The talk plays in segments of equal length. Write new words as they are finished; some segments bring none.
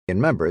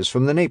members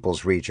from the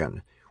Naples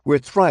region were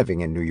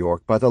thriving in New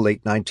York by the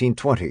late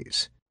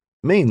 1920s,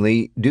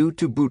 mainly due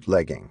to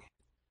bootlegging.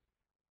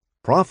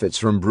 Profits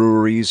from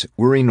breweries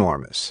were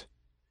enormous.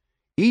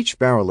 Each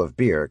barrel of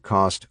beer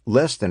cost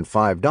less than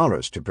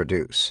 $5 to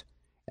produce,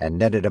 and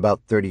netted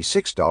about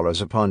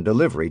 $36 upon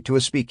delivery to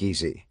a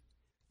speakeasy.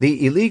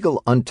 The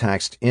illegal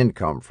untaxed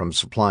income from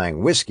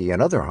supplying whiskey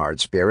and other hard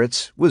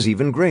spirits was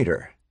even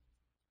greater.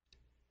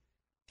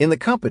 In the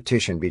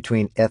competition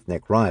between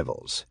ethnic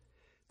rivals,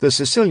 the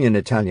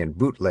Sicilian-Italian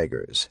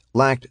bootleggers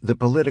lacked the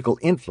political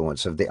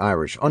influence of the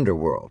Irish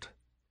underworld.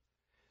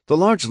 The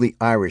largely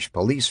Irish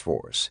police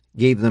force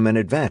gave them an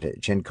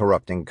advantage in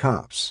corrupting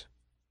cops.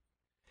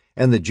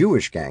 And the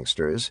Jewish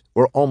gangsters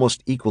were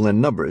almost equal in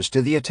numbers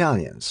to the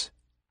Italians.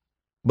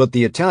 But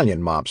the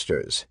Italian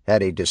mobsters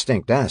had a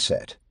distinct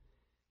asset.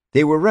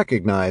 They were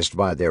recognized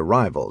by their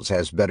rivals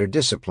as better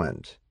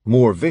disciplined,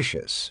 more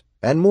vicious,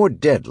 and more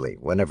deadly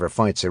whenever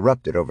fights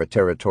erupted over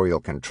territorial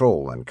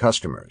control and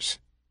customers.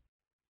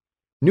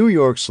 New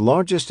York's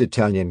largest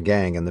Italian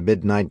gang in the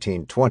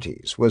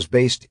mid-1920s was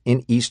based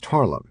in East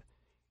Harlem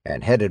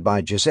and headed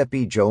by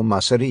Giuseppe Joe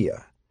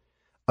Masseria,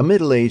 a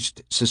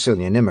middle-aged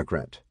Sicilian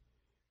immigrant.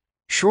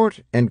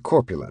 Short and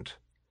corpulent,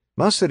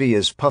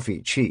 Masseria's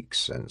puffy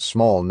cheeks and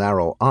small,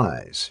 narrow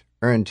eyes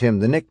earned him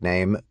the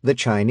nickname the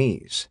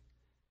Chinese.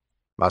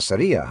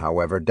 Masseria,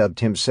 however, dubbed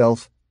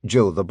himself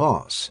Joe the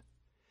Boss,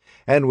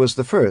 and was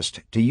the first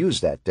to use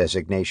that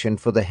designation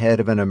for the head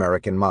of an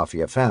American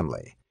Mafia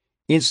family,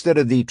 instead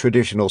of the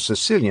traditional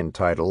Sicilian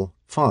title,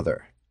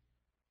 Father.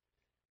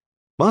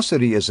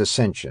 Masseria's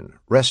ascension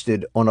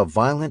rested on a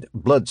violent,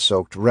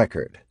 blood-soaked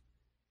record.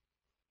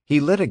 He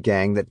led a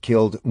gang that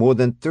killed more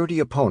than 30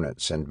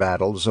 opponents in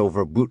battles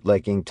over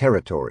bootlegging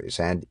territories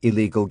and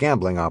illegal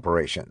gambling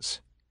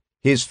operations.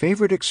 His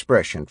favorite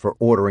expression for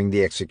ordering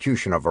the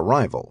execution of a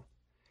rival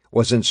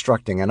was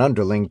instructing an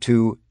underling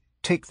to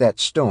take that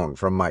stone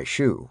from my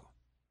shoe.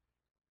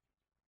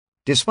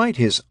 Despite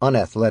his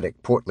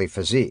unathletic, portly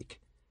physique,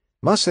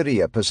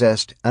 Masseria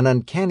possessed an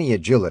uncanny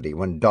agility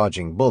when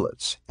dodging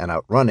bullets and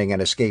outrunning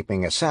and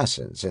escaping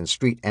assassins in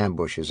street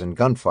ambushes and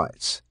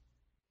gunfights.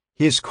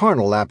 His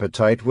carnal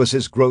appetite was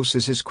as gross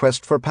as his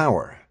quest for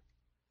power.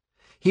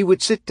 He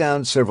would sit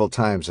down several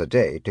times a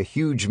day to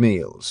huge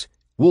meals,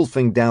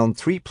 wolfing down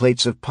 3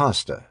 plates of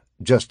pasta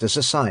just as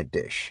a side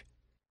dish.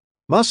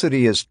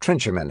 Masseria's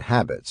trencherman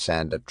habits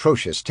and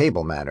atrocious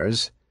table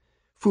manners,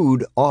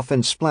 food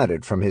often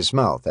splattered from his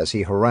mouth as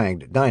he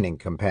harangued dining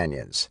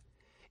companions,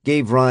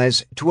 gave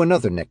rise to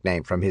another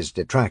nickname from his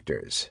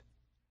detractors,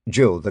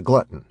 Joe the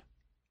Glutton.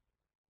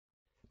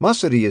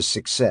 Masseria's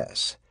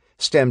success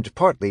stemmed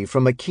partly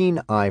from a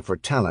keen eye for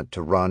talent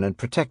to run and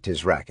protect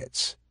his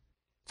rackets.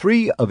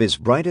 3 of his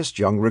brightest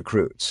young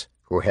recruits,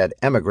 who had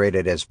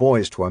emigrated as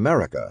boys to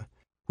America,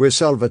 were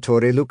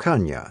Salvatore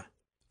Lucania,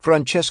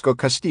 Francesco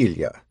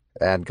Castiglia,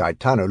 and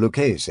Gaetano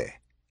Lucchese.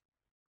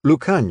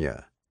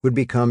 Lucania would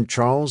become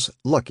Charles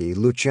Lucky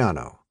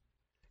Luciano.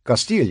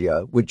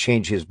 Castiglia would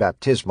change his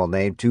baptismal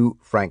name to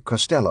Frank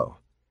Costello,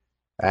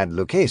 and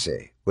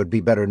Lucchese would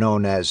be better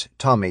known as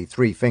Tommy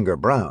Three-Finger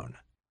Brown.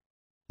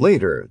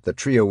 Later, the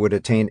trio would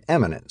attain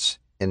eminence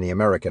in the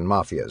American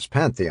Mafia's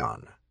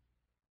pantheon.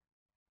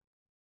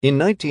 In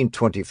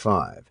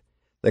 1925,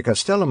 the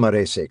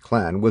Castellamarese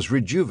clan was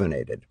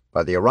rejuvenated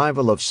by the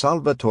arrival of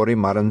Salvatore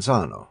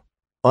Maranzano,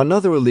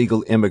 another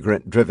illegal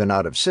immigrant driven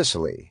out of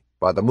Sicily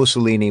by the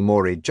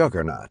Mussolini-Mori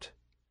juggernaut.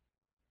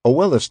 A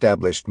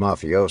well-established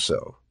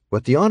mafioso,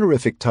 with the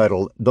honorific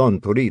title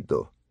Don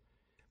Turiddu,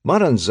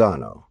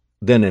 Maranzano,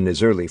 then in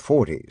his early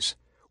 40s,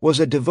 was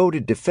a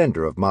devoted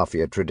defender of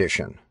Mafia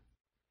tradition.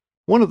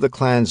 One of the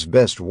clan's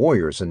best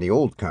warriors in the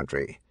old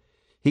country,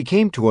 he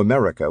came to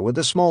America with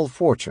a small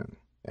fortune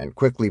and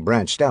quickly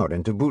branched out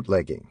into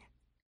bootlegging.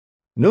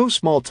 No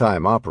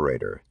small-time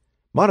operator,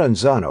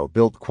 Maranzano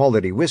built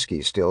quality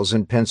whiskey stills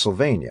in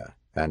Pennsylvania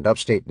and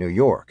upstate New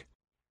York,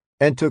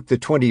 and took the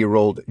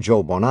 20-year-old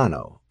Joe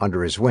Bonanno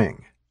under his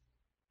wing.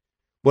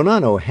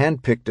 Bonanno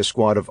handpicked a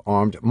squad of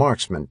armed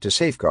marksmen to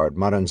safeguard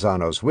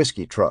Maranzano's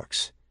whiskey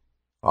trucks,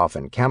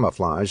 often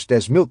camouflaged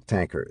as milk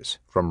tankers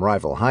from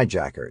rival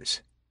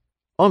hijackers.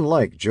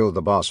 Unlike Joe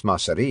the Boss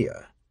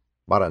Masseria,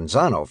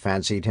 Maranzano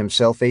fancied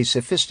himself a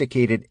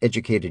sophisticated,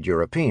 educated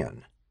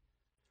European.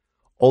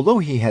 Although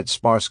he had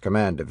sparse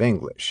command of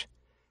English,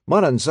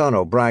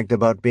 Maranzano bragged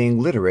about being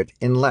literate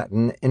in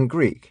Latin and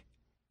Greek,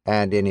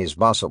 and in his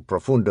basso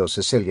profundo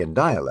Sicilian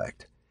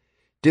dialect,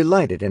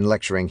 delighted in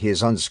lecturing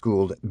his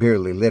unschooled,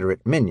 barely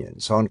literate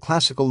minions on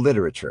classical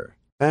literature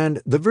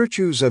and the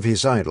virtues of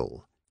his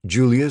idol,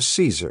 Julius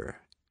Caesar.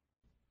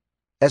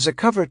 As a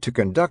cover to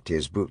conduct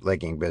his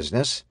bootlegging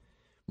business,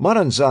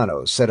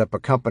 Maranzano set up a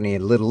company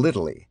in Little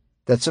Italy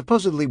that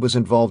supposedly was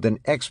involved in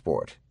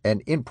export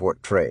and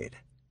import trade.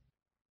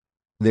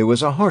 There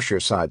was a harsher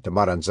side to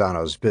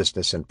Maranzano's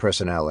business and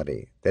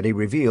personality that he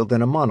revealed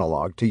in a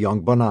monologue to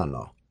young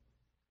Bonanno.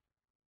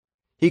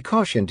 He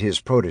cautioned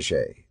his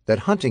protege that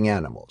hunting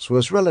animals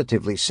was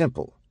relatively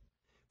simple,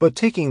 but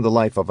taking the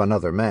life of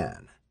another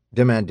man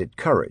demanded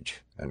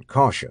courage and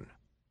caution.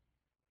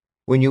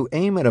 When you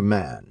aim at a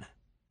man,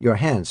 your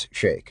hands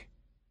shake,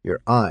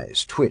 your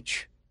eyes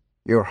twitch,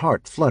 your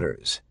heart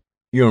flutters,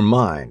 your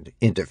mind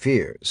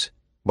interferes,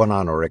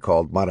 Bonanno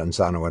recalled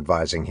Maranzano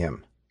advising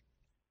him.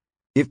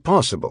 If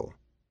possible,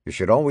 you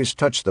should always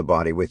touch the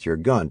body with your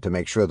gun to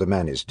make sure the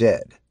man is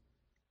dead.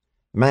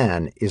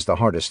 Man is the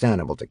hardest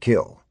animal to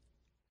kill.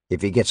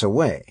 If he gets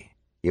away,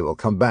 he will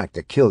come back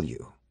to kill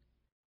you.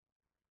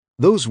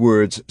 Those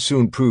words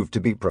soon proved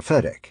to be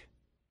prophetic.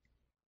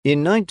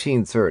 In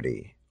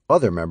 1930,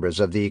 other members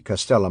of the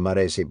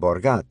Castellamarese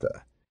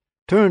Borgata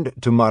turned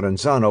to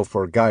Maranzano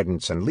for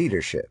guidance and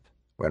leadership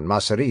when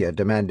Masseria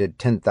demanded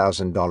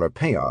 $10,000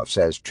 payoffs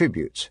as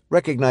tributes,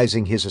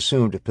 recognizing his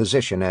assumed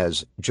position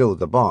as Joe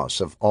the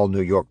Boss of all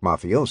New York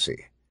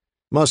mafiosi.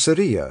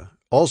 Masseria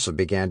also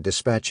began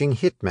dispatching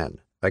hitmen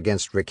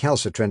against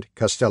recalcitrant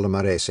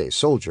Castellamarese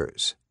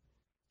soldiers.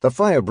 The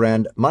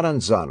firebrand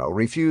Maranzano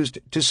refused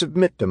to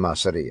submit to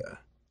Masseria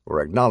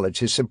or acknowledge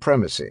his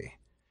supremacy,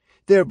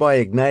 thereby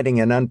igniting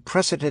an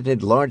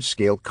unprecedented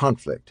large-scale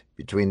conflict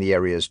between the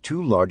area's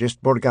two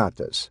largest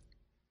borgatas.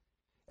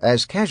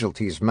 As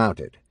casualties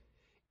mounted,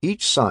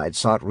 each side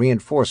sought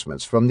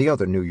reinforcements from the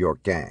other New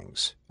York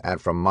gangs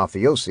and from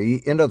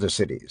mafiosi in other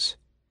cities.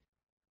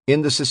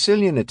 In the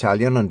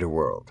Sicilian-Italian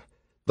underworld,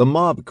 the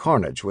mob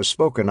carnage was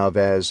spoken of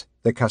as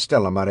the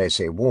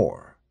Castellamarese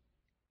War.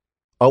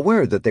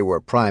 Aware that they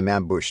were prime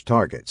ambush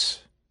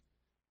targets,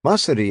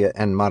 Masseria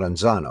and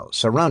Maranzano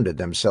surrounded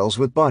themselves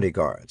with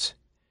bodyguards,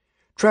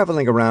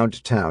 traveling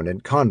around town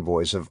in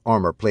convoys of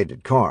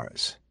armor-plated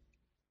cars.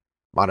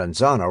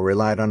 Maranzano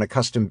relied on a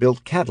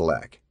custom-built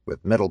Cadillac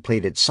with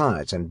metal-plated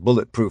sides and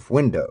bulletproof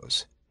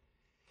windows.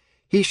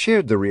 He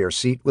shared the rear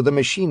seat with a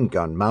machine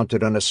gun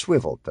mounted on a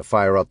swivel to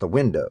fire out the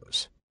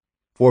windows.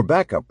 For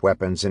backup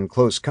weapons in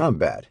close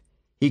combat,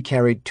 he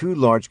carried 2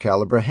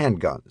 large-caliber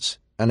handguns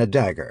and a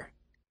dagger.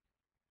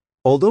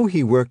 Although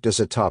he worked as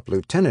a top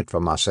lieutenant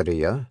for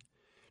Masseria,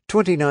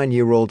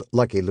 29-year-old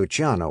Lucky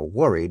Luciano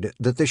worried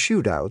that the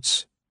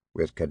shootouts,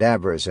 with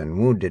cadavers and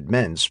wounded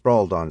men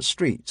sprawled on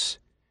streets,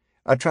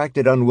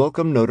 attracted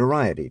unwelcome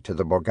notoriety to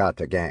the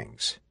Borgata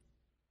gangs.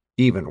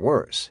 Even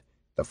worse,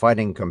 the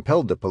fighting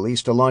compelled the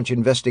police to launch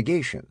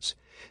investigations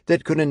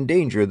that could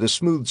endanger the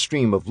smooth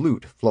stream of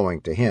loot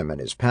flowing to him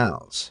and his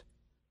pals.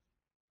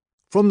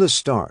 From the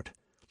start,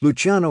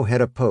 Luciano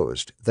had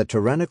opposed the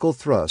tyrannical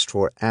thrust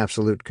for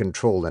absolute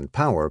control and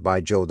power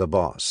by Joe the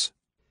Boss,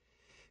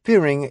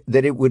 fearing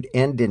that it would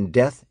end in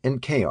death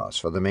and chaos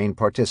for the main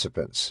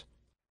participants.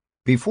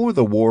 Before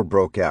the war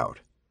broke out,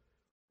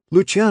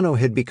 Luciano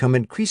had become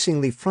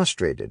increasingly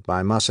frustrated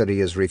by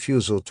Masseria's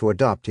refusal to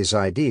adopt his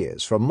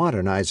ideas for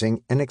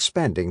modernizing and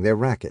expanding their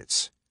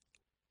rackets.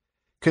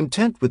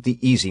 Content with the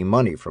easy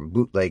money from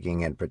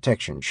bootlegging and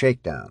protection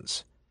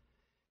shakedowns,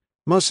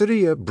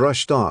 Masseria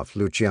brushed off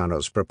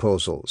Luciano's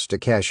proposals to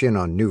cash in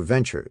on new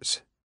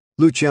ventures.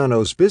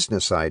 Luciano's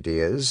business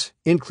ideas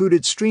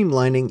included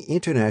streamlining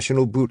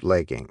international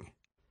bootlegging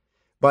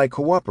by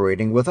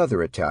cooperating with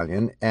other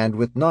Italian and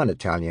with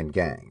non-Italian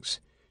gangs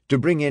to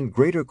bring in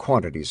greater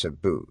quantities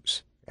of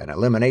booze and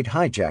eliminate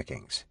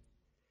hijackings.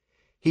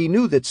 He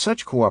knew that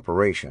such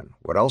cooperation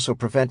would also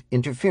prevent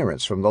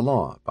interference from the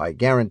law by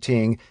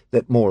guaranteeing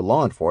that more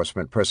law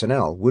enforcement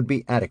personnel would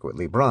be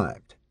adequately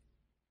bribed.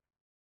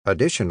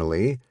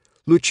 Additionally,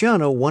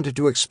 Luciano wanted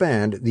to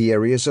expand the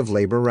areas of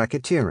labor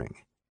racketeering,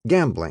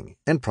 gambling,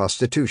 and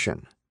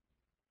prostitution.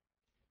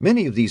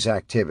 Many of these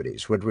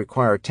activities would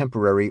require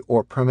temporary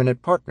or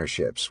permanent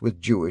partnerships with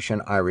Jewish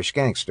and Irish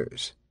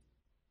gangsters.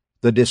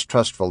 The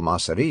distrustful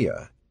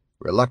Masseria,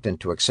 reluctant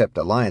to accept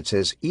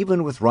alliances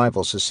even with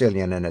rival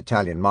Sicilian and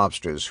Italian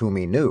mobsters whom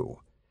he knew,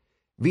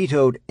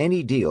 vetoed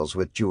any deals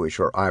with Jewish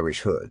or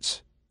Irish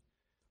hoods.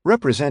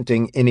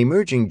 Representing an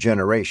emerging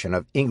generation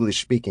of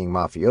English-speaking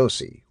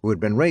mafiosi who had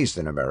been raised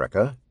in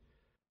America,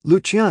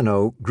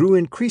 Luciano grew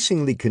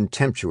increasingly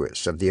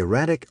contemptuous of the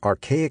erratic,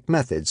 archaic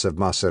methods of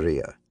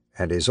Masseria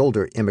and his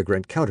older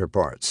immigrant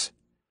counterparts.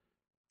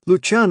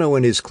 Luciano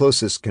and his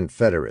closest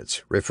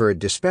confederates referred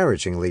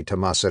disparagingly to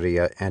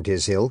Masseria and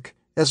his ilk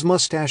as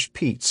Mustache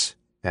Petes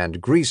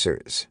and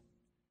Greasers.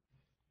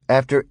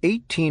 After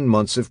 18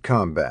 months of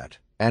combat,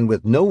 and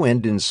with no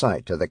end in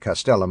sight to the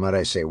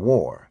Castellamarese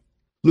War,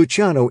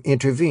 Luciano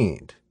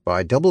intervened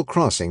by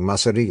double-crossing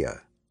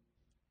Masseria.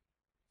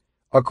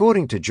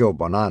 According to Joe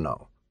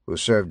Bonanno, who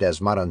served as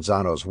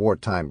Maranzano's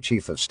wartime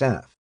chief of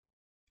staff,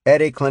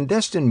 at a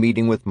clandestine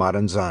meeting with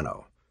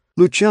Maranzano,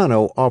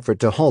 Luciano offered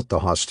to halt the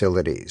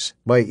hostilities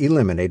by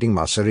eliminating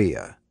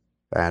Masseria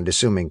and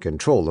assuming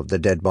control of the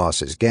dead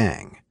boss's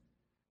gang.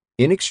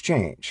 In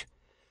exchange,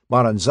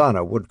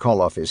 Maranzano would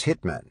call off his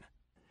hitmen,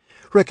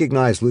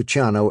 recognize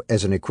Luciano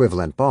as an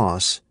equivalent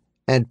boss,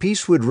 and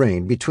peace would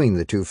reign between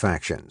the two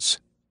factions.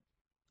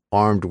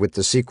 Armed with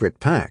the secret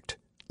pact,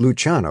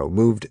 Luciano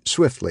moved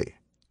swiftly.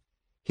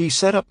 He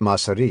set up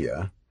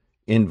Masseria,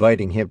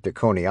 inviting him to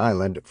Coney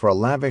Island for a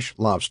lavish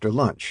lobster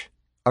lunch,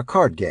 a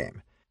card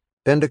game,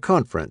 and a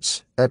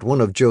conference at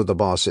one of Joe the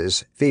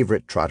Boss's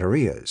favorite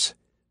trattorias,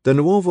 the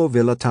Nuovo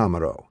Villa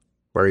Tamaro,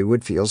 where he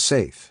would feel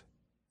safe.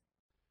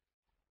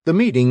 The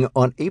meeting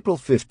on April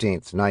 15,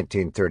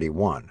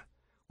 1931,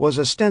 was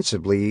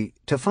ostensibly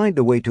to find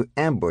a way to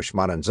ambush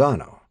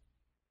Maranzano.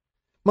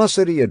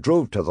 Masseria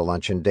drove to the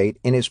luncheon date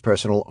in his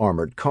personal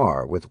armored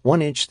car with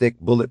 1-inch thick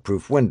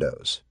bulletproof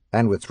windows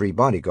and with 3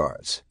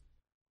 bodyguards.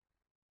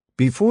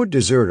 Before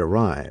dessert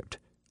arrived,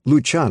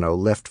 Luciano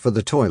left for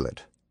the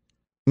toilet.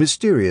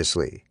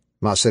 Mysteriously,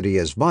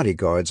 Masseria's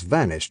bodyguards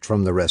vanished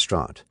from the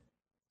restaurant,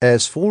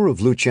 as 4 of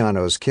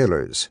Luciano's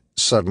killers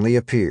suddenly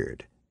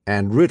appeared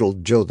and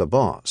riddled Joe the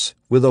Boss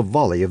with a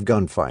volley of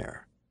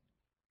gunfire.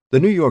 The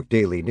New York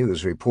Daily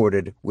News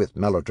reported, with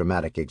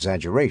melodramatic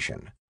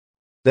exaggeration,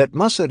 that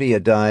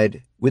Masseria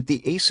died with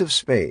the ace of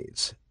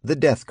spades, the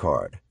death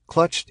card,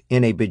 clutched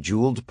in a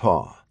bejeweled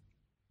paw.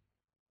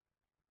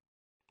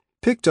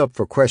 Picked up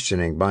for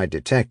questioning by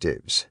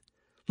detectives,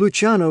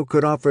 Luciano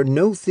could offer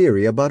no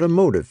theory about a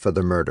motive for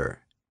the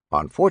murder.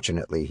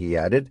 Unfortunately, he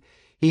added,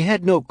 he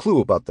had no clue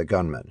about the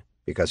gunman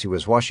because he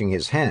was washing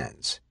his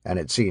hands and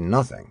had seen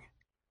nothing.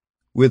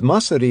 With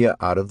Masseria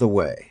out of the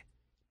way,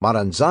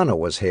 Maranzano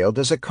was hailed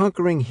as a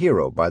conquering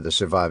hero by the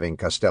surviving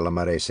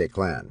Castellamarese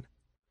clan.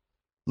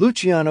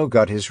 Luciano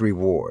got his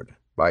reward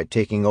by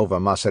taking over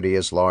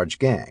Masseria's large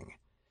gang,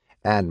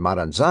 and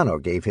Maranzano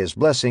gave his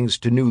blessings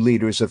to new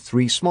leaders of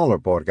 3 smaller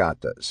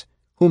borgatas,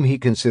 whom he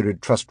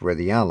considered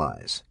trustworthy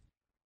allies.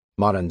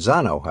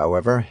 Maranzano,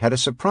 however, had a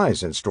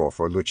surprise in store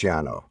for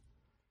Luciano.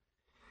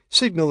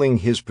 Signaling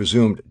his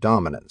presumed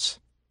dominance,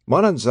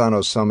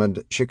 Maranzano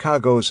summoned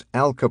Chicago's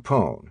Al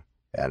Capone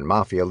and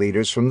Mafia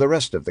leaders from the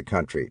rest of the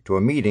country to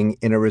a meeting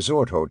in a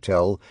resort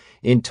hotel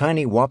in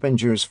tiny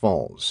Wappingers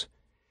Falls,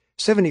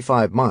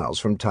 75 miles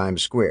from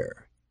Times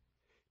Square,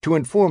 to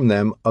inform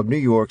them of New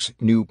York's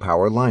new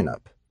power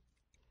lineup.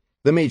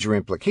 The major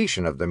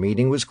implication of the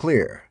meeting was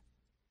clear.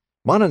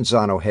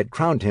 Maranzano had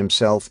crowned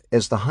himself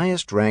as the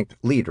highest-ranked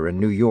leader in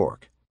New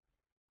York,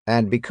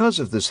 and because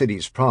of the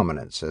city's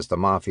prominence as the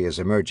Mafia's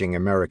emerging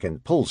American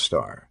pull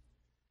star,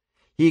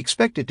 he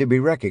expected to be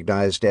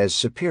recognized as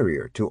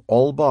superior to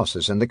all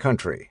bosses in the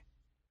country.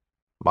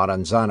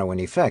 Maranzano, in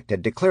effect,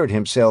 had declared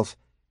himself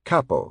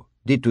capo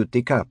di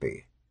tutti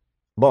capi,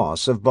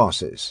 boss of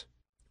bosses.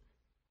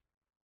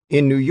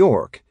 In New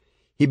York,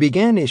 he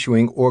began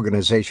issuing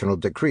organizational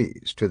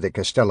decrees to the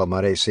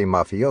Castellamarese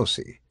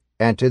mafiosi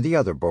and to the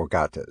other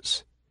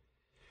borgatas.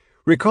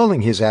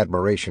 Recalling his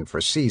admiration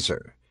for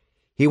Caesar,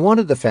 he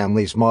wanted the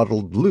families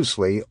modeled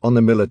loosely on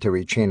the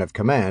military chain of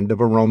command of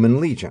a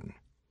Roman legion.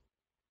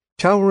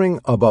 Towering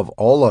above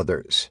all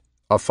others,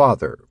 a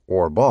father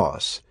or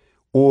boss,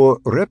 or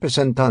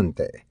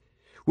representante,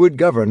 would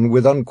govern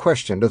with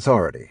unquestioned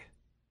authority.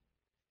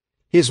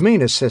 His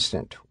main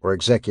assistant, or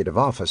executive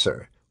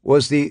officer,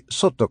 was the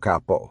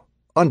sottocapo,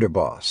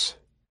 underboss.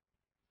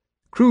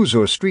 Crews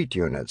or street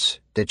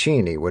units,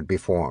 decini, would be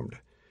formed,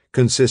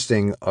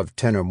 consisting of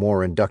 10 or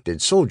more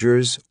inducted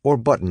soldiers or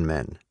button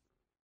men.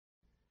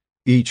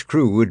 Each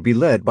crew would be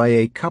led by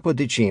a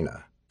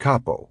capodicina,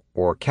 capo,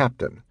 or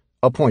captain,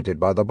 appointed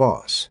by the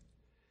boss,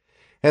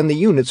 and the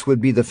units would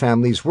be the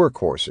family's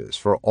workhorses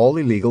for all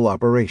illegal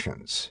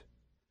operations.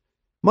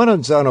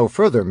 Maranzano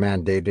further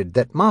mandated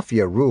that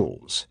mafia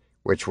rules,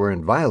 which were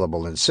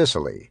inviolable in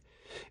Sicily,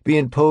 be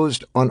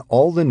imposed on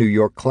all the New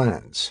York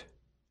clans.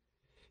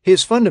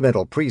 His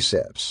fundamental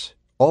precepts,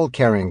 all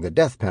carrying the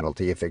death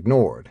penalty if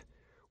ignored,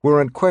 were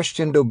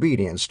unquestioned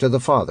obedience to the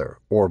father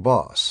or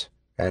boss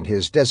and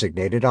his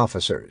designated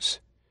officers.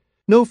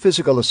 No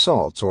physical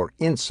assaults or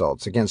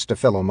insults against a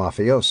fellow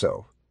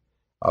mafioso,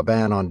 a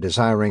ban on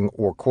desiring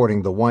or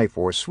courting the wife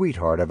or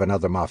sweetheart of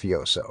another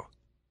mafioso,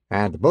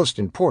 and, most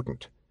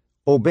important,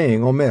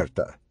 obeying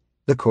omerta,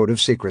 the code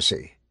of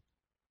secrecy.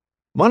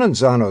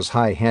 Maranzano's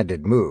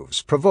high-handed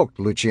moves provoked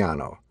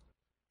Luciano,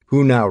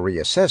 who now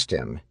reassessed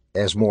him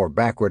as more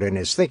backward in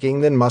his thinking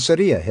than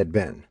Masseria had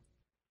been.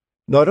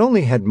 Not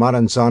only had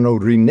Maranzano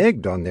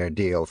reneged on their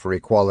deal for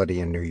equality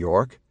in New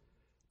York,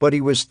 but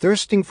he was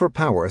thirsting for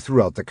power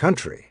throughout the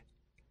country.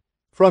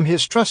 From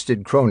his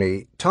trusted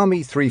crony,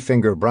 Tommy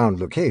Three-Finger Brown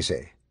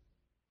Lucchese,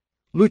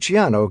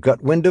 Luciano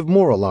got wind of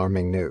more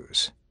alarming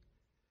news.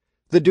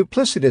 The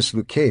duplicitous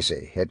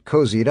Lucchese had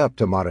cozied up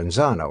to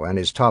Maranzano and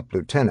his top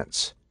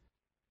lieutenants,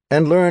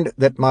 and learned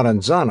that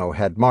Maranzano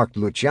had marked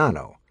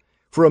Luciano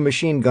for a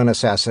machine gun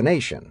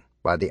assassination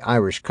by the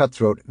Irish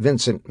cutthroat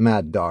Vincent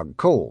Mad Dog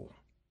Cole.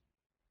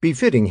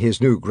 Befitting his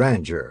new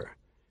grandeur,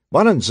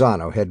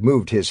 Maranzano had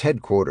moved his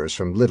headquarters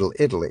from Little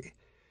Italy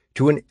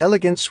to an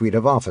elegant suite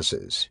of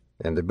offices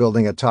in the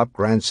building atop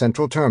Grand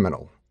Central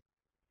Terminal.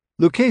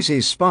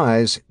 Lucchese's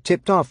spies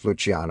tipped off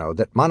Luciano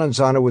that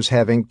Maranzano was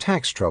having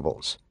tax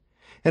troubles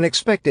and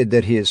expected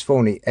that his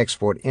phony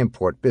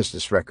export-import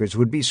business records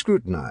would be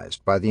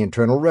scrutinized by the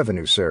Internal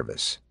Revenue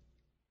Service.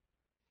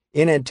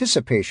 In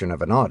anticipation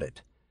of an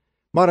audit,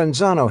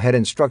 Maranzano had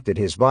instructed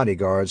his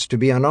bodyguards to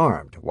be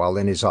unarmed while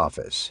in his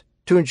office,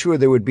 to ensure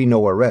there would be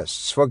no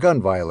arrests for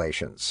gun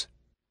violations.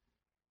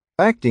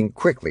 Acting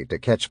quickly to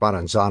catch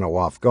Maranzano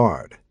off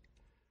guard,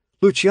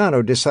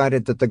 Luciano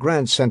decided that the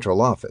Grand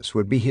Central Office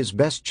would be his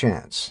best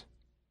chance.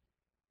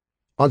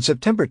 On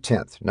September 10,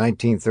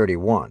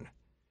 1931,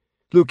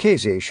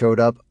 Lucchese showed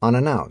up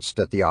unannounced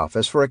at the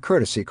office for a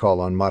courtesy call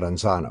on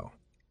Maranzano.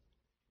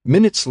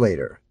 Minutes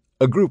later,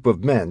 a group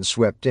of men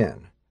swept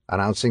in,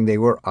 announcing they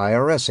were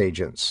IRS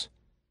agents.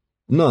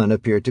 None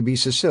appeared to be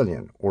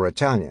Sicilian or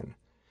Italian,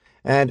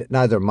 and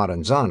neither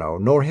Maranzano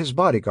nor his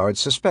bodyguards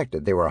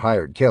suspected they were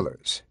hired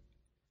killers.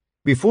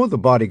 Before the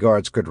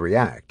bodyguards could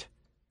react,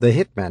 the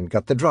hitmen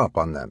got the drop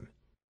on them,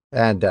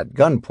 and at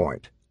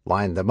gunpoint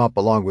lined them up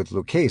along with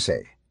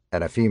Lucchese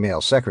and a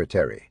female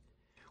secretary,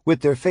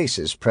 with their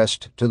faces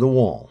pressed to the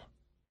wall.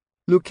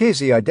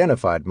 Lucchese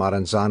identified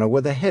Maranzano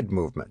with a head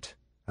movement,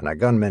 and a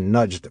gunman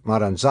nudged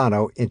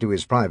Maranzano into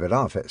his private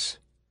office.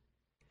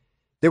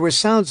 There were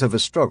sounds of a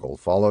struggle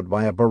followed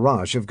by a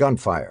barrage of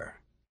gunfire.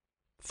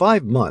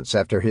 5 months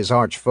after his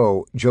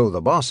arch-foe Joe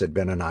the Boss had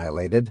been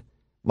annihilated,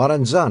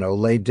 Maranzano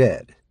lay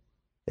dead,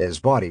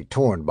 his body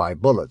torn by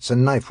bullets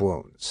and knife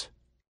wounds.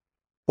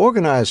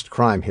 Organized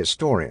crime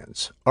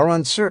historians are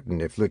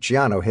uncertain if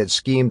Luciano had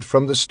schemed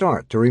from the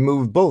start to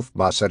remove both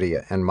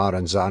Masseria and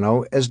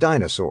Maranzano as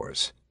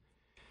dinosaurs,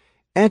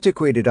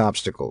 antiquated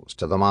obstacles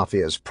to the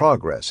Mafia's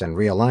progress and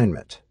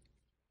realignment.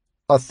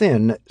 A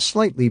thin,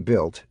 slightly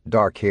built,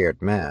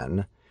 dark-haired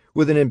man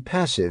with an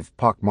impassive,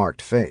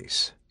 pockmarked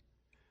face.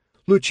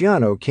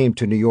 Luciano came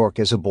to New York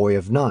as a boy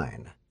of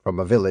 9 from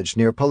a village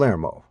near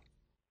Palermo.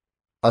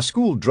 A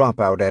school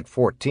dropout at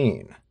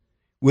 14,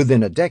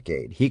 within a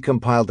decade he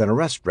compiled an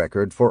arrest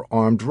record for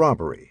armed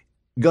robbery,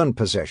 gun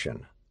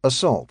possession,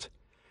 assault,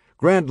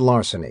 grand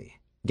larceny,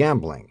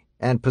 gambling,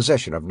 and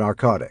possession of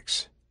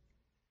narcotics.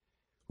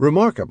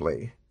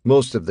 Remarkably,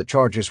 most of the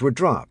charges were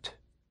dropped,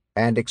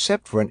 and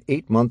except for an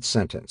 8-month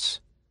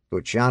sentence,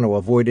 Luciano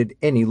avoided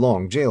any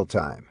long jail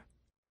time.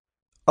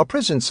 A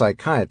prison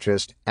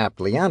psychiatrist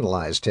aptly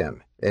analyzed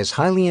him as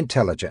highly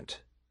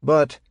intelligent,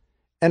 but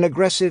an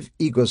aggressive,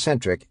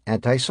 egocentric,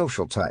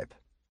 antisocial type.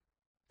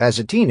 As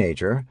a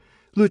teenager,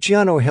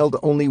 Luciano held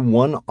only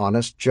one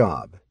honest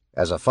job,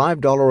 as a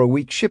 $5 a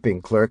week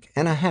shipping clerk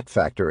in a hat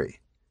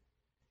factory.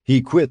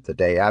 He quit the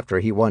day after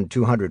he won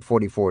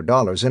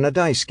 $244 in a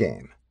dice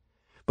game,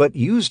 but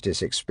used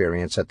his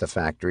experience at the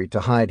factory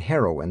to hide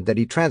heroin that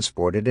he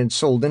transported and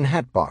sold in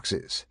hat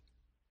boxes.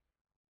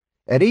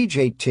 At age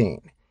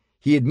 18,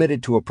 he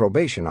admitted to a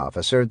probation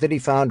officer that he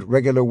found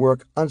regular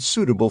work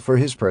unsuitable for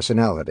his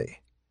personality.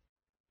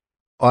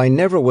 "I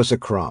never was a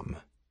crumb,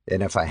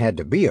 and if I had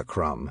to be a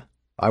crumb,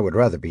 I would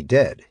rather be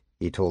dead,"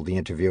 he told the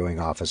interviewing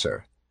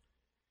officer.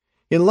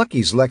 In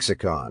Lucky's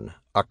lexicon,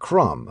 a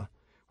crumb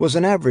was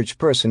an average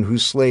person who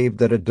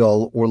slaved at a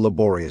dull or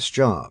laborious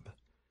job,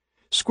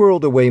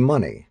 squirreled away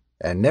money,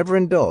 and never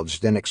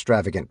indulged in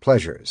extravagant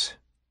pleasures.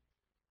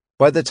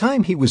 By the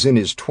time he was in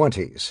his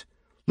 20s,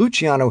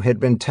 Luciano had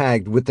been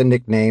tagged with the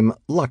nickname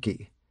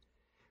Lucky,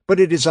 but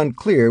it is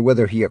unclear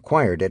whether he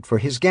acquired it for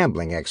his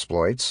gambling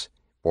exploits,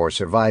 for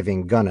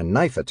surviving gun and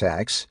knife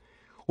attacks,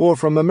 or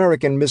from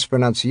American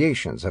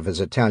mispronunciations of his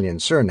Italian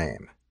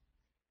surname.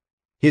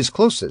 His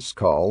closest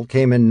call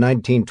came in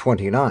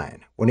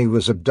 1929, when he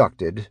was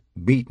abducted,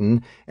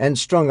 beaten, and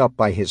strung up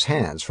by his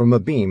hands from a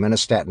beam in a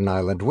Staten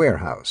Island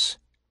warehouse.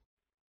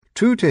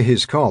 True to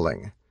his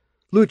calling,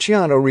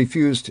 Luciano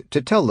refused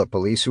to tell the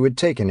police who had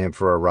taken him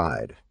for a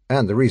ride,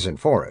 and the reason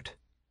for it.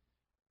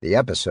 The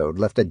episode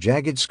left a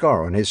jagged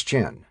scar on his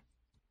chin.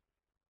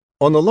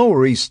 On the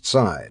Lower East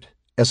Side,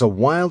 as a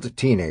wild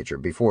teenager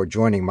before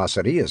joining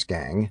Masseria's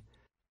gang,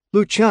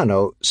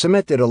 Luciano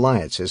cemented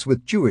alliances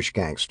with Jewish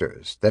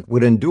gangsters that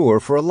would endure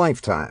for a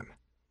lifetime.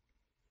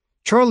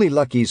 Charlie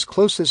Lucky's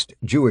closest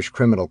Jewish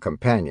criminal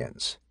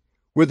companions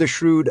were the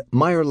shrewd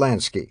Meyer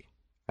Lansky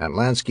and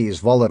Lansky's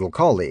volatile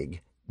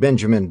colleague,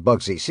 Benjamin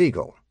Bugsy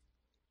Siegel.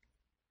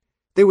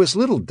 There was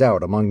little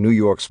doubt among New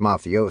York's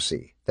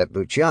mafiosi that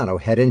Luciano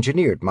had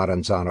engineered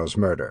Maranzano's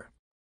murder,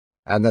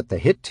 and that the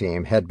hit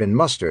team had been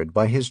mustered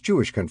by his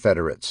Jewish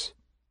confederates.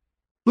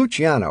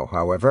 Luciano,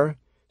 however,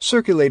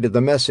 circulated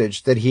the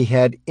message that he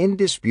had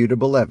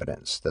indisputable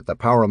evidence that the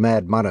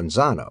power-mad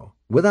Maranzano,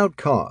 without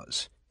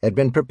cause, had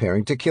been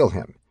preparing to kill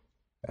him,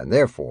 and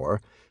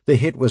therefore the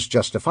hit was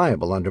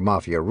justifiable under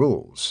Mafia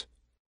rules.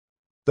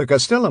 The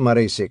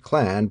Castellamarese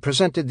clan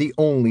presented the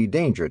only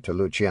danger to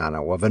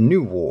Luciano of a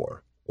new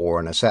war or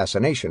an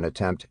assassination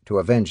attempt to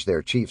avenge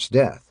their chief's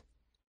death.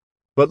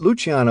 But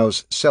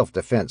Luciano's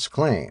self-defense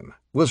claim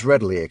was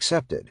readily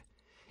accepted,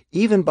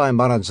 even by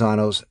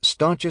Maranzano's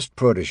staunchest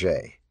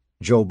protege,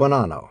 Joe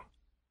Bonanno.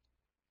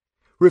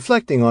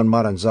 Reflecting on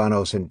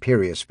Maranzano's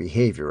imperious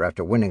behavior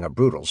after winning a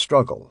brutal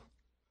struggle,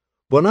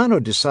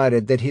 Bonanno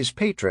decided that his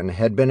patron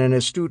had been an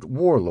astute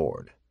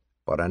warlord,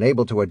 but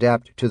unable to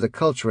adapt to the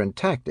culture and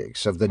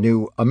tactics of the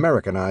new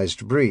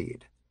Americanized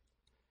breed.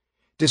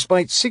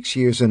 Despite 6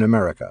 years in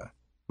America,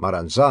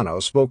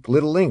 Maranzano spoke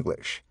little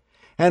English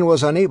and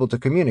was unable to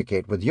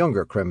communicate with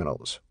younger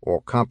criminals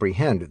or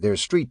comprehend their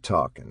street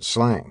talk and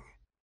slang.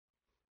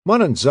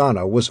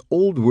 Maranzano was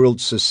old-world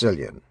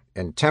Sicilian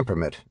in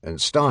temperament and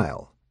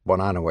style,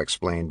 Bonanno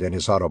explained in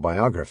his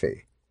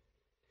autobiography.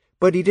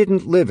 But he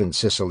didn't live in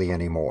Sicily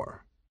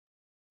anymore.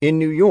 In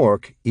New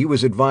York, he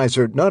was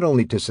advisor not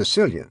only to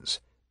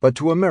Sicilians, but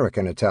to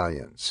American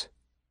Italians.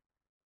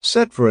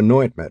 Set for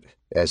anointment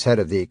as head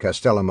of the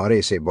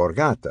Castellamarese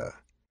Borgata,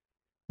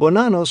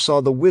 Bonanno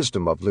saw the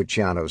wisdom of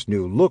Luciano's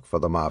new look for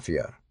the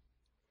Mafia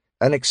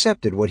and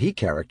accepted what he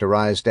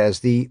characterized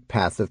as the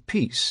path of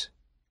peace.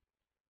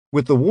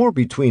 With the war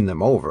between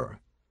them over,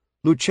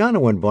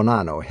 Luciano and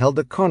Bonanno held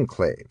a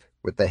conclave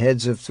with the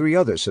heads of 3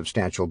 other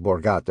substantial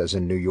Borgatas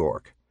in New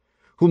York,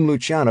 whom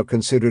Luciano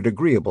considered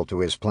agreeable to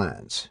his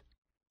plans.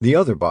 The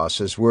other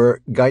bosses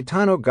were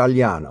Gaetano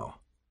Galliano,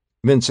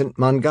 Vincent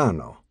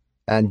Mangano,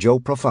 and Joe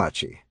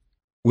Profaci.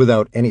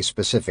 Without any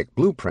specific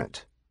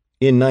blueprint,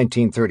 in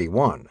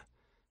 1931,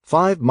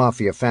 5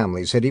 Mafia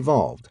families had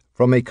evolved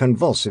from a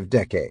convulsive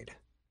decade.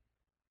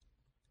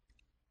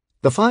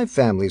 The 5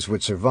 families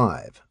would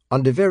survive,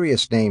 under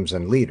various names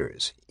and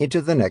leaders, into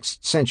the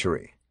next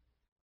century.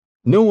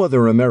 No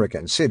other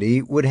American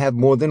city would have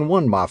more than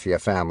 1 Mafia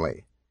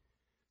family,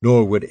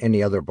 nor would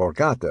any other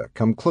Borgata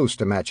come close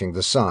to matching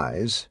the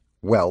size,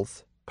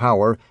 wealth,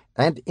 power,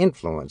 and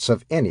influence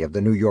of any of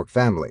the New York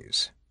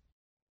families.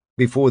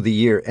 Before the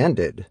year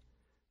ended,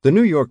 the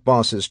New York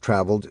bosses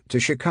traveled to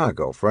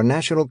Chicago for a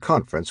national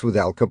conference with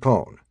Al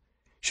Capone,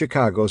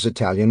 Chicago's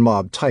Italian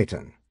mob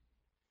titan,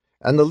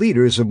 and the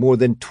leaders of more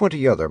than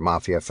 20 other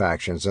Mafia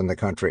factions in the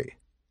country.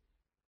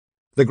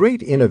 The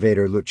great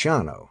innovator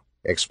Luciano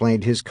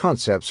explained his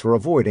concepts for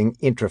avoiding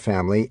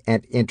intrafamily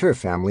and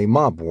interfamily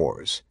mob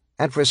wars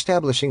and for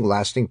establishing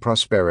lasting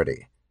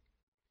prosperity.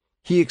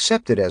 He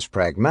accepted as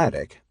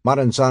pragmatic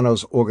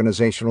Maranzano's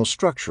organizational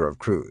structure of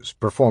crews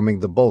performing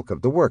the bulk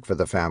of the work for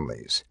the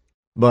families,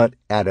 but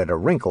added a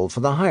wrinkle for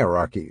the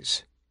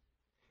hierarchies.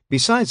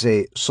 Besides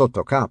a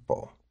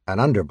sottocapo, an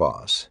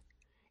underboss,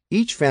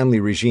 each family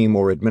regime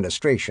or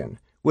administration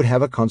would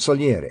have a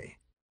consigliere,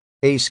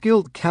 a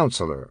skilled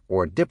counselor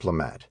or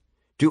diplomat,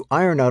 to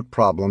iron out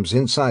problems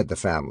inside the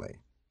family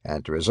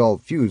and to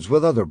resolve feuds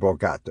with other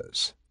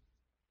Borgatas.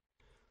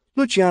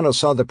 Luciano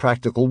saw the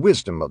practical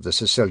wisdom of the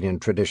Sicilian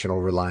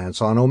traditional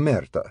reliance on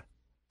omerta,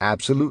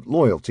 absolute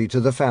loyalty to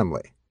the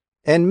family,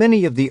 and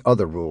many of the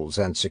other rules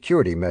and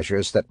security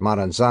measures that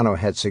Maranzano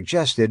had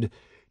suggested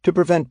to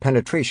prevent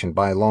penetration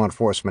by law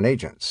enforcement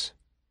agents.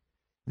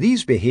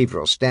 These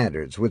behavioral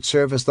standards would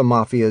serve as the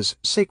Mafia's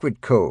sacred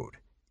code,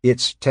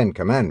 its 10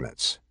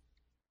 Commandments.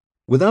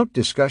 Without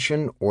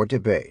discussion or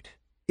debate,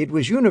 it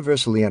was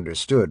universally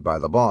understood by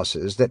the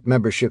bosses that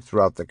membership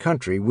throughout the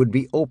country would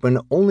be open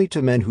only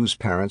to men whose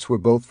parents were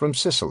both from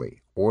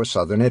Sicily or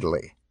southern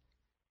Italy.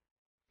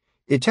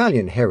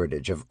 Italian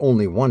heritage of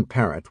only one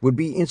parent would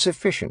be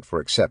insufficient for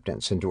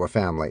acceptance into a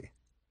family.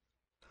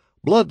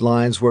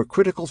 Bloodlines were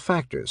critical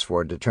factors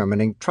for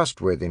determining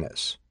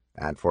trustworthiness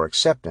and for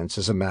acceptance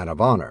as a man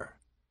of honor.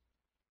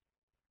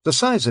 The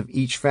size of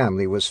each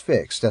family was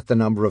fixed at the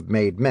number of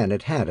made men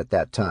it had at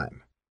that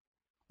time,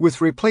 with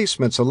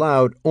replacements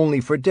allowed only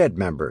for dead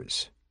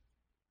members.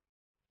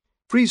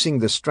 Freezing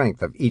the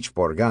strength of each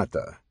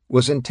Borgata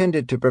was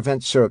intended to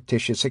prevent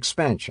surreptitious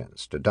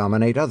expansions to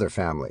dominate other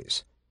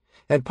families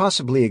and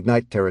possibly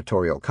ignite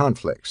territorial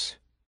conflicts.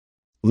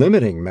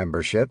 Limiting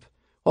membership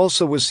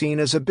also was seen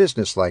as a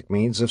businesslike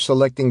means of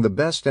selecting the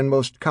best and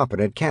most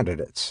competent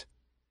candidates.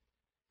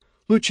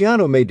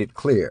 Luciano made it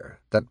clear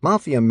that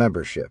Mafia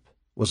membership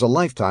was a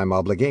lifetime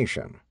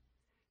obligation.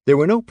 There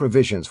were no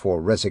provisions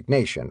for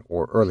resignation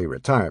or early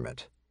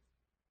retirement.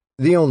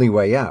 The only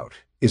way out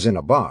is in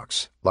a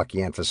box,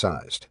 Lucky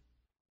emphasized.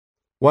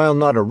 While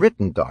not a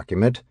written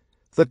document,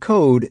 the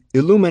code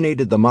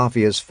illuminated the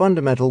Mafia's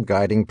fundamental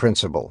guiding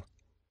principle.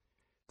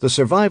 The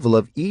survival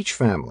of each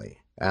family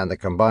and the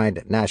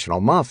combined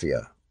national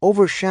Mafia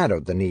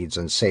overshadowed the needs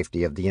and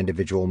safety of the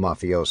individual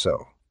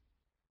mafioso.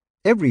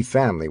 Every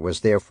family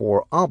was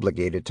therefore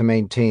obligated to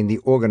maintain the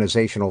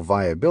organizational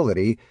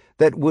viability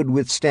that would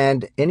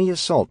withstand any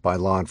assault by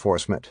law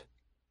enforcement.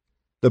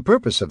 The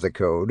purpose of the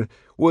code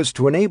was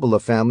to enable a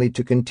family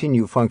to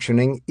continue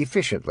functioning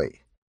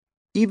efficiently,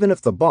 even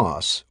if the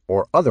boss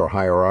or other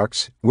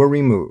hierarchs were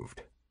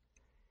removed.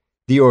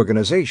 The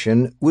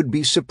organization would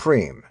be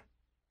supreme,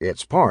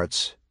 its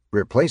parts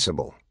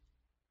replaceable.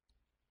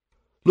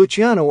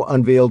 Luciano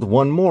unveiled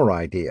one more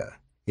idea,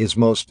 his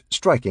most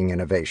striking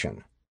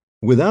innovation,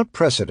 without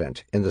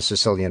precedent in the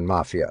Sicilian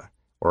Mafia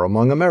or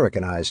among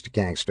Americanized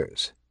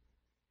gangsters.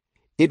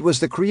 It was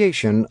the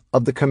creation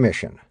of the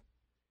Commission,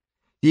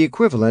 the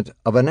equivalent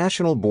of a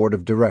national board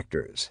of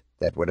directors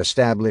that would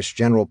establish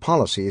general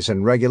policies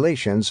and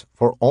regulations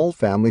for all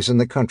families in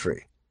the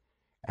country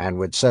and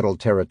would settle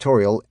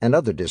territorial and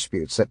other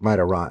disputes that might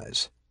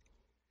arise.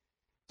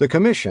 The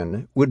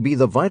Commission would be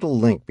the vital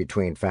link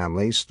between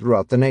families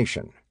throughout the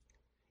nation,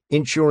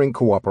 ensuring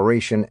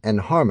cooperation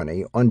and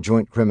harmony on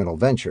joint criminal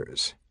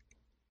ventures.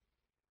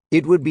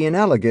 It would be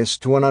analogous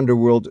to an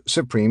underworld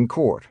Supreme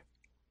Court,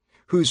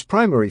 whose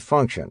primary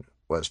function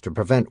was to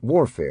prevent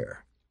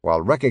warfare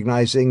while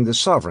recognizing the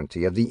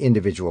sovereignty of the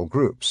individual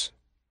groups.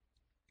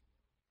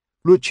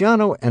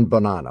 Luciano and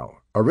Bonanno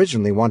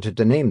originally wanted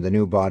to name the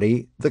new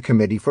body the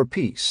Committee for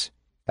Peace,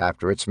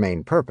 after its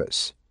main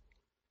purpose.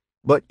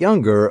 But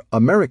younger,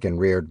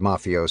 American-reared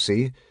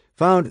mafiosi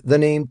found the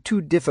name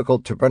too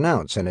difficult to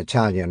pronounce in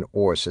Italian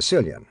or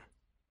Sicilian.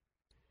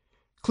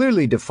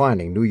 Clearly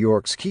defining New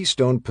York's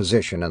keystone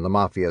position in the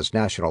Mafia's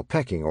national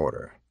pecking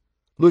order,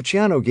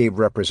 Luciano gave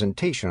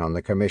representation on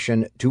the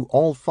commission to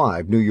all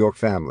 5 New York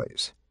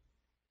families.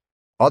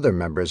 Other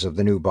members of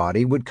the new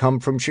body would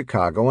come from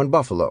Chicago and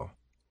Buffalo,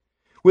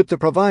 with the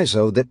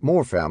proviso that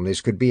more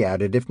families could be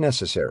added if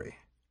necessary.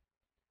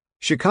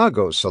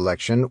 Chicago's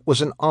selection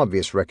was an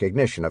obvious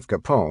recognition of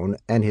Capone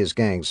and his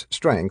gang's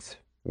strength,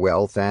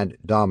 wealth, and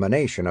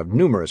domination of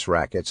numerous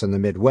rackets in the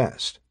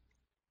Midwest.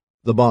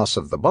 The boss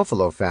of the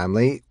Buffalo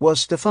family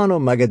was Stefano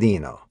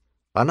Magaddino,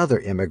 another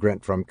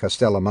immigrant from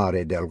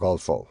Castellammare del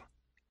Golfo.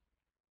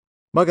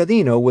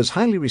 Magaddino was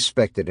highly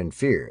respected and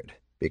feared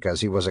because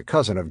he was a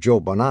cousin of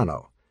Joe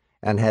Bonanno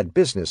and had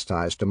business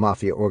ties to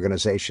mafia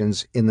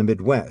organizations in the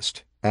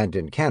Midwest and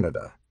in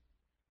Canada.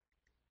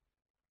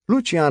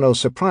 Luciano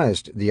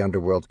surprised the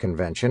underworld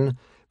convention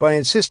by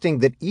insisting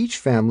that each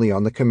family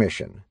on the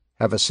commission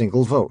have a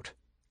single vote,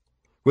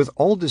 with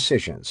all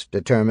decisions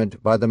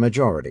determined by the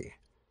majority.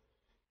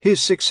 His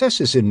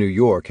successes in New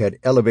York had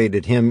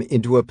elevated him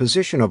into a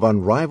position of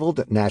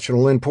unrivaled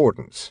national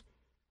importance,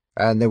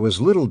 and there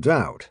was little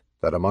doubt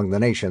that among the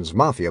nation's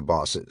mafia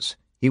bosses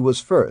he was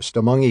first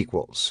among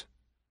equals.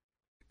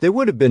 There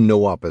would have been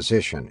no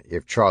opposition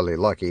if Charlie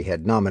Lucky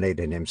had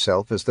nominated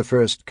himself as the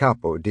first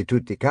capo di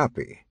tutti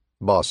capi,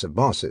 boss of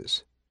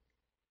bosses.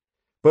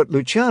 But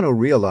Luciano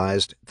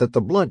realized that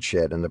the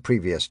bloodshed in the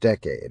previous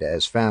decade,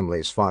 as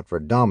families fought for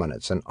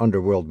dominance and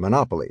underworld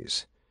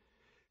monopolies,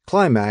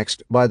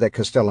 climaxed by the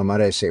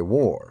Castellammare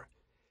War,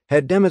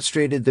 had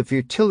demonstrated the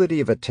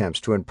futility of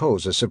attempts to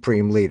impose a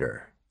supreme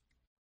leader.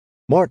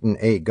 Martin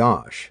A.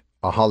 Gosch,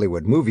 a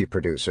Hollywood movie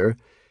producer,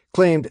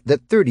 claimed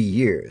that 30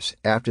 years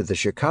after the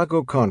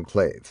Chicago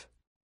conclave,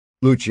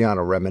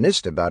 Luciano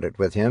reminisced about it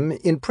with him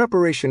in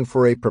preparation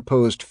for a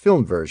proposed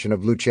film version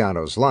of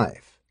Luciano's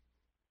life.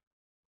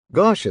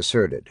 Gosch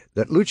asserted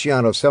that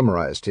Luciano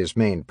summarized his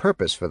main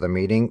purpose for the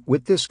meeting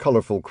with this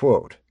colorful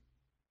quote: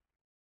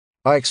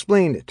 "I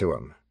explained to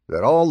him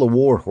that all the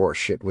war horse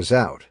shit was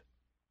out.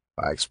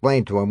 I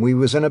explained to him we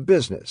was in a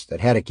business that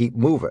had to keep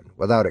moving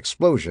without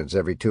explosions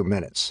every 2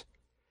 minutes.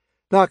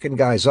 Knocking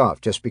guys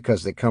off just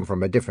because they come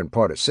from a different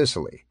part of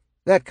Sicily,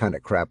 that kind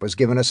of crap was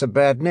giving us a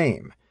bad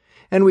name,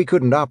 and we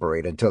couldn't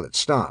operate until it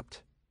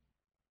stopped."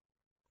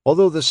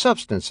 Although the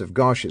substance of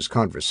Gosch's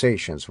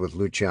conversations with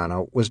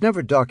Luciano was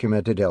never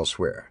documented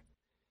elsewhere,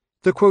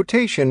 the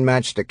quotation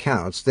matched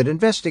accounts that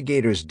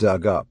investigators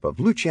dug up of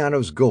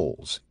Luciano's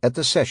goals at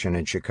the session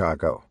in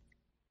Chicago.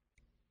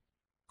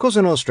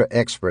 Cosa Nostra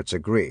experts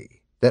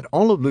agree that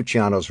all of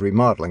Luciano's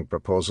remodeling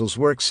proposals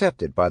were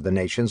accepted by the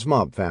nation's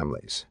mob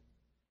families.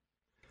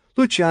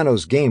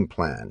 Luciano's game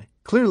plan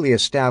clearly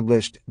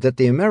established that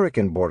the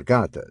American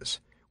Borgatas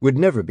would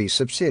never be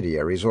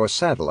subsidiaries or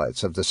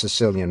satellites of the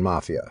Sicilian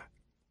Mafia.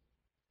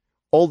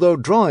 Although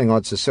drawing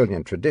on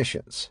Sicilian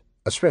traditions,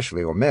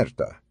 especially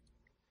Omerta,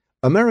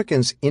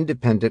 Americans'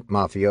 independent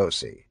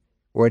mafiosi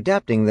were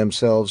adapting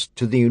themselves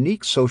to the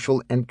unique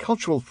social and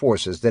cultural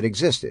forces that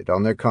existed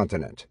on their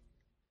continent.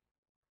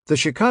 The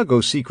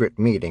Chicago secret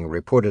meeting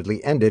reportedly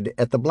ended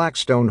at the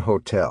Blackstone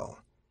Hotel,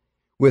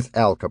 with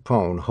Al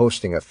Capone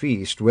hosting a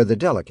feast where the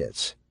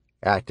delegates,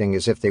 acting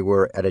as if they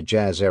were at a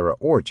jazz-era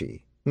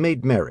orgy,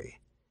 made merry,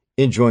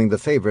 enjoying the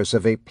favors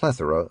of a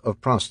plethora of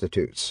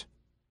prostitutes.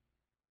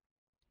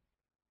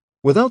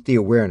 Without the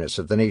awareness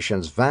of the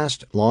nation's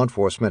vast law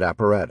enforcement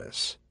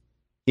apparatus,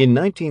 in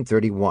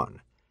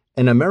 1931,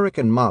 an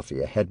American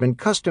mafia had been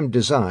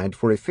custom-designed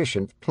for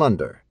efficient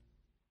plunder,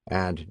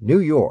 and New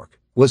York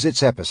was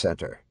its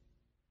epicenter.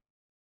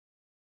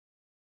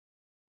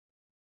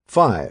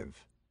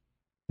 5.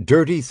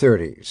 Dirty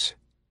Thirties.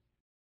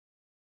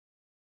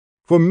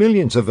 For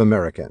millions of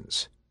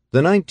Americans,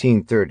 the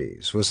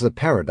 1930s was the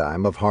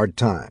paradigm of hard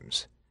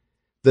times,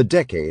 the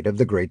decade of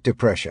the Great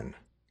Depression.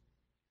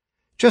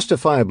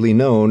 Justifiably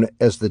known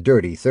as the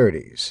Dirty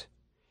Thirties,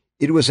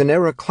 it was an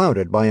era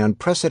clouded by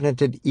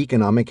unprecedented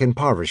economic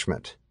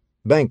impoverishment,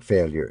 bank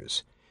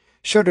failures,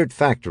 shuttered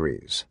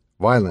factories,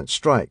 violent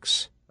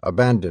strikes,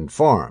 abandoned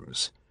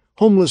farms,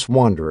 homeless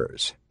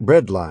wanderers,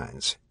 bread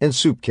lines, and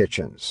soup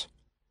kitchens.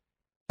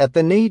 At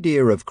the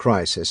nadir of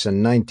crisis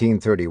in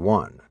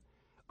 1931,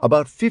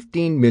 about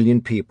 15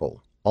 million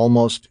people,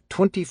 almost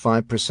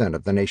 25%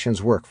 of the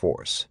nation's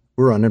workforce,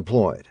 were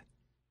unemployed.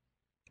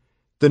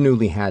 The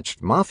newly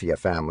hatched mafia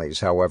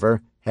families,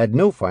 however, had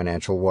no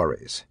financial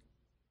worries.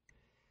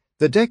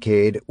 The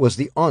decade was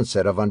the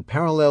onset of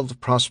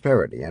unparalleled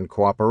prosperity and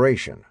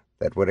cooperation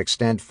that would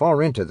extend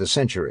far into the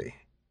century.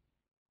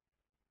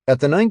 At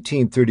the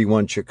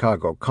 1931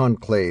 Chicago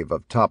conclave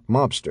of top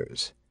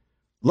mobsters,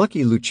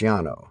 Lucky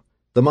Luciano,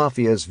 the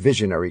Mafia's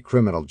visionary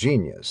criminal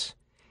genius,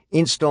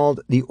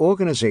 installed the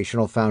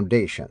organizational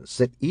foundations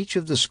that each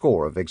of the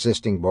score of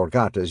existing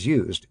Borgatas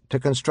used to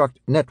construct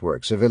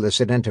networks of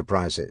illicit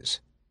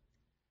enterprises.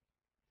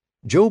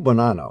 Joe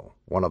Bonanno,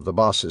 one of the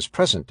bosses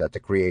present at the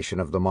creation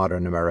of the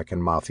modern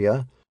American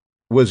Mafia,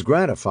 was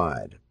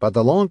gratified by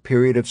the long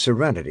period of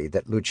serenity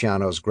that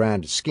Luciano's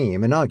grand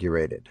scheme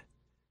inaugurated.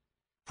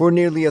 For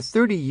nearly a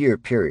 30-year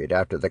period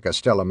after the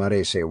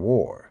Castellammare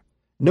War,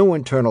 No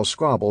internal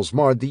squabbles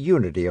marred the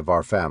unity of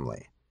our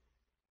family,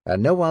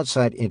 and no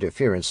outside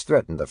interference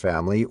threatened the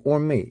family or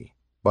me,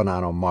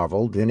 Bonanno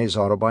marveled in his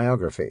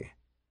autobiography.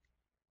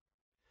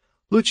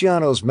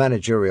 Luciano's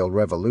managerial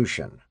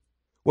revolution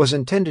was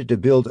intended to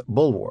build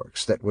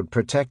bulwarks that would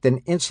protect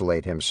and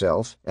insulate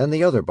himself and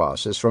the other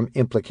bosses from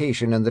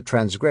implication in the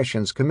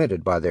transgressions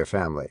committed by their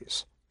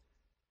families.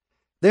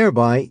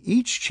 Thereby,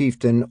 each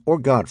chieftain or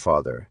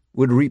godfather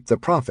would reap the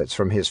profits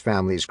from his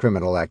family's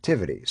criminal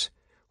activities,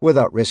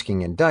 without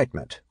risking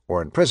indictment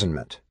or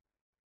imprisonment.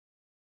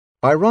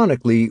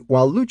 Ironically,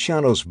 while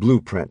Luciano's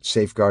blueprint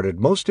safeguarded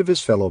most of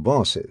his fellow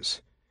bosses,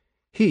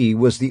 he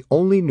was the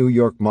only New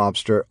York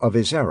mobster of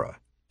his era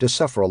to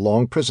suffer a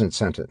long prison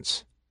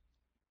sentence.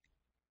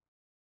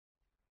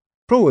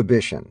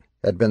 Prohibition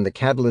had been the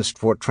catalyst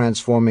for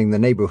transforming the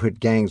neighborhood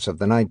gangs of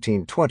the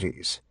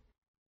 1920s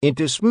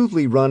into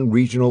smoothly run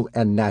regional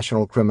and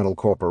national criminal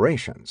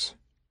corporations.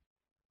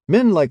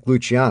 Men like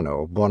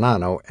Luciano,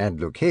 Bonanno,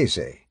 and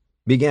Lucchese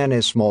began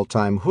as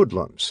small-time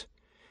hoodlums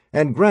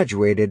and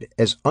graduated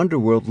as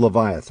underworld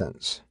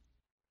leviathans.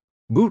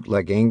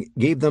 Bootlegging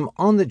gave them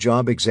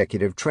on-the-job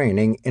executive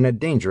training in a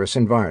dangerous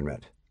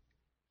environment.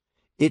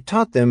 It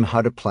taught them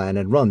how to plan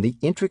and run the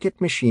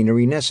intricate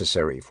machinery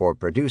necessary for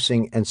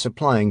producing and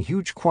supplying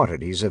huge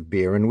quantities of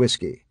beer and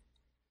whiskey.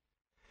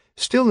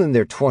 Still in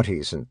their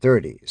 20s and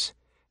 30s,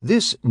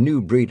 this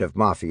new breed of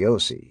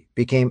mafiosi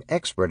became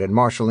expert in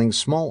marshaling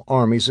small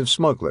armies of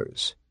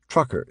smugglers,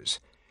 truckers,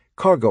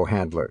 cargo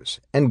handlers,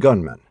 and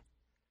gunmen.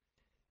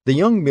 The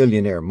young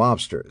millionaire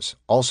mobsters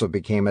also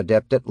became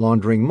adept at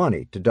laundering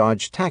money to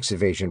dodge tax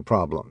evasion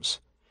problems,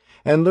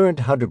 and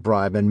learned how to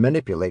bribe and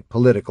manipulate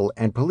political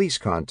and police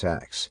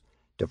contacts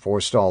to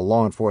forestall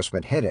law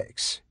enforcement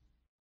headaches.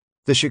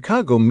 The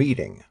Chicago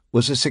meeting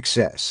was a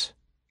success.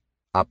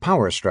 A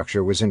power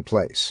structure was in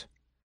place.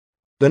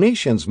 The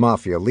nation's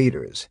mafia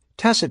leaders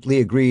tacitly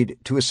agreed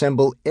to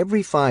assemble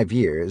every 5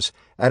 years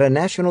at a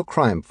national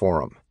crime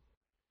forum,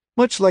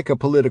 much like a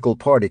political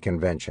party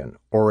convention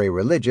or a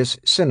religious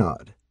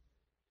synod,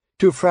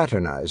 to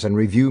fraternize and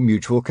review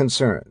mutual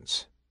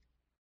concerns.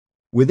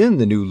 Within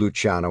the new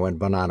Luciano and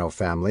Bonanno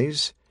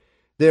families,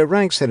 their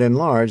ranks had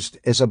enlarged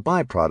as a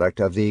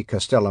byproduct of the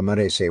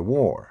Castellamarese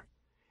War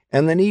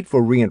and the need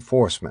for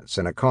reinforcements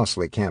in a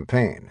costly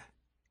campaign.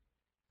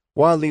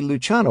 While the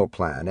Luciano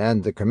Plan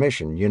and the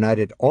Commission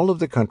united all of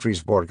the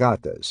country's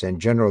borgatas in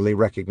generally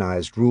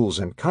recognized rules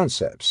and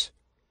concepts,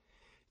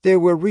 there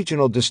were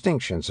regional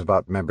distinctions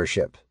about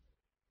membership.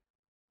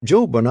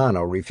 Joe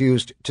Bonanno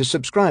refused to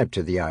subscribe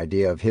to the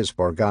idea of his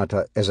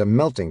borgata as a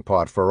melting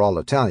pot for all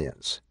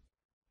Italians.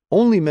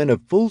 Only men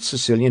of full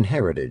Sicilian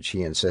heritage,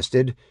 he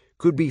insisted,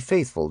 could be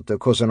faithful to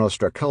Cosa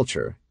Nostra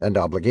culture and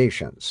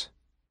obligations.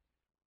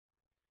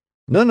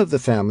 None of the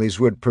families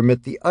would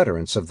permit the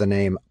utterance of the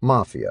name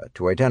Mafia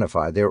to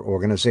identify their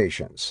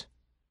organizations.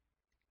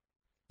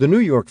 The New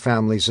York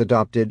families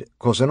adopted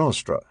Cosa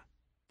Nostra,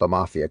 the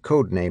Mafia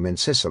code name in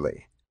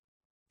Sicily.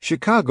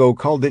 Chicago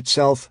called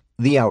itself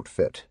the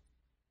Outfit.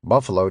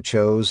 Buffalo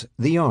chose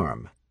the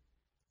Arm.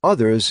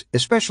 Others,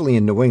 especially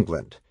in New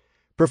England,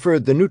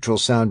 preferred the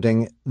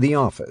neutral-sounding The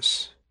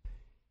Office.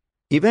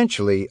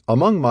 Eventually,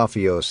 among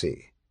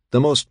mafiosi, the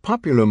most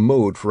popular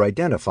mode for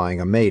identifying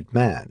a made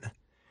man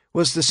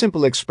was the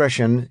simple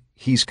expression,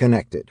 "he's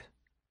connected."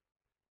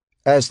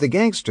 As the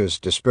gangsters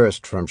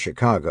dispersed from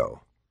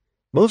Chicago,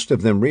 most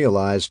of them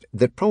realized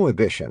that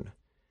Prohibition,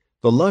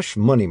 the lush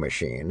money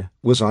machine,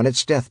 was on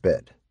its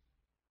deathbed.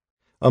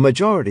 A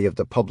majority of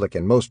the public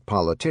and most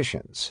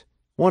politicians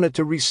wanted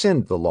to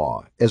rescind the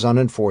law as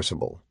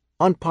unenforceable,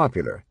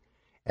 unpopular,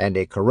 and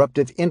a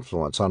corruptive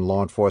influence on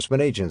law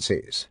enforcement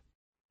agencies.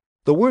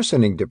 The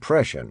worsening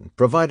depression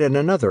provided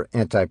another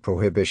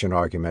anti-prohibition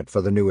argument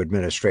for the new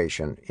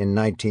administration in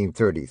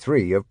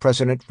 1933 of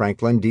President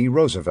Franklin D.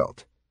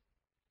 Roosevelt.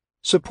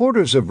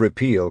 Supporters of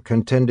repeal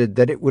contended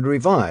that it would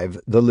revive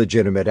the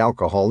legitimate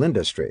alcohol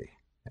industry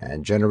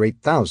and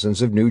generate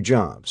thousands of new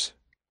jobs.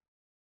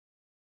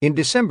 In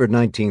December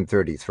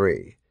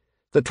 1933,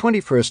 the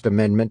 21st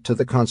Amendment to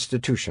the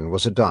Constitution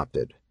was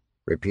adopted,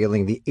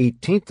 repealing the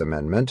 18th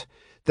Amendment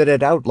that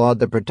had outlawed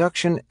the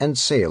production and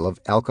sale of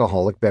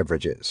alcoholic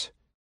beverages.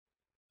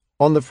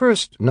 On the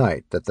first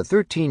night that the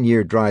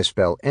 13-year dry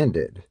spell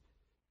ended,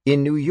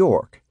 in New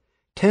York,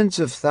 tens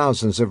of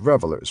thousands of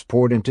revelers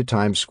poured into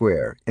Times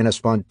Square in a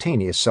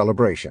spontaneous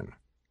celebration.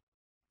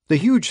 The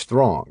huge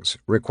throngs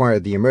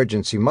required the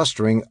emergency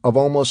mustering of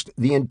almost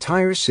the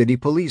entire city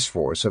police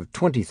force of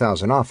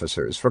 20,000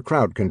 officers for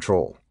crowd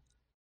control.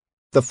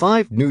 The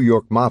 5 New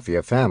York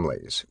Mafia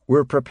families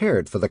were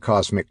prepared for the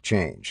cosmic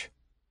change.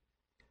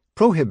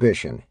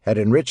 Prohibition had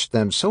enriched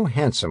them so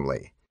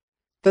handsomely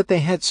that they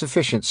had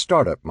sufficient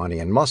startup money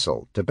and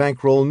muscle to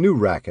bankroll new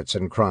rackets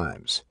and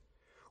crimes,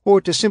 or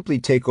to simply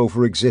take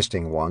over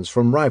existing ones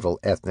from rival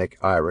ethnic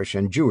Irish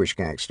and Jewish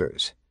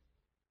gangsters.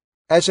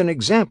 As an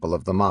example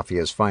of the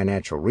Mafia's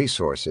financial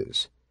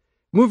resources,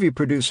 movie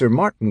producer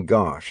Martin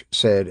Gosch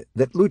said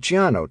that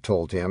Luciano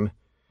told him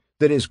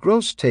that his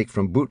gross take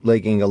from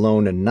bootlegging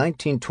alone in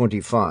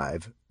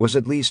 1925 was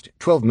at least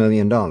 $12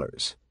 million,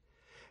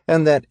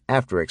 and that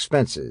after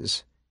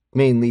expenses,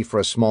 mainly for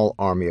a small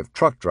army of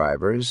truck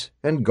drivers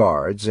and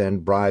guards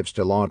and bribes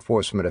to law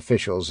enforcement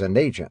officials and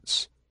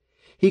agents,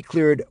 he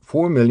cleared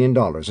 $4 million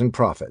in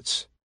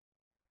profits.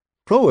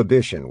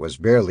 Prohibition was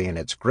barely in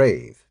its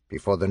grave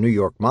before the New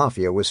York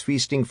Mafia was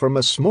feasting from a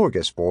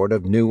smorgasbord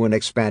of new and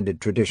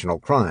expanded traditional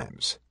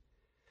crimes: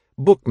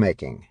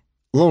 bookmaking,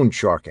 loan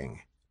sharking,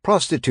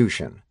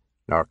 prostitution,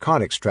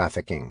 narcotics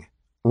trafficking,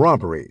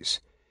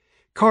 robberies,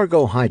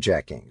 cargo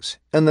hijackings,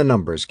 and the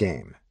numbers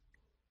game.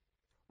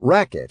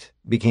 Racket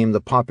became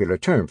the popular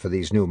term for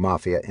these new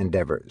mafia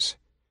endeavors.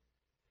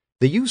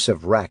 The use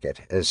of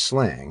racket as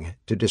slang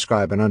to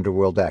describe an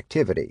underworld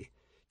activity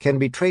can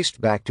be traced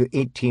back to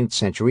 18th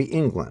century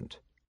England.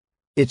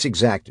 Its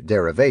exact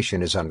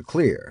derivation is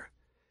unclear,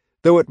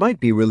 though it might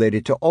be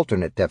related to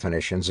alternate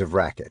definitions of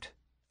racket: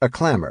 a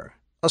clamor,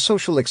 a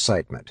social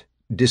excitement,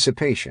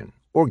 dissipation,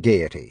 or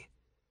gaiety.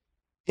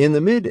 In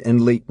the mid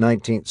and late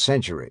 19th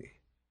century,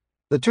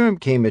 the term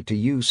came into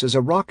use as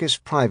a raucous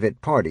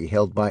private party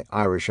held by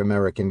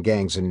Irish-American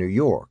gangs in New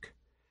York.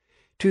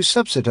 To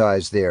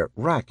subsidize their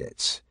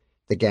rackets,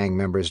 the gang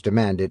members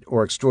demanded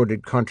or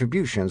extorted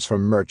contributions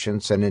from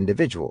merchants and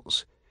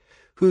individuals,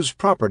 whose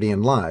property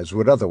and lives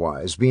would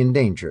otherwise be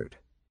endangered.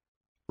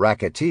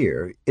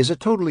 Racketeer is a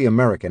totally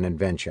American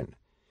invention,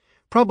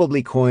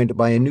 probably coined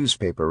by a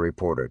newspaper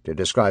reporter to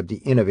describe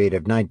the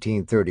innovative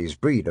 1930s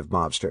breed of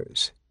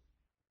mobsters.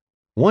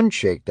 One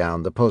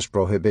shakedown the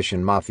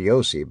post-prohibition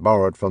mafiosi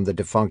borrowed from the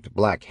defunct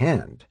Black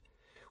Hand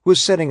was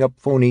setting up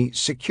phony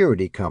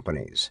security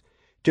companies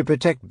to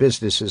protect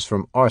businesses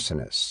from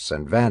arsonists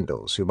and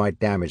vandals who might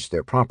damage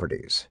their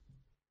properties.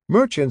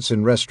 Merchants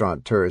and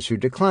restaurateurs who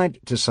declined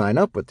to sign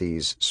up with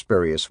these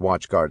spurious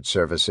watchguard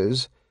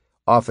services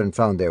often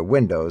found their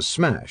windows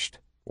smashed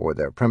or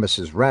their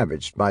premises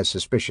ravaged by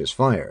suspicious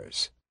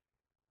fires.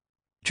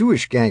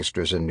 Jewish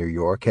gangsters in New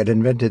York had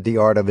invented the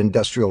art of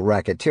industrial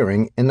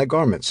racketeering in the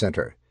garment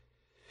center,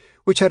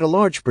 which had a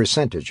large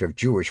percentage of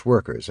Jewish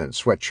workers and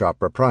sweatshop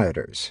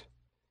proprietors.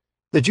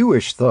 The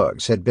Jewish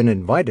thugs had been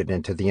invited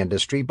into the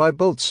industry by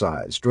both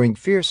sides during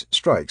fierce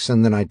strikes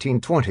in the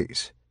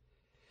 1920s.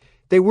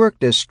 They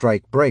worked as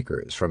strike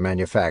breakers for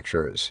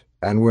manufacturers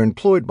and were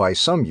employed by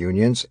some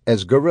unions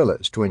as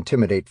guerrillas to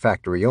intimidate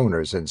factory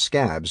owners and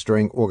scabs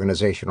during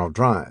organizational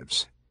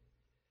drives.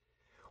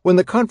 When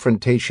the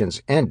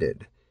confrontations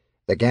ended,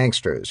 the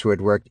gangsters who had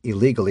worked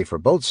illegally for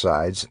both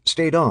sides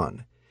stayed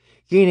on,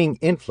 gaining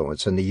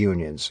influence in the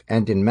unions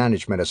and in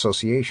management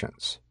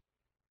associations.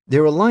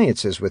 Their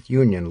alliances with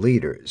union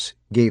leaders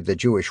gave the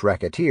Jewish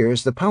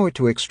racketeers the power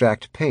to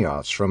extract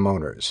payoffs from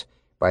owners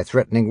by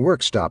threatening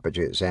work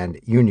stoppages and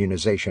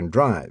unionization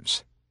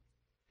drives.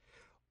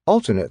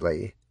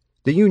 Alternately,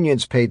 the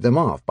unions paid them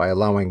off by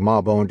allowing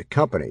mob-owned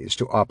companies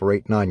to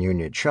operate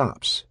non-union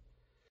shops.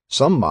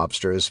 Some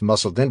mobsters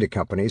muscled into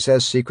companies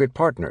as secret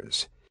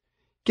partners,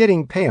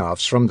 getting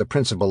payoffs from the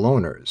principal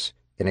owners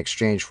in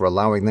exchange for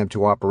allowing them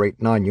to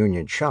operate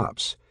non-union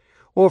shops,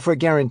 or for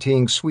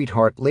guaranteeing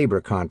sweetheart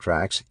labor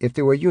contracts if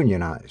they were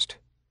unionized.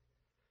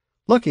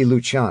 Lucky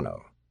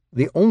Luciano,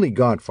 the only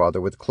godfather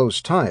with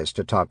close ties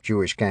to top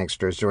Jewish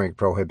gangsters during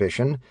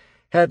Prohibition,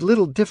 had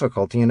little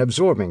difficulty in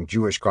absorbing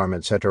Jewish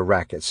garment center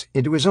rackets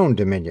into his own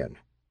dominion.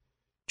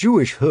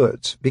 Jewish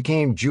hoods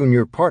became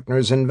junior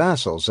partners and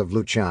vassals of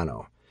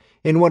Luciano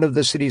in one of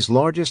the city's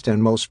largest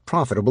and most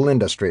profitable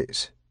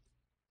industries.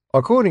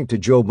 According to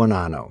Joe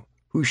Bonanno,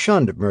 who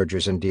shunned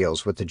mergers and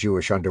deals with the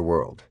Jewish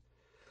underworld,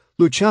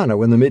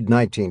 Luciano in the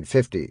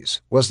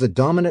mid-1950s was the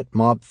dominant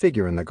mob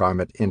figure in the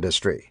garment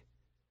industry.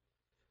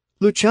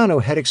 Luciano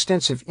had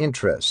extensive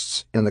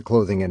interests in the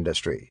clothing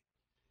industry,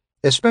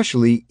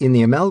 especially in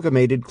the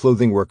Amalgamated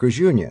Clothing Workers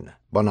Union,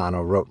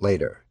 Bonanno wrote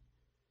later.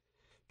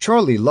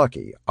 Charlie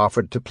Lucky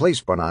offered to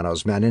place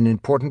Bonanno's men in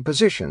important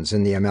positions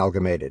in the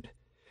Amalgamated,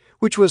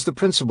 which was the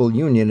principal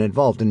union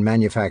involved in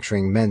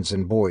manufacturing men's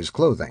and boys'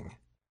 clothing.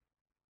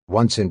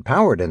 Once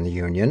empowered in the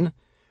union,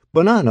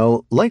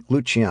 Bonanno, like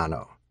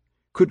Luciano,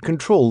 could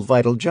control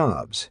vital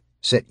jobs,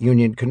 set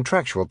union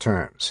contractual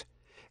terms,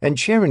 and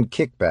share in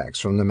kickbacks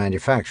from the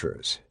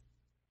manufacturers.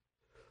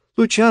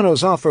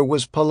 Luciano's offer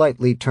was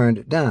politely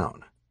turned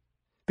down,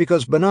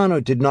 because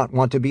Bonanno did not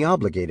want to be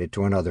obligated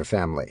to another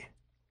family.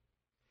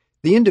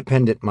 The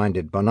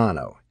independent-minded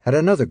Bonanno had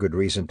another good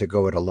reason to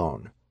go it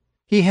alone.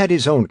 He had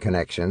his own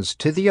connections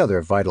to the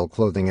other vital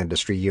clothing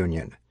industry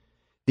union,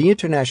 the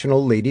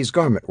International Ladies'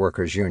 Garment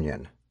Workers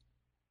Union.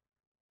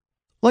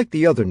 Like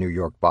the other New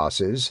York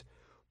bosses,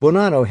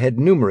 Bonanno had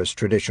numerous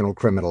traditional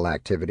criminal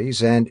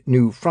activities and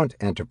new front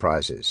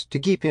enterprises to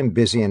keep him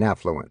busy and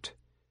affluent.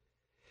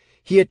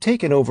 He had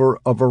taken over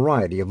a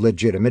variety of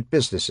legitimate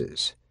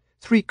businesses: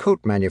 3 coat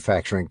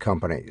manufacturing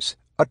companies,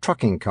 a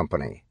trucking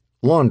company,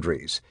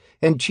 laundries,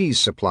 and cheese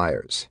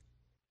suppliers.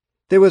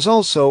 There was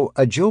also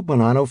a Joe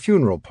Bonanno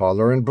funeral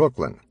parlor in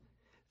Brooklyn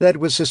that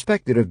was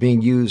suspected of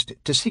being used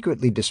to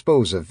secretly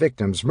dispose of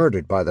victims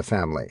murdered by the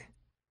family.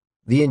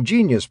 The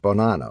ingenious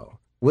Bonanno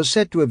was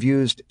said to have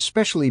used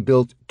specially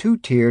built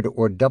 2-tiered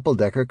or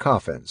double-decker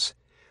coffins,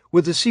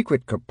 with a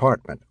secret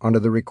compartment under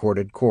the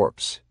recorded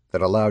corpse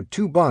that allowed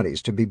two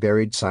bodies to be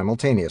buried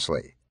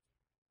simultaneously.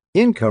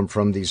 Income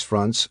from these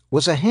fronts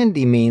was a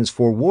handy means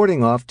for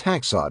warding off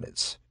tax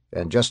audits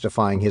and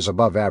justifying his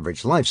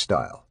above-average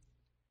lifestyle.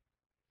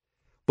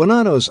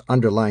 Bonanno's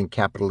underlying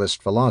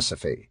capitalist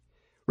philosophy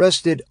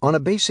rested on a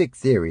basic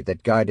theory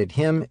that guided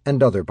him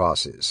and other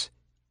bosses: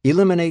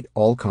 eliminate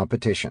all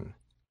competition.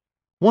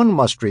 One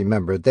must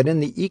remember that in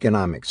the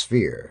economic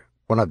sphere,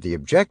 one of the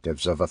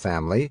objectives of a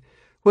family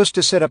was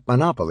to set up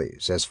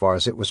monopolies as far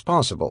as it was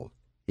possible,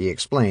 he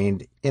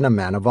explained in a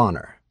man of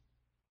honor.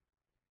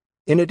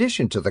 In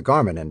addition to the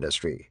garment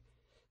industry,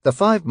 the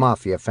five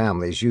Mafia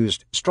families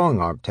used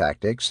strong-arm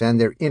tactics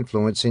and their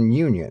influence in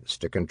unions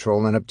to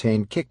control and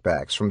obtain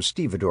kickbacks from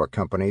stevedore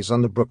companies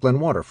on the Brooklyn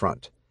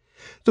waterfront,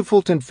 the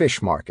Fulton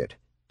Fish Market,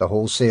 the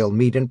wholesale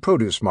meat and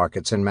produce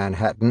markets in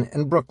Manhattan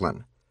and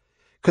Brooklyn,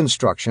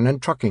 construction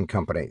and trucking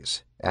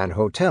companies, and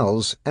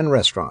hotels and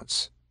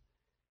restaurants.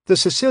 The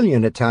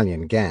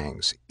Sicilian-Italian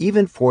gangs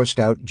even forced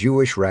out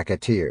Jewish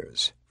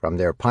racketeers from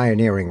their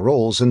pioneering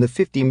roles in the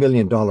 $50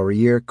 million a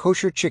year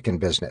kosher chicken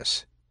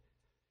business.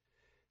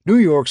 New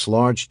York's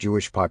large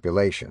Jewish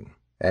population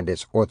and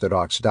its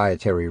orthodox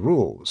dietary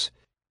rules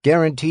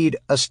guaranteed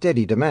a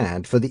steady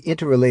demand for the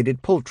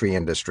interrelated poultry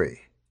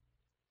industry.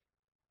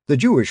 The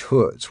Jewish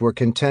hoods were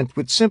content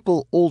with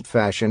simple,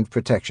 old-fashioned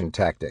protection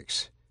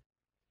tactics.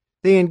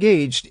 They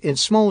engaged in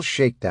small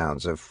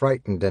shakedowns of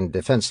frightened and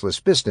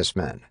defenseless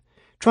businessmen,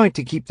 trying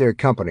to keep their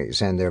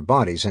companies and their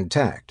bodies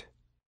intact.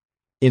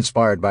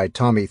 Inspired by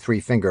Tommy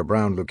Three-Finger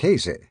Brown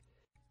Lucchese,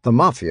 the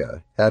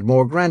Mafia had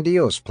more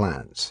grandiose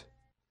plans.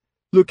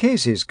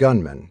 Lucchese's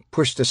gunmen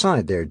pushed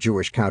aside their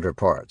Jewish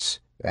counterparts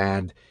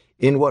and,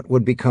 in what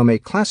would become a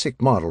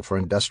classic model for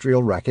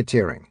industrial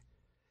racketeering,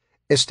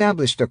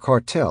 established a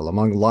cartel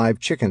among live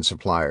chicken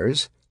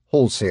suppliers,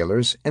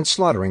 wholesalers, and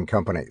slaughtering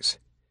companies.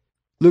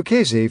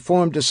 Lucchese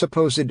formed a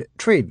supposed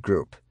trade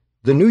group,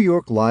 the New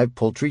York Live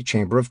Poultry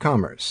Chamber of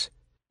Commerce,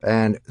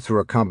 and,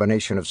 through a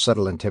combination of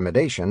subtle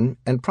intimidation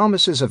and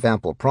promises of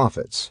ample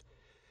profits,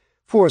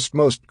 forced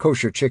most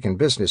kosher chicken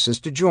businesses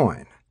to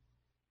join.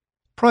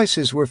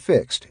 Prices were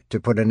fixed to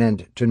put an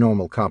end to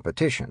normal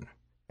competition,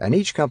 and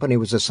each company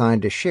was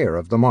assigned a share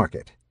of the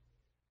market.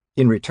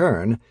 In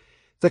return,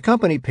 the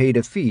company paid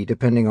a fee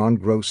depending on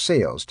gross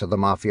sales to the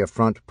Mafia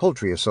Front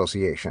Poultry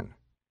Association.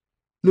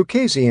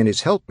 Lucchese and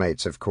his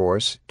helpmates, of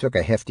course, took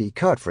a hefty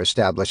cut for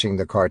establishing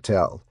the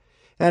cartel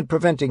and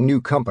preventing new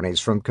companies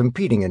from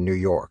competing in New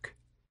York.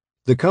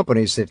 The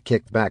companies that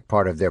kicked back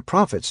part of their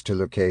profits to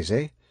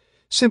Lucchese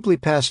simply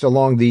passed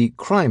along the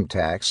crime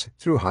tax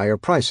through higher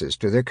prices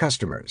to their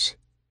customers.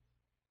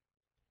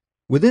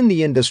 Within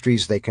the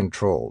industries they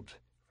controlled,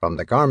 from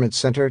the garment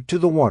center to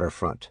the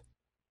waterfront,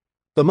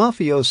 the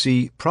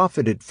mafiosi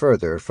profited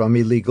further from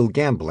illegal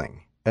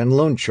gambling and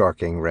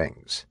loan-sharking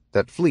rings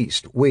that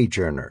fleeced wage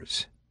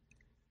earners.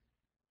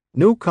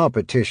 No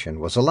competition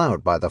was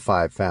allowed by the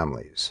five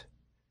families.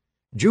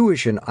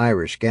 Jewish and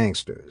Irish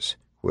gangsters,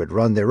 who had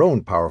run their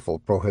own powerful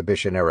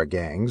Prohibition-era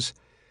gangs,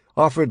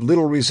 offered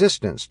little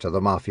resistance to the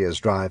Mafia's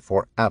drive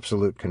for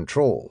absolute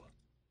control.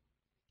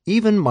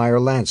 Even Meyer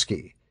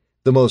Lansky,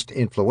 the most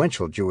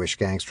influential Jewish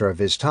gangster of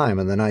his time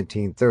in the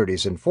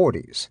 1930s and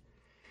 40s,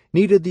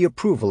 needed the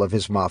approval of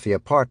his Mafia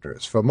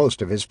partners for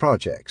most of his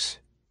projects.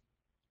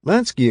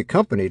 Lansky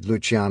accompanied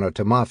Luciano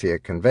to Mafia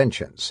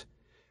conventions,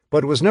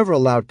 but was never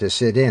allowed to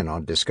sit in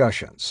on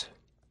discussions.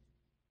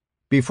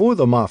 Before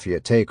the Mafia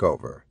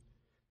takeover,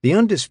 the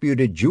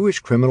undisputed Jewish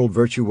criminal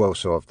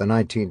virtuoso of the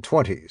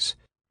 1920s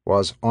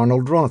was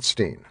Arnold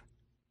Rothstein.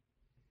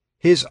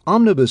 His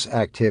omnibus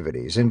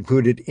activities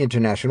included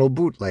international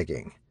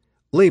bootlegging,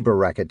 labor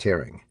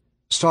racketeering,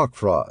 stock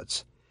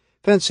frauds,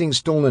 fencing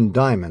stolen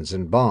diamonds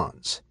and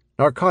bonds,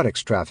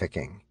 narcotics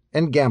trafficking,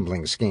 and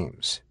gambling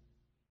schemes.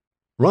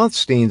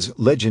 Rothstein's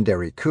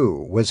legendary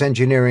coup was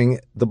engineering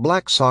the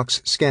Black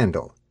Sox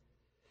scandal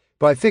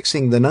by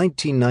fixing the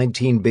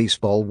 1919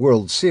 Baseball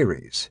World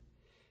Series,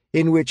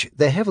 in which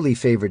the heavily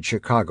favored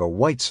Chicago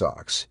White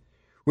Sox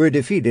were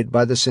defeated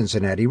by the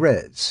Cincinnati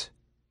Reds.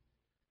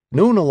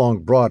 Known along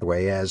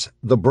Broadway as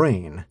the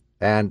Brain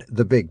and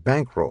the Big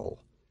Bankroll,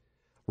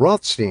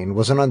 Rothstein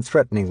was an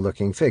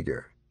unthreatening-looking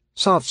figure,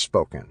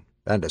 soft-spoken,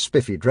 and a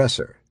spiffy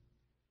dresser.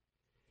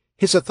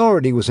 His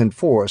authority was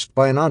enforced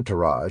by an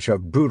entourage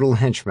of brutal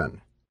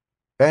henchmen,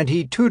 and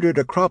he tutored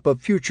a crop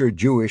of future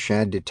Jewish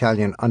and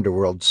Italian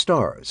underworld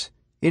stars,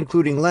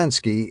 including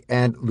Lansky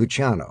and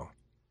Luciano.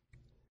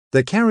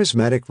 The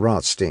charismatic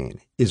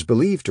Rothstein is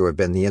believed to have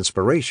been the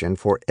inspiration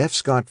for F.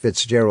 Scott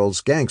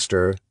Fitzgerald's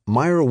gangster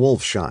Meyer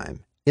Wolfsheim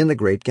in The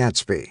Great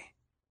Gatsby.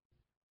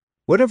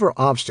 Whatever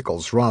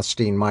obstacles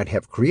Rothstein might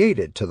have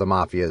created to the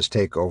Mafia's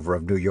takeover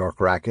of New York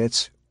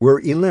rackets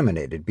were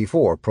eliminated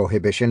before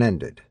Prohibition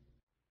ended.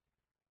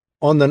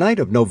 On the night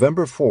of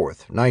November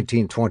 4th,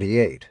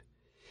 1928,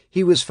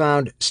 he was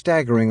found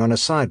staggering on a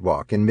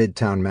sidewalk in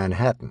Midtown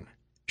Manhattan,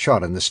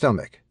 shot in the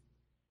stomach.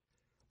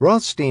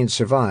 Rothstein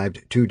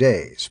survived 2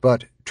 days,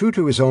 but, true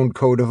to his own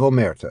code of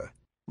omerta,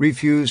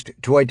 refused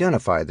to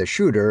identify the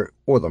shooter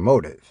or the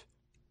motive.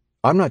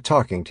 "I'm not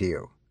talking to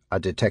you," a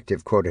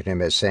detective quoted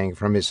him as saying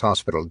from his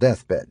hospital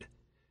deathbed.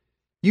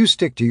 "You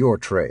stick to your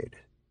trade.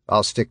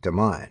 I'll stick to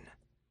mine."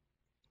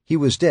 He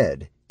was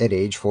dead at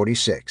age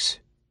 46.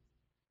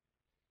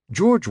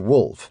 George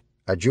Wolfe,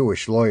 a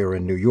Jewish lawyer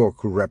in New York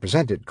who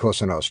represented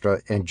Cosa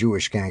Nostra and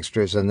Jewish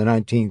gangsters in the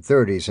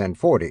 1930s and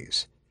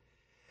 40s,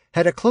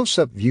 had a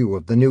close-up view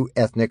of the new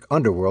ethnic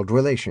underworld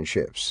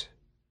relationships.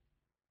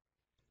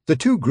 "The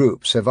two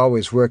groups have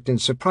always worked in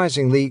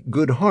surprisingly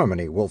good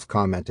harmony," Wolfe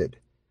commented.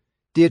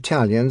 "The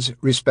Italians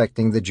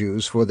respecting the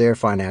Jews for their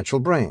financial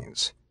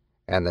brains,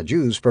 and the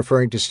Jews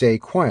preferring to stay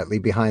quietly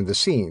behind the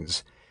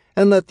scenes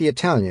and let the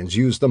Italians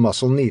use the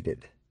muscle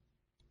needed."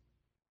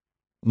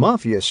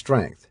 Mafia's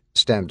strength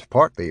stemmed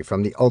partly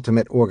from the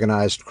ultimate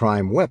organized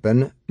crime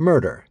weapon,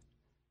 murder.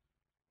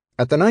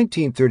 At the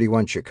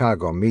 1931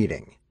 Chicago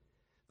meeting,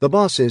 the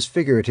bosses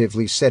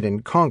figuratively set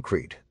in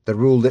concrete the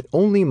rule that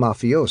only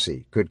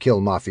mafiosi could kill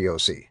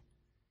mafiosi,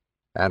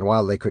 and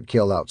while they could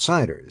kill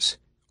outsiders,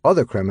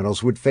 other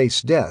criminals would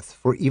face death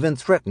for even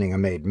threatening a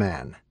made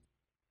man.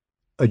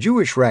 A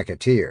Jewish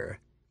racketeer,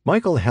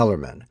 Michael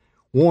Hellerman,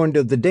 warned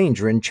of the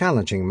danger in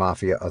challenging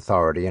mafia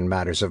authority in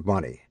matters of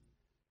money.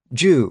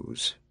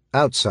 "Jews,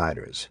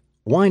 outsiders,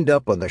 wind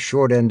up on the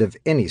short end of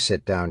any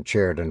sit-down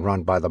chaired and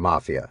run by the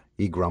mafia,"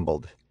 he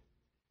grumbled.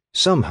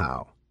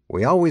 "Somehow,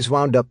 we always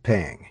wound up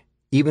paying,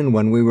 even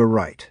when we were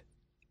right."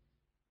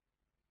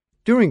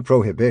 During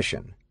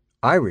Prohibition,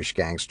 Irish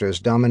gangsters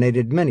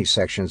dominated many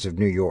sections of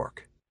New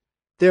York.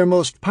 Their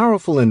most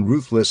powerful and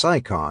ruthless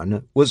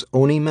icon was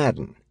Owney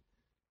Madden.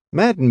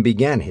 Madden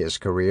began his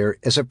career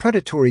as a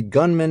predatory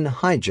gunman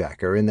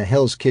hijacker in the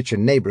Hell's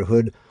Kitchen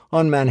neighborhood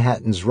on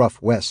Manhattan's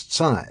rough West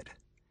Side.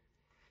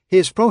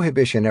 His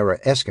Prohibition-era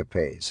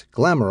escapades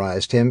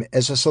glamorized him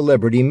as a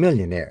celebrity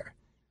millionaire,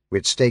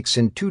 with stakes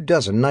in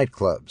 24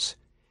 nightclubs,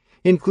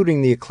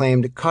 including the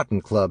acclaimed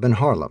Cotton Club in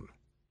Harlem.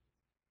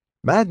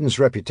 Madden's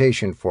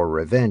reputation for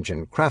revenge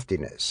and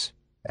craftiness,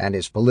 and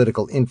his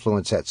political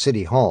influence at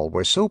City Hall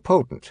were so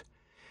potent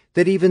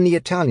that even the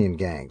Italian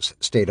gangs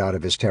stayed out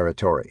of his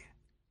territory.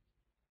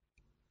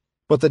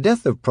 But the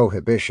death of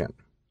Prohibition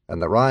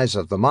and the rise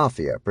of the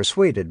Mafia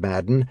persuaded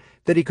Madden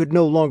that he could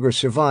no longer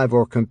survive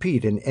or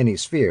compete in any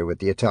sphere with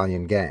the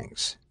Italian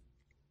gangs.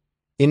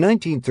 In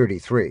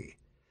 1933,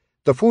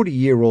 the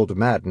 40-year-old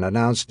Madden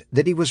announced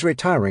that he was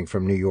retiring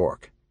from New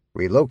York,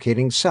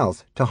 relocating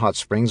south to Hot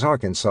Springs,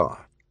 Arkansas.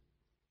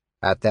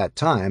 At that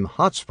time,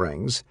 Hot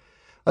Springs,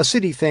 a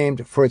city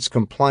famed for its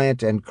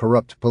compliant and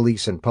corrupt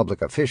police and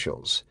public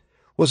officials,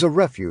 was a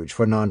refuge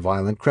for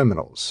nonviolent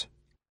criminals.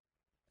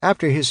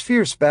 After his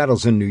fierce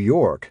battles in New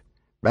York,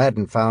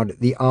 Madden found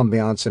the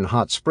ambiance in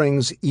Hot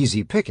Springs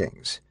easy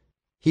pickings.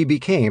 He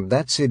became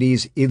that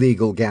city's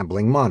illegal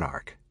gambling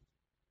monarch.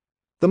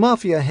 The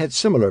Mafia had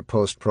similar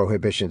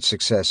post-Prohibition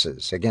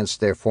successes against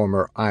their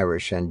former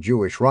Irish and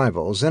Jewish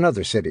rivals in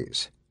other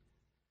cities.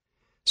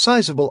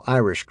 Sizable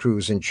Irish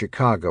crews in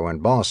Chicago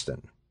and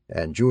Boston,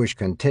 and Jewish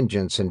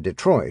contingents in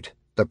Detroit,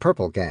 the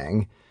Purple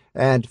Gang,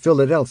 and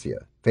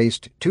Philadelphia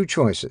faced two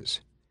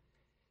choices.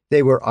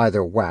 They were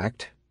either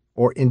whacked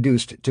or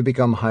induced to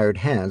become hired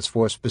hands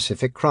for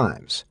specific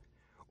crimes,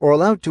 or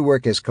allowed to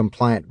work as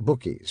compliant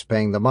bookies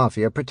paying the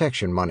Mafia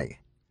protection money.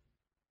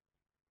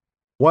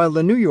 While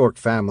the New York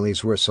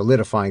families were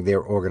solidifying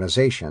their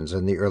organizations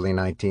in the early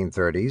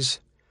 1930s,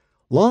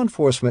 law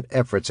enforcement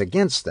efforts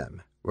against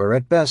them were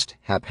at best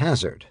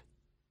haphazard.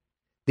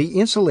 The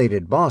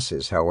insulated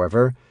bosses,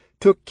 however,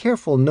 took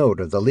careful note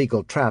of the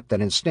legal trap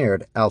that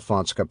ensnared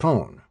Alphonse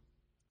Capone,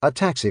 a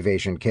tax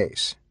evasion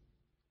case.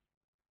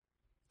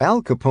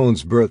 Al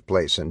Capone's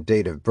birthplace and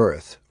date of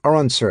birth are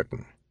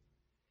uncertain.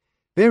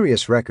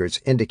 Various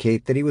records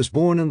indicate that he was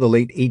born in the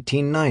late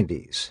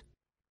 1890s,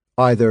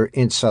 either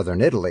in southern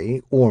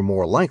Italy or,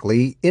 more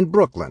likely, in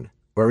Brooklyn,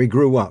 where he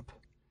grew up.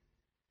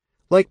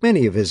 Like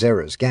many of his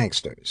era's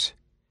gangsters,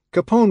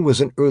 Capone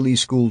was an early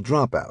school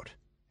dropout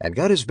and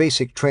got his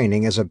basic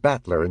training as a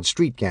battler in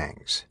street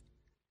gangs.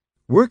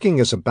 Working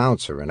as a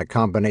bouncer in a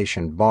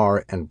combination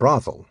bar and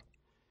brothel,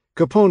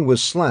 Capone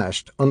was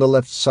slashed on the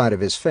left side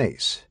of his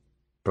face,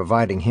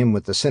 providing him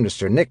with the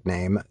sinister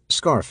nickname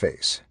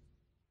Scarface.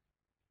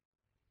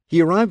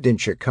 He arrived in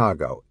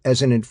Chicago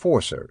as an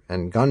enforcer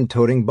and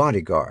gun-toting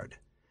bodyguard,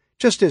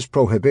 just as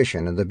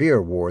Prohibition and the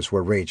beer wars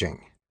were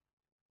raging.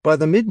 By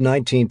the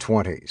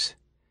mid-1920s,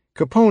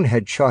 Capone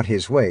had shot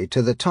his way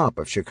to the top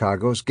of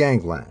Chicago's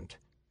gangland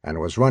and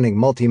was running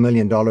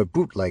multi-million-dollar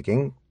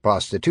bootlegging,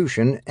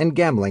 prostitution, and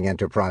gambling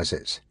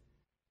enterprises.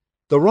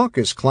 The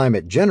raucous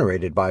climate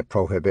generated by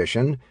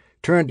Prohibition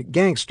turned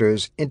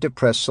gangsters into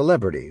press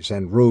celebrities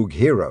and rogue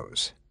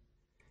heroes.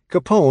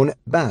 Capone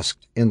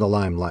basked in the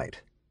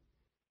limelight.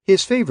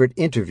 His favorite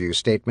interview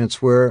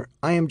statements were,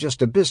 "I am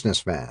just a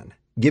businessman,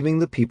 giving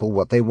the people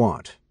what they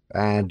want,"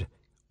 and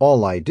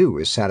 "all I do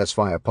is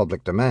satisfy a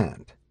public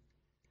demand."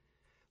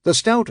 The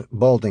stout,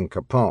 balding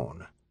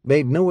Capone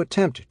made no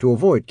attempt to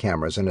avoid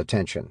cameras and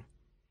attention.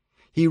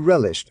 He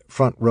relished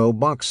front-row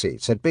box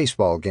seats at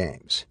baseball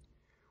games,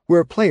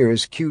 where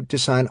players queued to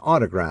sign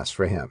autographs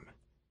for him,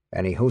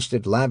 and he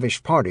hosted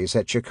lavish parties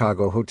at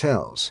Chicago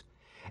hotels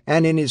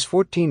and in his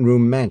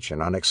 14-room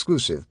mansion on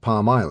exclusive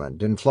Palm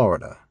Island in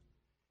Florida.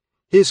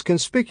 His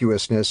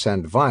conspicuousness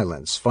and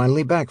violence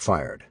finally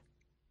backfired.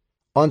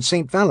 On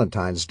St.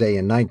 Valentine's Day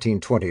in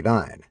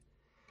 1929,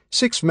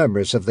 6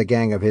 members of the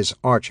gang of his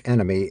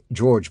arch-enemy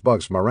George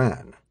Bugs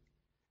Moran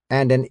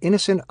and an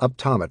innocent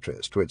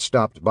optometrist who had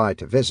stopped by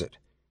to visit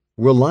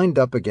were lined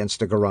up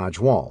against a garage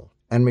wall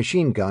and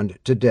machine-gunned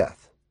to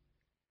death.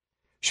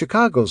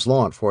 Chicago's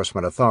law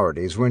enforcement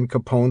authorities were in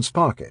Capone's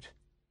pocket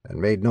and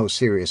made no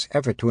serious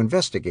effort to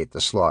investigate the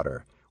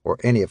slaughter or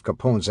any of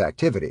Capone's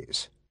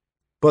activities.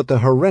 But the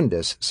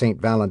horrendous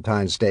St.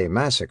 Valentine's Day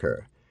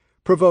massacre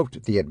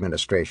provoked the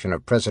administration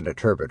of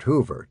President Herbert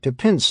Hoover to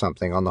pin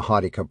something on the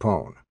haughty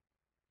Capone.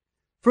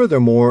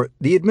 Furthermore,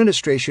 the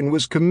administration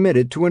was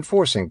committed to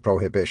enforcing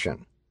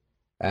prohibition,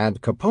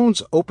 and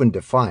Capone's open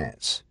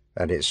defiance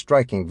and his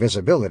striking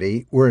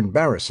visibility were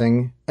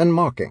embarrassing and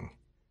mocking.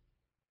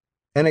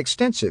 An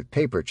extensive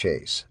paper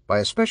chase by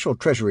a special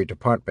Treasury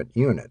Department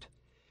unit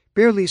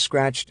barely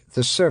scratched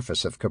the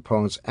surface of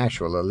Capone's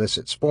actual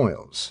illicit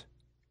spoils.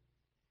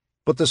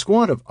 But the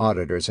squad of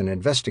auditors and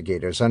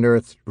investigators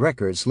unearthed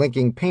records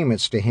linking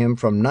payments to him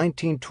from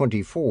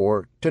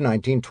 1924 to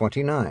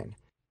 1929,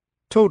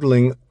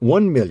 totaling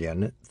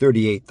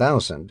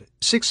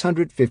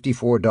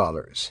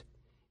 $1,038,654,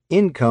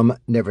 income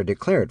never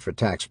declared for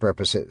tax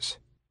purposes.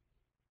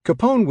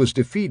 Capone was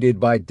defeated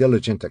by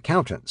diligent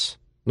accountants,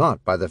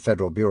 not by the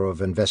Federal Bureau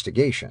of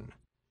Investigation,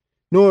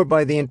 nor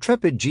by the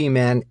intrepid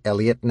G-man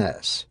Eliot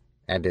Ness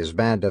and his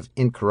band of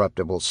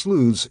incorruptible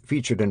sleuths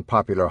featured in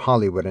popular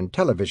Hollywood and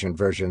television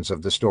versions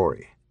of the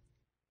story.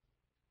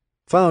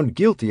 Found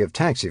guilty of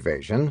tax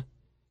evasion,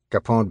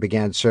 Capone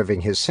began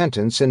serving his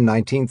sentence in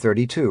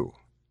 1932.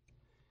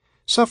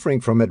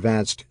 Suffering from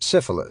advanced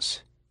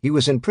syphilis, he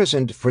was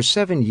imprisoned for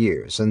 7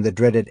 years in the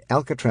dreaded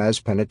Alcatraz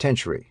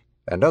Penitentiary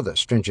and other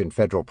stringent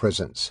federal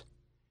prisons.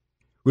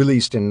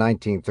 Released in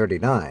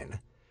 1939,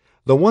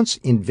 the once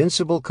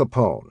invincible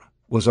Capone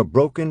was a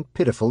broken,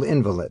 pitiful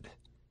invalid.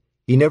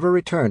 He never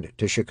returned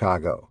to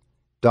Chicago,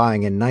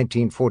 dying in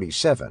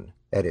 1947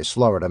 at his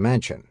Florida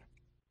mansion.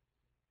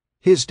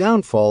 His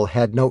downfall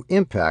had no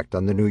impact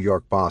on the New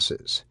York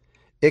bosses,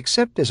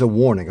 except as a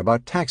warning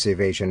about tax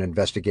evasion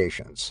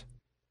investigations.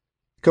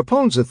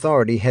 Capone's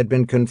authority had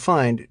been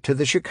confined to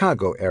the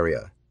Chicago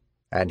area,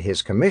 and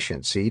his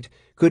commission seat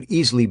could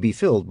easily be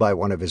filled by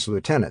one of his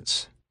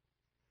lieutenants.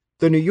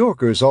 The New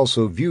Yorkers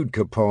also viewed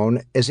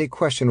Capone as a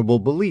questionable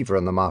believer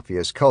in the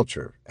Mafia's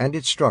culture and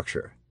its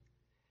structure.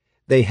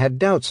 They had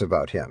doubts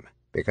about him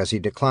because he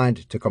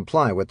declined to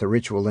comply with the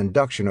ritual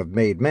induction of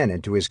made men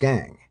into his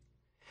gang,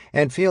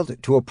 and failed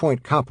to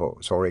appoint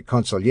capos or a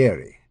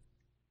consigliere.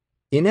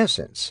 In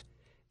essence,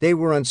 they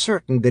were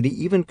uncertain that he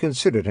even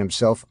considered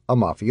himself a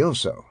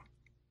mafioso.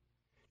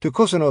 To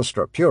Cosa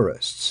Nostra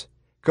purists,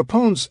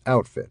 Capone's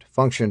outfit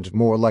functioned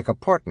more like a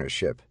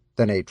partnership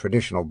than a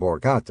traditional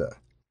borgata,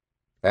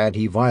 and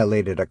he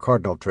violated a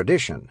cardinal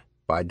tradition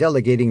by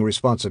delegating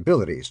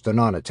responsibilities to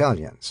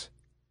non-Italians.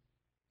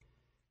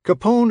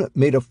 Capone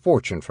made a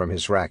fortune from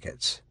his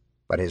rackets,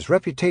 but his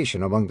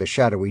reputation among the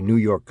shadowy New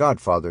York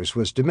godfathers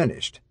was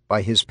diminished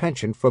by his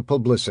penchant for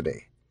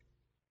publicity.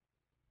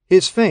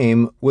 His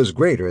fame was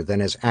greater than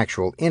his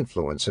actual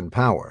influence and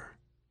power.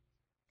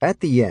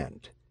 At the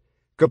end,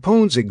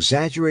 Capone's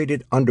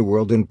exaggerated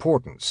underworld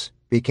importance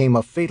became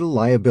a fatal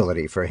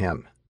liability for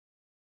him.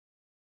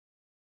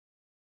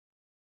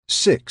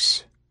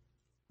 6.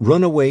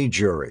 Runaway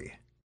Jury.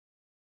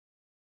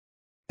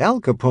 Al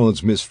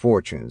Capone's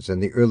misfortunes in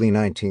the early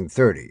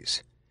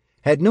 1930s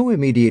had no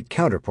immediate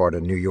counterpart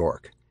in New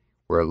York,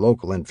 where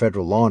local and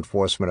federal law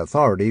enforcement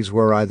authorities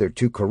were either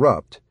too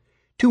corrupt,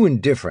 too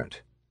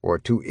indifferent, or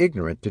too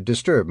ignorant to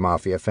disturb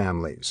Mafia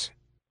families.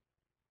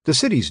 The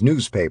city's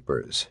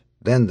newspapers,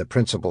 then the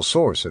principal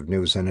source of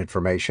news and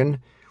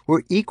information,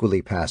 were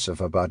equally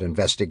passive about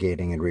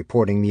investigating and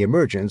reporting the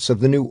emergence of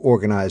the new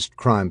organized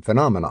crime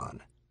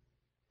phenomenon.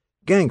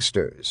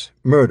 Gangsters,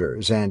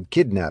 murders, and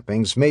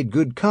kidnappings made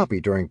good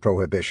copy during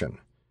Prohibition,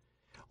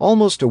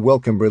 almost a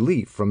welcome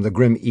relief from the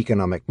grim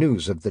economic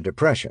news of the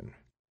Depression.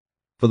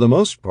 For the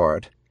most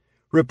part,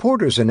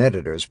 reporters and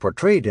editors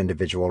portrayed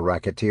individual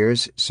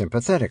racketeers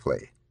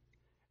sympathetically,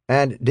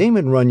 and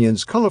Damon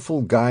Runyon's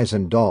colorful guys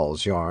and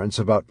dolls yarns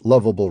about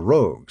lovable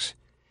rogues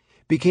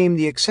became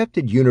the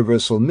accepted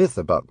universal myth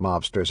about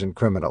mobsters and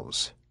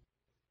criminals.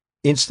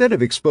 Instead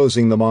of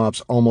exposing the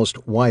mob's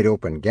almost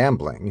wide-open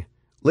gambling,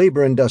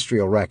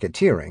 labor-industrial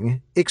racketeering,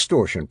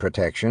 extortion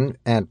protection,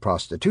 and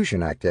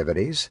prostitution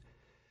activities,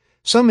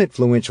 some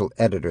influential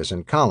editors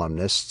and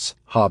columnists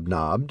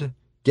hobnobbed,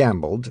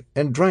 gambled,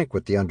 and drank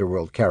with the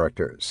underworld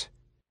characters.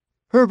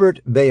 Herbert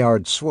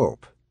Bayard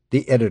Swope,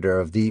 the editor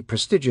of the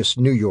prestigious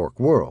New York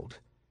World,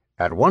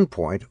 at one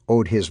point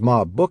owed his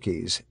mob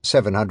bookies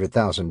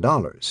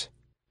 $700,000.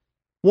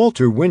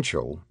 Walter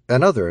Winchell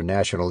and other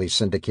nationally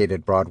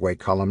syndicated Broadway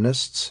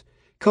columnists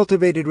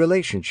cultivated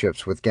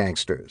relationships with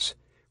gangsters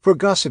for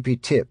gossipy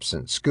tips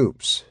and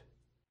scoops.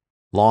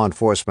 Law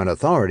enforcement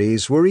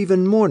authorities were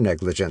even more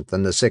negligent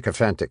than the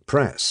sycophantic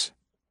press.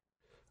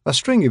 A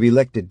string of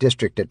elected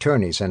district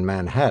attorneys in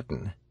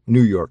Manhattan,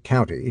 New York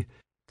County,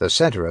 the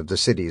center of the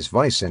city's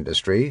vice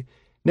industry,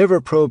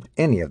 never probed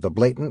any of the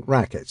blatant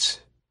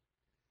rackets.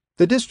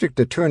 The district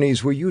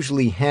attorneys were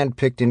usually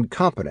hand-picked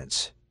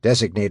incompetents,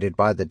 designated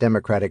by the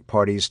Democratic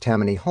Party's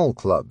Tammany Hall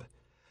Club,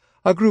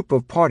 a group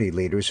of party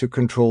leaders who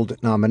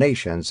controlled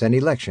nominations and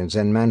elections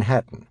in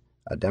Manhattan,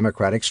 a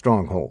Democratic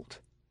stronghold.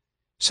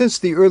 Since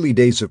the early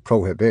days of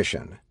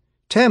Prohibition,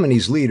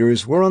 Tammany's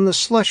leaders were on the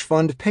slush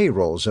fund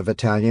payrolls of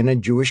Italian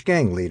and Jewish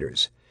gang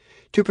leaders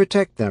to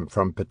protect them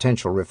from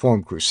potential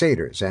reform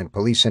crusaders and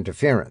police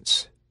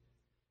interference.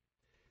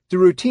 The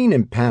routine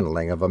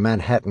impaneling of a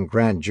Manhattan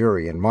grand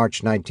jury in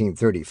March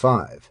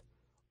 1935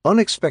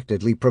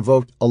 unexpectedly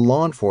provoked a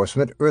law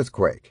enforcement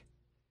earthquake.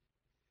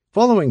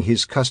 Following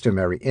his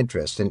customary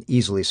interest in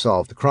easily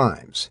solved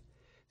crimes,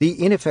 the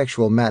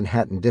ineffectual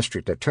Manhattan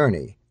District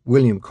Attorney,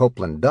 William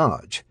Copeland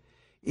Dodge,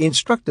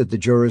 instructed the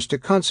jurors to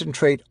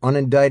concentrate on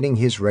indicting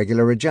his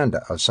regular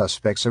agenda of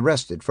suspects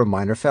arrested for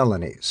minor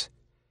felonies.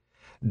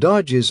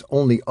 Dodge's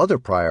only other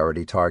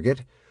priority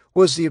target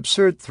was the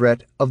absurd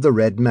threat of the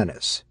Red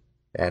Menace,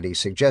 and he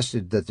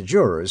suggested that the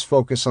jurors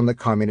focus on the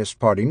Communist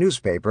Party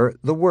newspaper,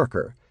 The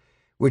Worker,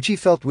 which he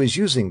felt was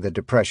using the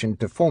Depression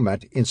to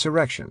foment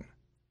insurrection.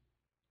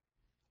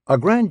 A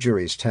grand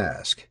jury's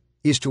task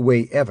is to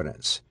weigh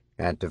evidence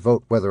and to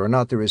vote whether or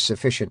not there is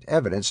sufficient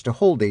evidence to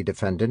hold a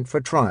defendant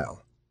for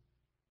trial.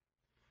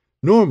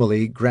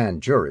 Normally,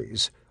 grand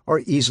juries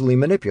are easily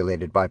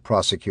manipulated by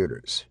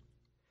prosecutors,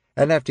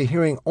 and after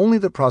hearing only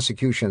the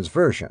prosecution's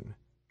version,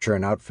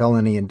 churn out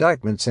felony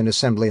indictments in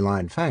assembly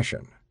line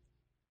fashion.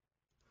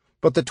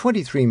 But the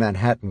 23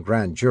 Manhattan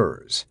grand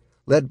jurors,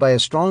 led by a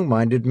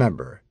strong-minded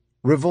member,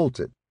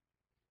 revolted,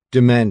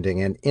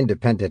 demanding an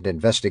independent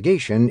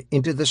investigation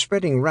into the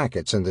spreading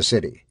rackets in the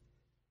city.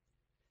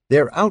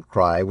 Their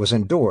outcry was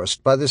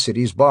endorsed by the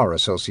city's Bar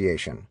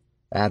Association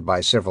and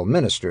by several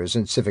ministers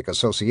and civic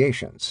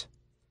associations.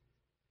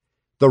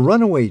 The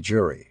runaway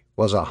jury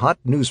was a hot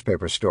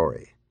newspaper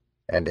story,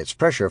 and its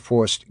pressure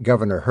forced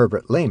Governor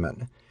Herbert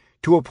Lehman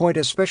to appoint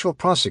a special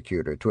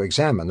prosecutor to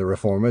examine the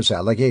reformers'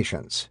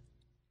 allegations.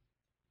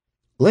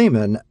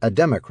 Lehman, a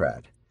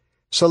Democrat,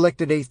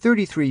 selected a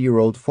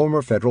 33-year-old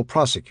former federal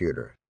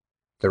prosecutor,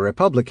 the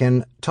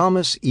Republican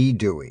Thomas E.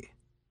 Dewey.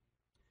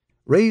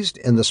 Raised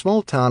in the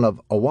small town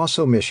of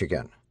Owasso,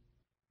 Michigan,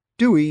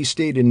 Dewey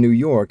stayed in New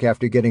York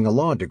after getting a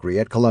law degree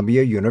at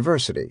Columbia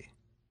University.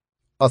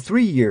 A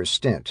 3-year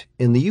stint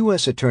in the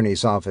U.S.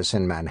 Attorney's Office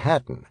in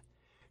Manhattan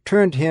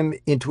turned him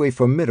into a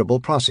formidable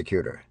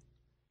prosecutor.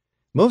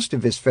 Most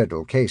of his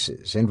federal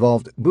cases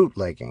involved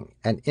bootlegging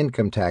and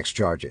income tax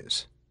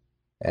charges,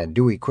 and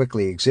Dewey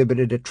quickly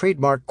exhibited a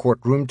trademark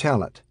courtroom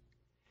talent,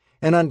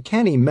 an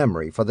uncanny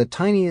memory for the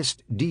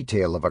tiniest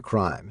detail of a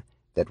crime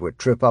that would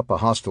trip up a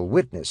hostile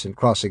witness in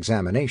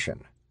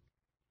cross-examination.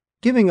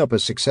 Giving up a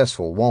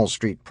successful Wall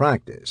Street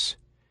practice,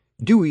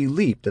 Dewey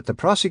leaped at the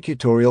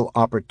prosecutorial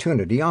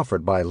opportunity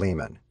offered by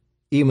Lehman,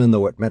 even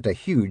though it meant a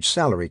huge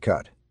salary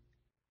cut.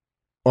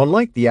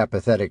 Unlike the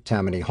apathetic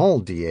Tammany Hall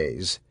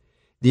DAs,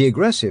 the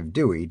aggressive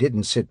Dewey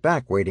didn't sit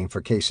back waiting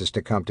for cases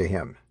to come to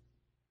him.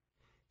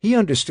 He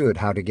understood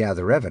how to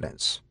gather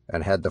evidence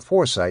and had the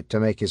foresight to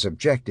make his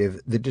objective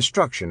the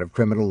destruction of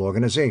criminal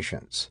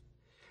organizations,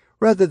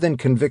 rather than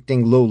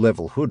convicting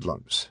low-level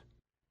hoodlums.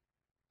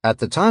 At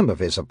the time of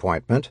his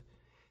appointment,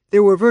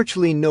 there were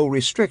virtually no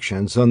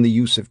restrictions on the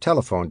use of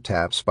telephone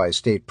taps by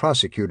state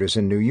prosecutors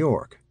in New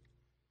York,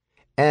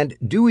 and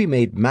Dewey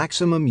made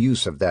maximum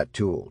use of that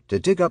tool to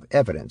dig up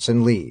evidence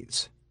and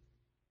leads.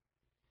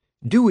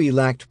 Dewey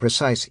lacked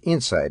precise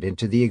insight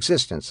into the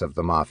existence of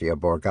the Mafia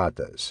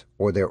Borgatas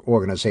or their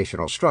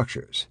organizational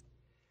structures,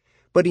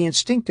 but he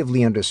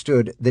instinctively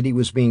understood that he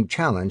was being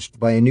challenged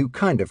by a new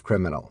kind of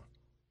criminal,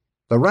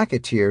 the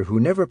racketeer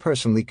who never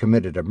personally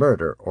committed a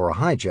murder or a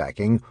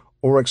hijacking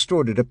or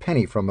extorted a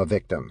penny from a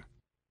victim.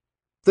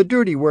 The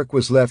dirty work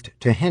was left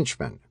to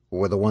henchmen, who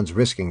were the ones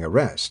risking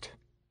arrest.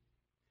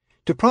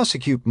 To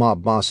prosecute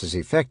mob bosses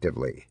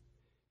effectively,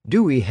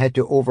 Dewey had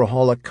to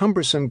overhaul a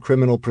cumbersome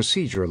criminal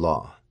procedure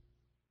law.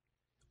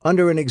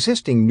 Under an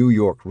existing New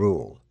York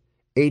rule,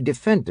 a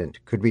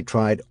defendant could be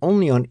tried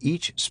only on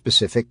each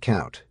specific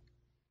count.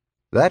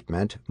 That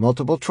meant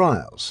multiple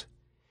trials,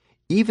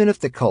 even if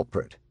the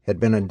culprit had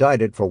been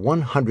indicted for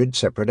 100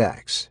 separate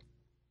acts.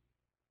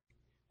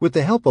 With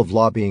the help of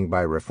lobbying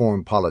by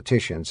reform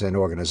politicians and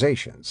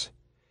organizations,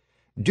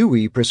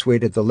 Dewey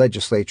persuaded the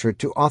legislature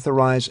to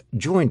authorize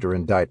joinder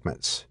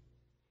indictments,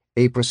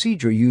 a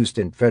procedure used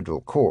in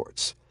federal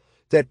courts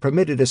that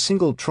permitted a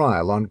single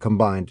trial on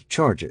combined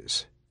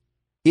charges.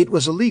 It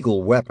was a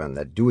legal weapon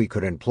that Dewey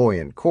could employ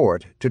in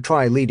court to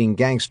try leading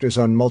gangsters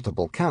on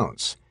multiple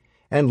counts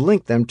and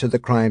link them to the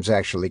crimes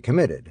actually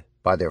committed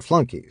by their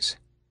flunkies.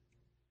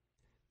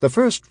 The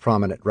first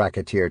prominent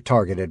racketeer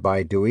targeted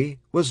by Dewey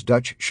was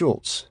Dutch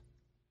Schultz.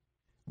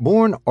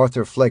 Born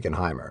Arthur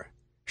Flegenheimer,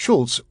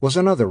 Schultz was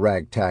another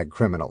ragtag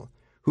criminal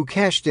who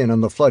cashed in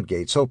on the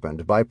floodgates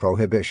opened by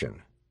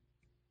Prohibition.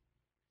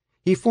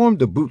 He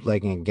formed a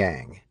bootlegging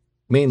gang,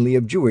 mainly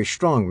of Jewish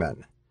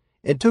strongmen,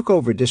 and took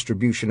over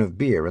distribution of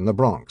beer in the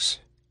Bronx.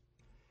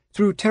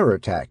 Through terror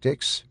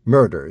tactics,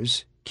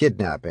 murders,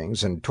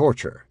 kidnappings, and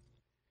torture,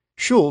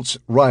 Schultz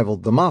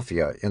rivaled the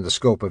Mafia in the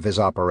scope of his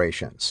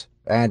operations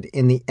and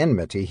in the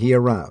enmity he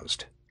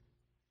aroused.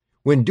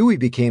 When Dewey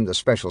became the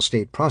special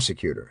state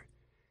prosecutor,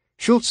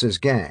 Schultz's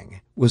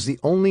gang was the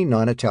only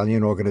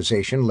non-Italian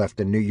organization left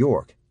in New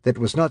York that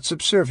was not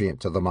subservient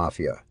to the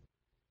Mafia.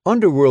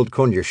 Underworld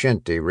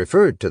cognoscenti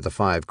referred to the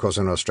 5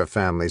 Cosa Nostra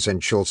families in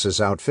Schultz's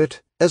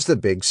outfit as the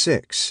Big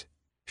Six.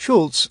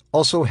 Schultz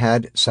also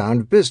had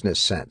sound business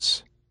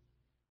sense.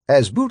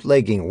 As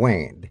bootlegging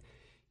waned,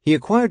 he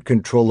acquired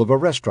control of a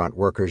restaurant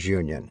workers'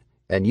 union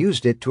and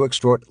used it to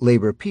extort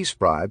labor peace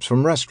bribes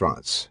from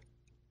restaurants.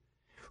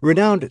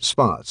 Renowned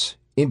spots,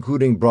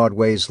 including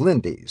Broadway's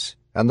Lindy's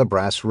and the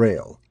Brass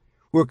Rail,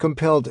 were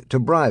compelled to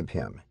bribe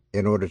him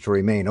in order to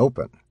remain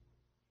open.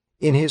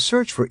 In his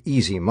search for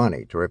easy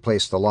money to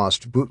replace the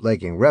lost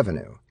bootlegging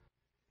revenue,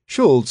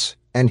 Schultz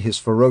and his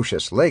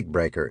ferocious leg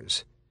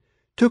breakers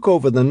took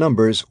over the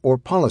numbers or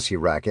policy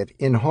racket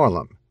in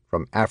Harlem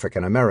from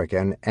African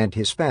American and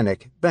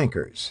Hispanic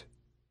bankers.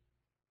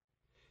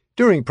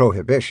 During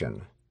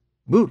Prohibition,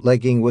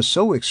 bootlegging was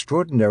so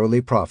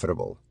extraordinarily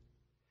profitable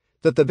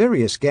that the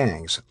various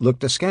gangs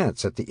looked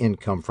askance at the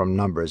income from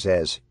numbers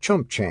as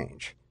chump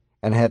change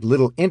and had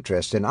little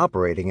interest in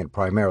operating in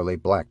primarily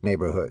black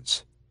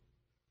neighborhoods.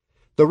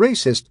 The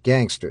racist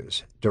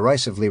gangsters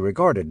derisively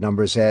regarded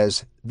numbers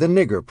as the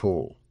nigger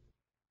pool.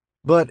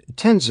 But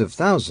tens of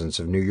thousands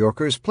of New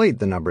Yorkers played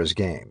the numbers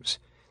games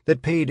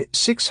that paid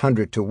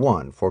 600 to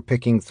 1 for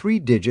picking 3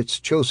 digits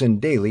chosen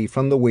daily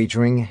from the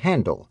wagering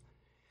handle,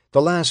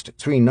 the last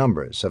 3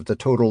 numbers of the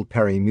total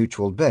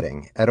pari-mutuel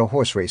betting at a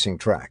horse racing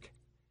track.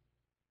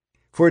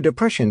 For a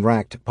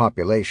depression-racked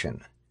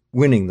population,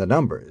 winning the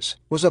numbers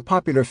was a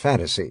popular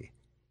fantasy,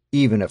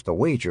 even if the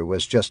wager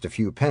was just a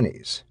few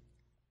pennies.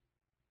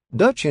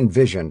 Dutch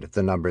envisioned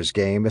the numbers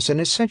game as an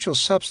essential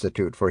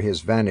substitute for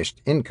his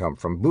vanished income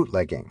from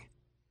bootlegging.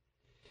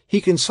 He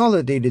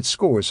consolidated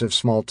scores of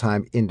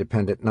small-time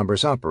independent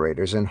numbers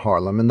operators in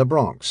Harlem and the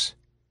Bronx.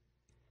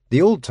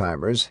 The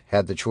old-timers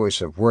had the choice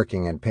of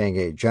working and paying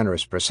a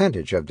generous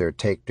percentage of their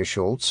take to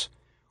Schultz,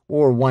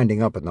 or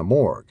winding up in the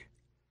morgue.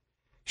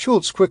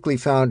 Schultz quickly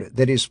found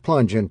that his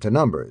plunge into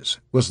numbers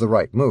was the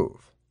right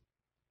move.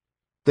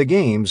 The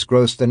games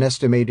grossed an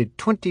estimated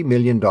 $20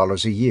 million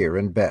a year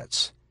in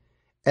bets,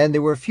 and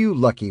there were few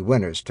lucky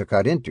winners to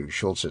cut into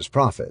Schultz's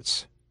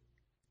profits.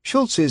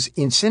 Schultz's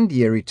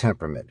incendiary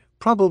temperament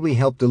probably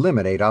helped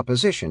eliminate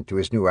opposition to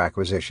his new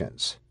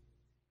acquisitions.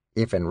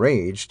 If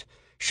enraged,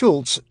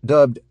 Schultz,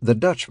 dubbed the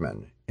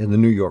Dutchman in the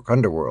New York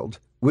underworld,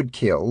 would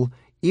kill,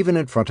 even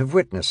in front of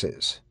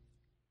witnesses.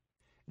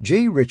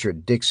 J.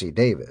 Richard Dixie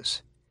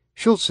Davis,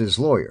 Schultz's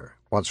lawyer,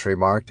 once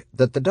remarked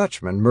that the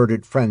Dutchman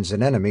murdered friends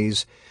and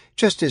enemies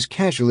just as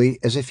casually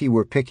as if he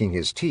were picking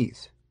his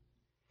teeth.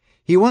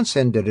 He once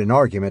ended an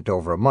argument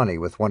over money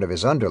with one of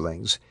his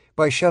underlings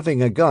by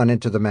shoving a gun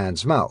into the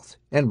man's mouth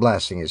and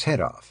blasting his head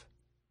off.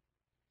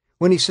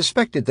 When he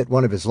suspected that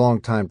one of his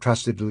longtime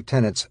trusted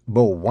lieutenants,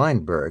 Bo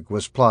Weinberg,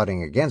 was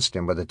plotting against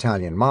him with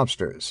Italian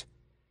mobsters,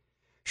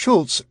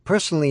 Schultz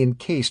personally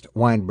encased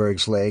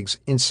Weinberg's legs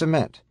in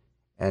cement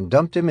and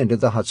dumped him into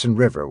the Hudson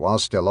River while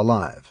still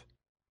alive.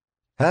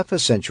 Half a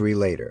century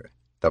later,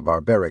 the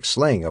barbaric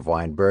slaying of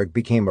Weinberg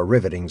became a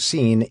riveting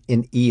scene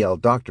in E. L.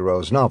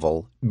 Doctorow's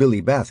novel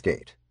Billy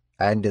Bathgate,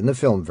 and in the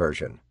film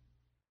version.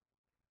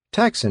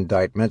 Tax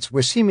indictments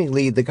were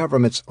seemingly the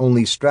government's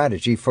only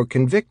strategy for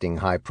convicting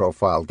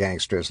high-profile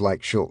gangsters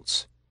like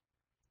Schultz.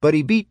 But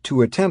he beat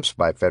 2 attempts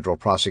by federal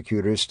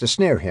prosecutors to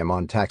snare him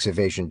on tax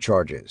evasion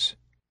charges.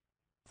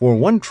 For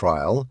one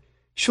trial,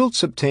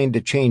 Schultz obtained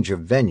a change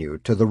of venue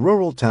to the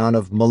rural town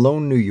of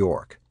Malone, New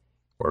York,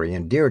 where he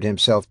endeared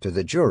himself to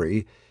the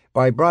jury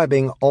by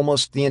bribing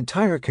almost the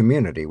entire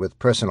community with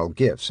personal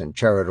gifts and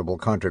charitable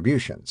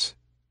contributions.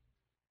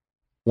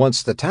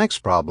 Once the tax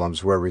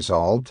problems were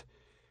resolved,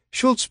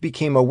 Schultz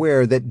became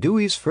aware that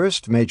Dewey's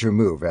first major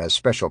move as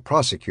special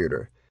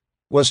prosecutor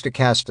was to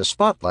cast a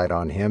spotlight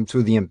on him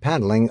through the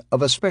impaneling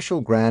of a special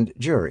grand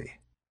jury.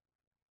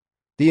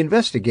 The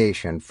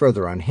investigation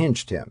further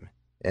unhinged him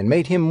and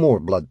made him more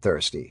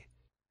bloodthirsty.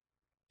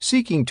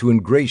 Seeking to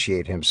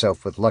ingratiate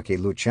himself with Lucky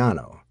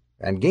Luciano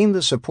and gain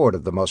the support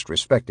of the most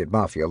respected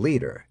Mafia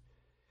leader,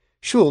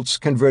 Schultz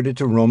converted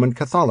to Roman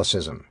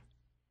Catholicism.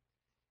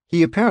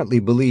 He apparently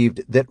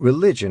believed that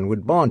religion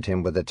would bond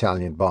him with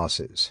Italian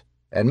bosses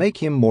and make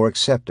him more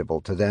acceptable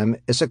to them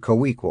as a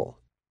co-equal.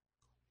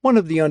 One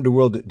of the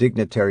underworld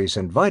dignitaries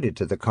invited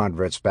to the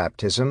convert's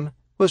baptism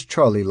was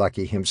Charlie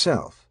Lucky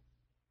himself.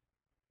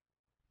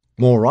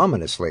 More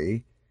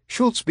ominously,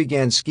 Schultz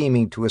began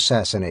scheming to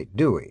assassinate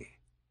Dewey.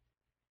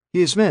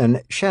 His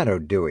men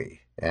shadowed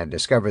Dewey and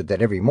discovered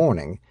that every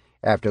morning,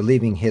 after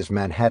leaving his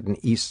Manhattan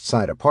East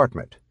Side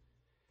apartment,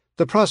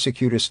 the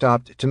prosecutor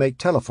stopped to make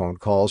telephone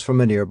calls from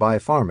a nearby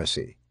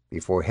pharmacy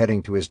before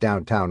heading to his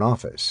downtown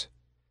office.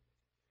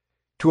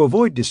 To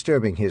avoid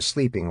disturbing his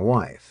sleeping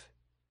wife,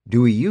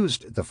 Dewey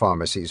used the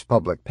pharmacy's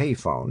public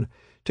payphone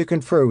to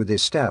confer with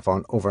his staff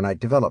on overnight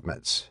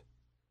developments.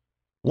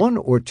 One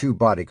or two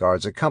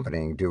bodyguards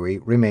accompanying Dewey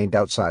remained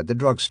outside the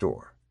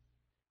drugstore.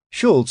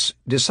 Schultz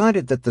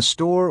decided that the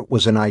store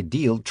was an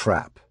ideal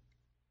trap.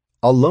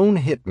 A lone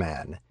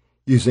hitman,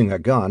 using a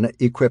gun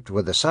equipped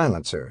with a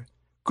silencer,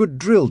 could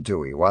drill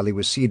Dewey while he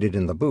was seated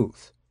in the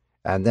booth,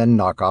 and then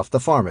knock off the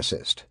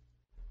pharmacist.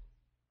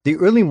 The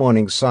early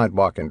morning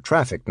sidewalk and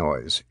traffic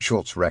noise,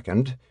 Schultz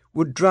reckoned,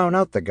 would drown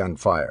out the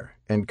gunfire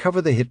and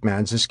cover the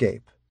hitman's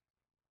escape.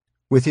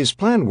 With his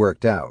plan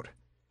worked out,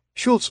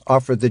 Schultz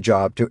offered the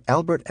job to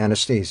Albert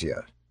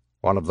Anastasia,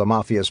 one of the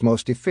Mafia's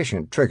most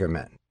efficient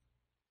triggermen,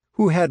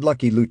 who had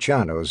Lucky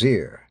Luciano's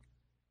ear.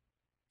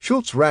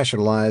 Schultz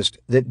rationalized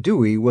that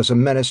Dewey was a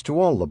menace to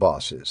all the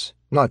bosses,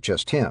 not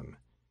just him,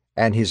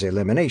 and his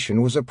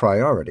elimination was a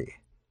priority.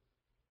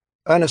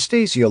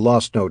 Anastasia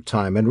lost no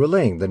time in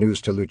relaying the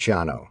news to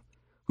Luciano,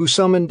 who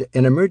summoned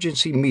an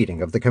emergency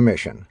meeting of the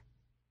commission.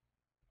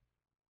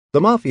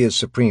 The Mafia's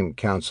Supreme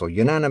Council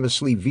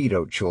unanimously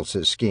vetoed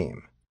Schultz's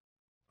scheme.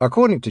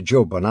 According to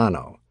Joe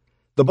Bonanno,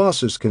 the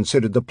bosses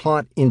considered the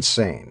plot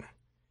insane.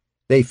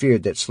 They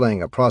feared that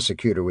slaying a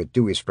prosecutor with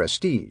Dewey's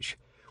prestige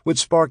would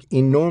spark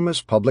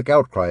enormous public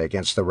outcry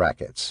against the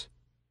rackets.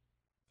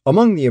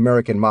 Among the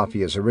American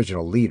Mafia's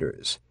original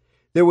leaders,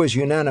 there was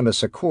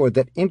unanimous accord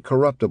that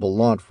incorruptible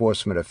law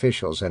enforcement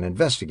officials and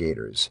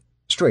investigators,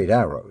 straight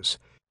arrows,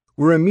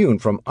 were immune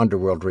from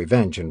underworld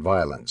revenge and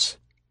violence.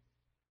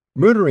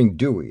 Murdering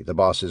Dewey, the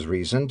bosses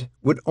reasoned,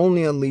 would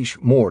only unleash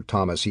more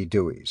Thomas E.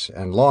 Deweys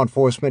and law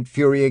enforcement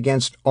fury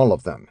against all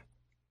of them.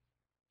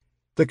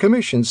 The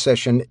commission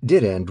session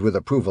did end with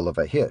approval of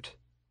a hit,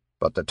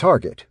 but the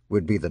target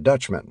would be the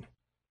Dutchman.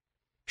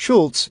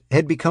 Schultz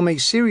had become a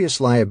serious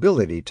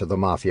liability to the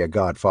Mafia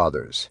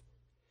godfathers.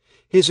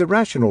 His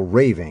irrational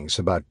ravings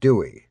about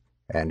Dewey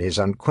and his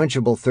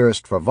unquenchable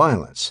thirst for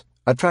violence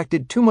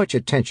attracted too much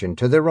attention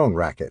to their own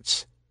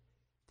rackets.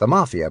 The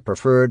Mafia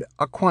preferred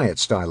a quiet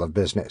style of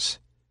business.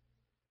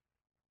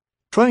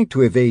 Trying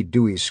to evade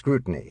Dewey's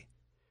scrutiny,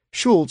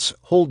 Schultz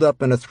holed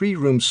up in a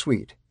 3-room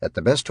suite at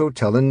the best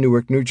hotel in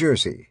Newark, New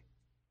Jersey.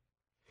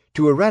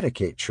 To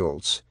eradicate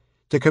Schultz,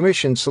 the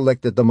commission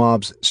selected the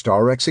mob's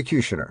star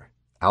executioner,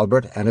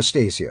 Albert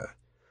Anastasia,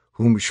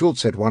 whom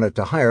Schultz had wanted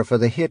to hire for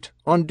the hit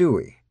on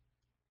Dewey.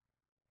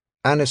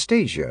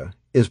 Anastasia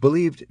is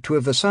believed to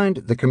have assigned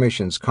the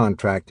commission's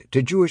contract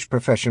to Jewish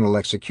professional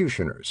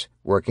executioners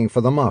working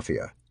for the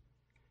Mafia.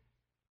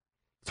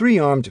 3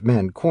 armed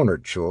men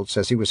cornered Schultz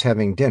as he was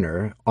having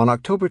dinner on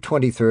October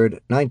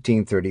 23,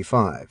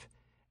 1935,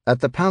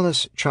 at the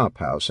Palace Chop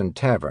House and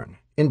Tavern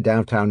in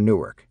downtown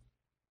Newark.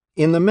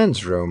 In the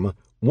men's room,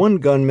 one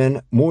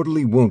gunman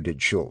mortally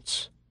wounded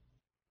Schultz.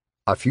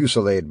 A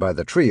fusillade by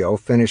the trio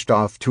finished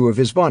off 2 of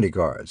his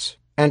bodyguards,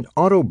 and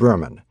Otto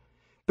Berman,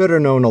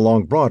 better known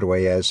along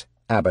Broadway as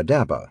Abba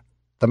Dabba,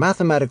 the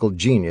mathematical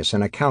genius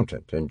and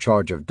accountant in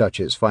charge of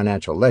Dutch's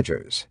financial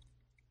ledgers.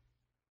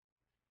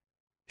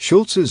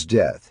 Schultz's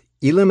death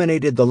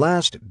eliminated the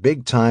last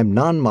big-time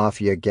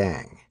non-mafia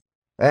gang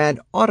and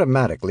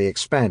automatically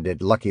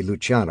expanded Lucky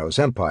Luciano's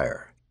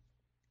empire.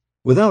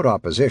 Without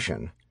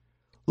opposition,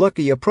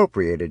 Lucky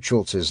appropriated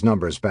Schultz's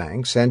numbers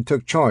banks and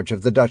took charge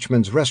of the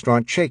Dutchman's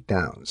restaurant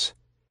shakedowns.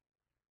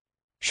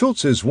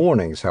 Schultz's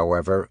warnings,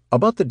 however,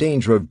 about the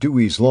danger of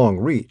Dewey's long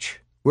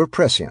reach were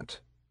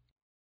prescient.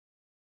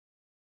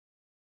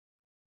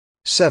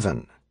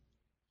 7.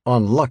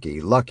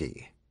 Unlucky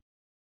Lucky.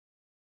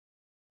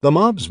 The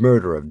mob's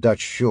murder of Dutch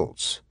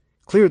Schultz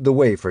cleared the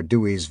way for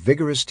Dewey's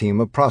vigorous team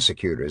of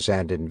prosecutors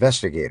and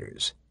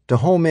investigators to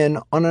home in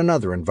on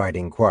another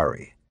inviting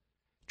quarry,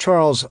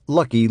 Charles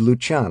Lucky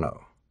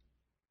Luciano.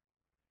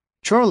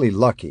 Charlie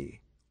Lucky,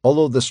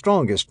 although the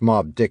strongest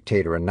mob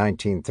dictator in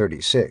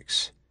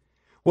 1936,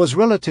 was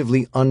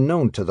relatively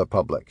unknown to the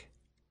public.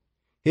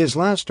 His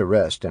last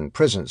arrest and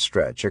prison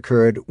stretch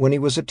occurred when he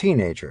was a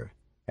teenager,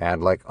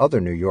 and like other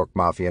New York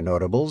Mafia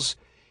notables,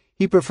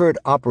 he preferred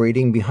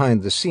operating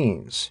behind the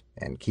scenes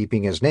and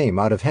keeping his name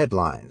out of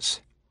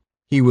headlines.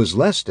 He was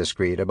less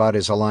discreet about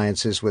his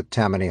alliances with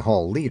Tammany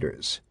Hall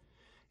leaders,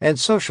 and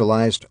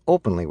socialized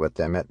openly with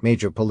them at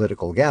major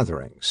political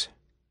gatherings.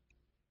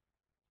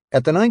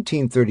 At the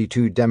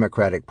 1932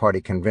 Democratic Party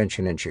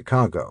convention in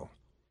Chicago,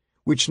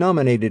 which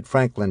nominated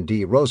Franklin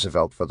D.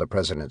 Roosevelt for the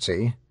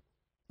presidency,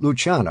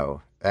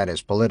 Luciano and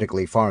his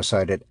politically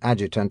far-sighted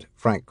adjutant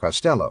Frank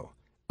Costello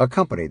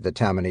accompanied the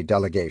Tammany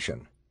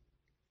delegation.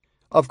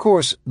 Of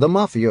course, the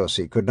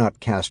mafiosi could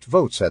not cast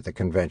votes at the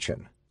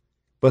convention,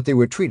 but they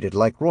were treated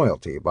like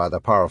royalty by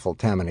the powerful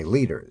Tammany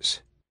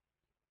leaders.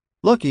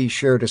 Lucky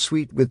shared a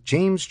suite with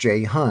James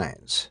J.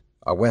 Hines,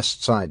 a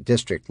West Side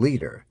district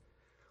leader,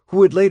 who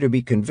would later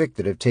be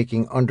convicted of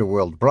taking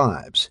underworld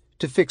bribes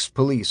to fix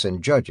police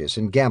and judges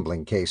in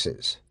gambling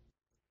cases.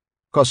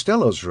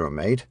 Costello's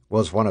roommate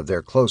was one of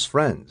their close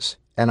friends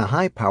and a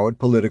high-powered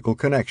political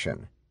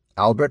connection,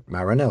 Albert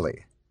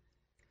Marinelli.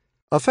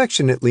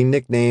 Affectionately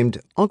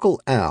nicknamed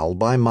Uncle Al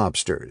by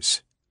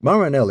mobsters,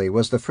 Marinelli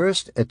was the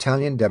first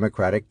Italian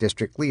Democratic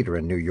district leader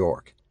in New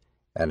York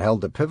and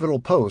held the pivotal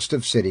post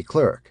of city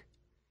clerk.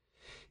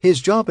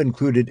 His job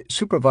included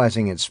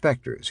supervising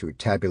inspectors who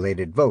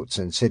tabulated votes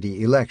in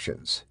city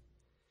elections.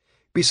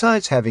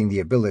 Besides having the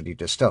ability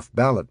to stuff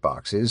ballot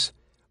boxes,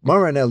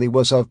 Marinelli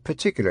was of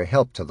particular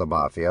help to the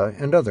Mafia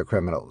and other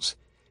criminals,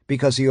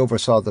 because he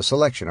oversaw the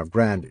selection of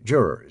grand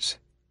jurors.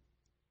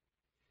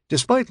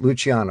 Despite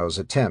Luciano's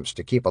attempts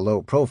to keep a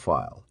low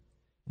profile,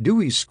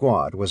 Dewey's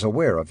squad was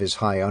aware of his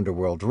high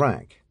underworld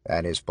rank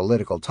and his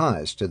political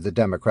ties to the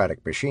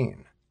democratic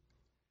machine.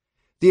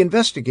 The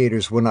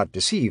investigators were not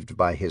deceived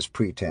by his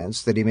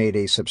pretense that he made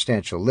a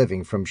substantial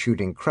living from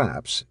shooting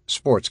craps,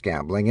 sports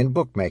gambling, and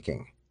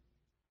bookmaking.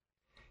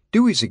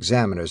 Dewey's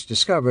examiners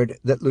discovered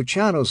that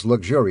Luciano's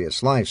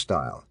luxurious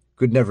lifestyle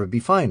could never be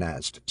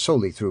financed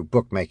solely through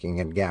bookmaking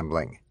and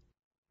gambling.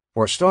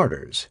 For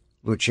starters,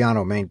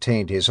 Luciano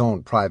maintained his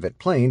own private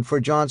plane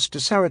for jaunts to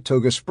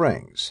Saratoga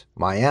Springs,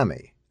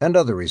 Miami, and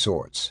other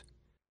resorts.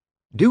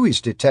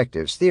 Dewey's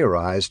detectives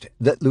theorized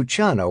that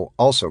Luciano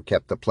also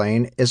kept the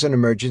plane as an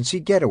emergency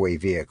getaway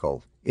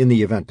vehicle in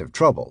the event of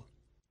trouble.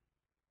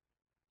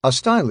 A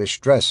stylish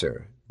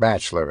dresser,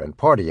 bachelor, and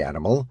party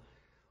animal,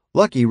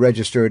 Lucky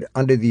registered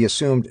under the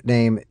assumed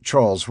name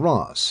Charles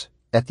Ross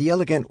at the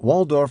elegant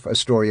Waldorf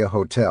Astoria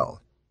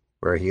Hotel,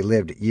 where he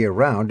lived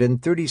year-round in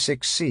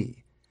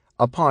 36C,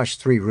 a posh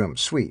three-room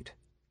suite.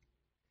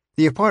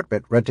 The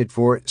apartment rented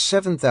for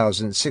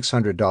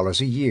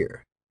 $7,600 a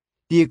year,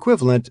 the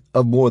equivalent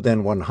of more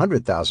than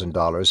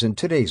 $100,000 in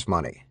today's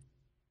money.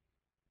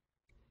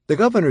 The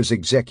governor's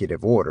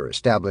executive order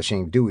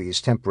establishing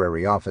Dewey's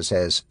temporary office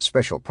as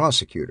special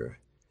prosecutor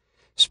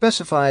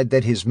specified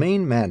that his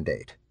main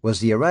mandate was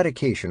the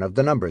eradication of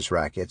the numbers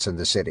rackets in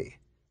the city.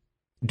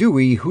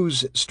 Dewey,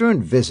 whose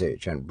stern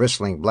visage and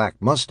bristling black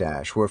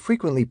mustache were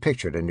frequently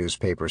pictured in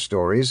newspaper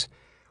stories,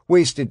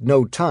 wasted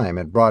no time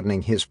in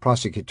broadening his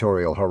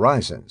prosecutorial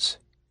horizons.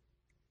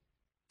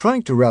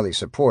 Trying to rally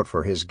support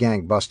for his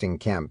gang-busting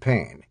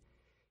campaign,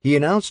 he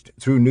announced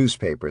through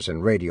newspapers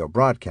and radio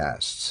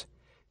broadcasts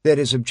that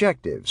his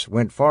objectives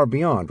went far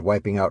beyond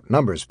wiping out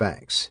numbers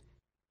banks.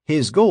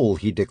 His goal,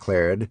 he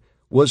declared,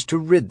 was to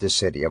rid the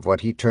city of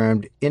what he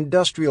termed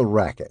industrial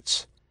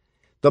rackets,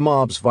 the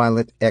mob's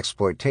violent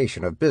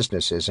exploitation of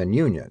businesses and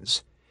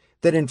unions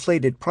that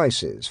inflated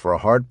prices for a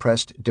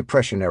hard-pressed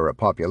Depression-era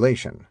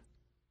population.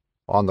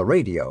 On the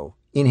radio,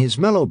 in his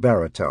mellow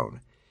baritone,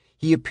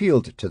 he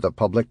appealed to the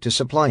public to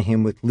supply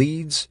him with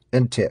leads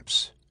and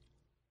tips.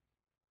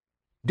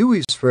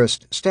 Dewey's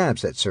first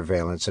stabs at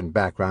surveillance and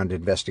background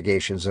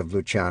investigations of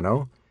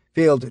Luciano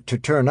failed to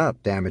turn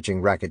up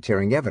damaging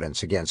racketeering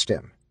evidence against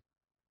him.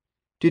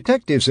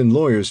 Detectives and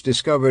lawyers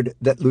discovered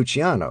that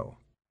Luciano,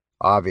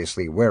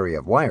 obviously wary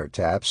of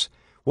wiretaps,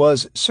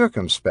 was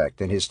circumspect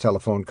in his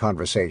telephone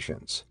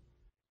conversations.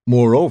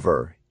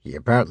 Moreover, he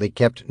apparently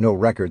kept no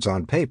records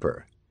on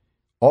paper.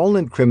 All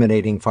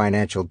incriminating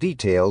financial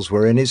details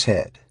were in his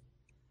head.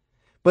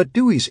 But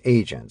Dewey's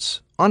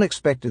agents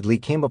unexpectedly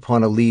came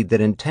upon a lead that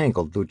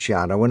entangled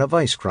Luciano in a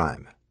vice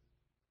crime.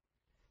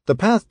 The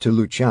path to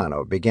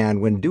Luciano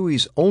began when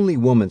Dewey's only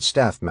woman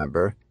staff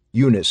member,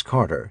 Eunice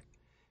Carter,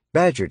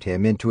 badgered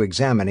him into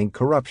examining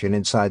corruption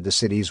inside the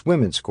city's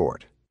women's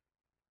court.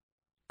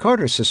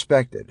 Carter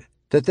suspected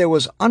that there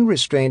was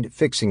unrestrained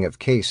fixing of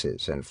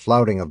cases and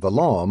flouting of the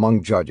law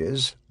among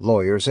judges,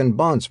 lawyers, and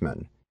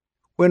bondsmen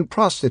when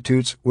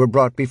prostitutes were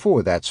brought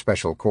before that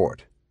special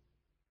court.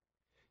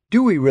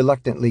 Dewey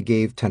reluctantly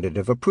gave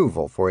tentative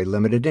approval for a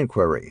limited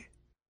inquiry,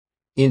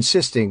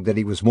 insisting that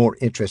he was more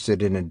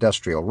interested in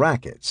industrial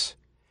rackets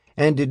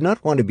and did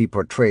not want to be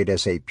portrayed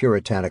as a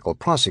puritanical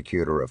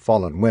prosecutor of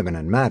fallen women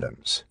and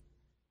madams.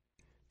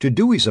 To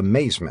Dewey's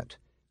amazement,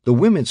 the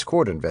women's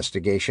court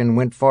investigation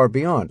went far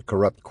beyond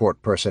corrupt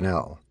court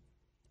personnel.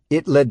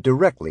 It led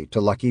directly to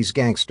Lucky's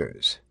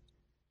gangsters.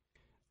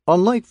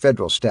 Unlike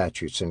federal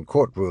statutes and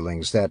court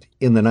rulings that,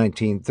 in the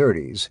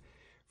 1930s,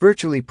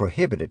 virtually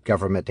prohibited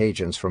government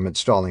agents from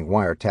installing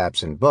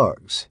wiretaps and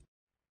bugs,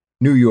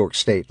 New York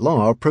state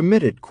law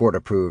permitted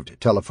court-approved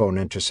telephone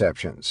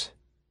interceptions.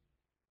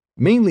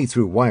 Mainly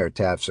through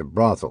wiretaps of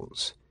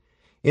brothels,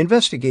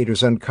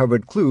 investigators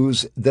uncovered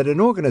clues that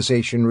an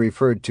organization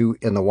referred to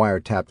in the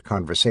wiretapped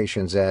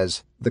conversations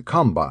as the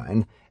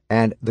Combine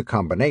and the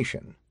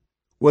Combination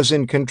was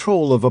in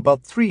control of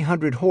about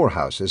 300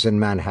 whorehouses in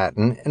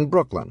Manhattan and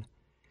Brooklyn,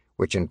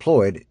 which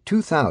employed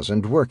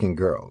 2,000 working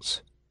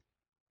girls.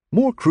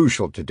 More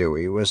crucial to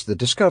Dewey was the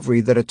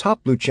discovery that a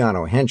top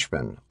Luciano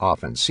henchman,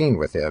 often seen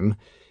with him,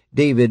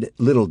 David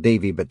Little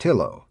Davy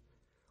Batillo,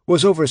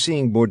 was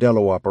overseeing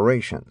bordello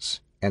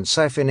operations and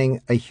siphoning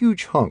a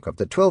huge hunk of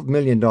the $12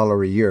 million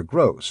a year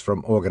gross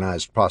from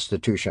organized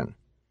prostitution.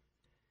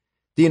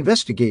 The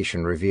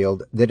investigation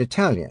revealed that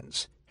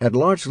Italians had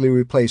largely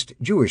replaced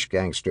Jewish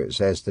gangsters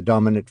as the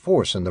dominant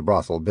force in the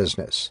brothel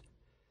business,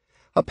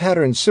 a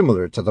pattern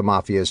similar to the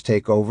Mafia's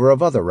takeover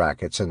of other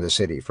rackets in the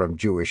city from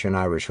Jewish and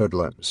Irish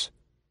hoodlums.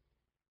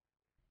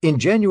 In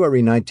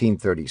January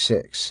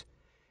 1936,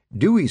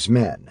 Dewey's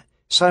men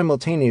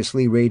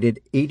simultaneously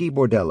raided 80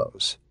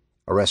 bordellos,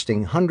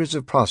 arresting hundreds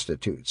of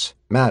prostitutes,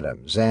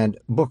 madams, and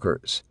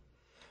bookers,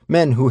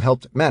 men who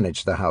helped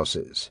manage the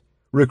houses,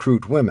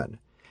 recruit women,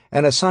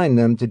 and assign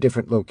them to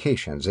different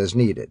locations as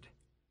needed.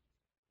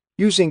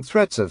 Using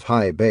threats of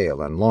high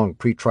bail and long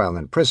pretrial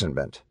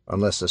imprisonment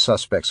unless the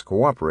suspects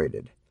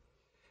cooperated,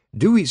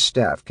 Dewey's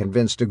staff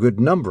convinced a good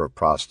number of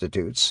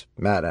prostitutes,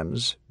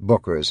 madams,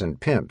 bookers, and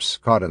pimps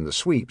caught in the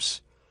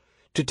sweeps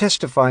to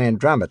testify and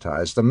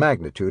dramatize the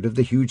magnitude of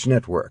the huge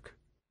network.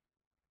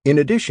 In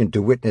addition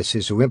to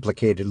witnesses who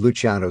implicated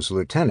Luciano's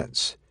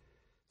lieutenants,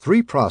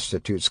 3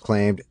 prostitutes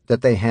claimed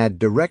that they had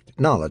direct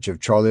knowledge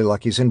of Charlie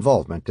Lucky's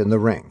involvement in the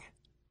ring.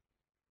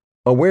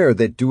 Aware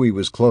that Dewey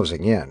was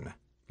closing in,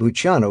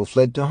 Luciano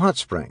fled to Hot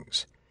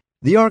Springs,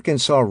 the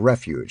Arkansas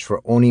refuge for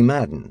Oni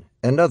Madden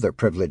and other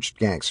privileged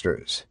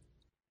gangsters.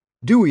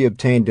 Dewey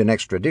obtained an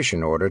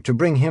extradition order to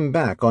bring him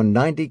back on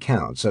 90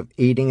 counts of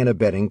aiding and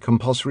abetting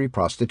compulsory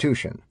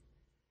prostitution.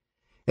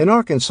 An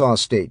Arkansas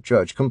state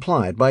judge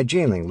complied by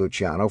jailing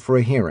Luciano for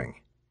a hearing.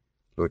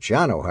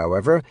 Luciano,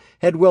 however,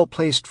 had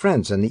well-placed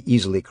friends in the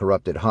easily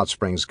corrupted Hot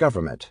Springs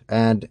government,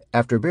 and,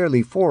 after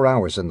barely 4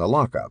 hours in the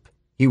lockup,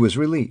 he was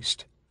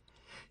released.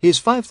 His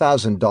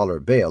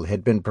 $5,000 bail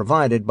had been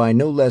provided by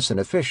no less an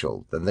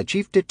official than the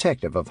chief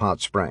detective of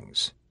Hot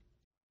Springs.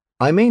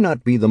 "I may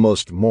not be the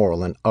most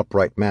moral and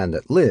upright man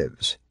that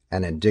lives,"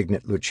 an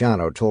indignant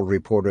Luciano told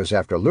reporters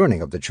after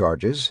learning of the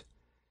charges,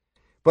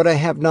 "but I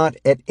have not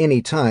at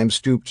any time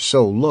stooped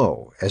so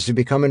low as to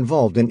become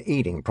involved in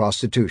aiding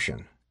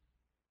prostitution."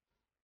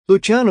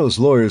 Luciano's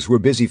lawyers were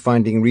busy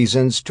finding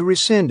reasons to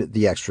rescind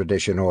the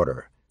extradition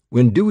order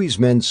when Dewey's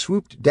men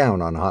swooped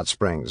down on Hot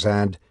Springs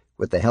and,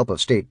 with the help of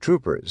state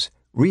troopers,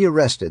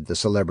 rearrested the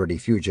celebrity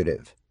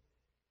fugitive.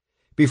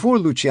 Before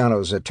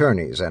Luciano's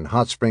attorneys and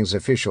Hot Springs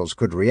officials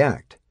could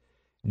react,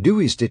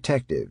 Dewey's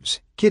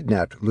detectives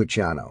kidnapped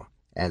Luciano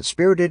and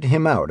spirited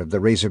him out of the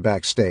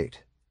Razorback State.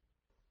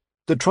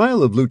 The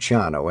trial of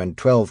Luciano and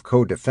 12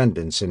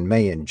 co-defendants in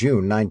May and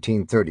June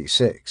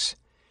 1936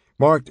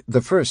 marked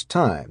the first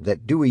time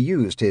that Dewey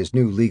used his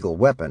new legal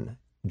weapon,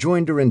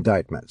 joinder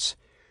indictments,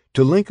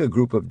 to link a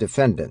group of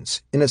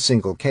defendants in a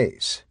single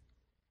case.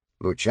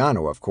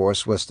 Luciano, of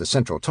course, was the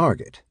central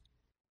target.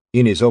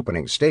 In his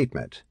opening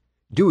statement,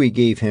 Dewey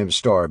gave him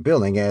star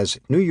billing as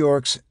New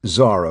York's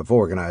czar of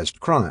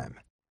organized crime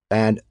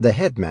and the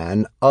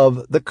headman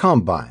of the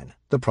Combine,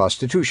 the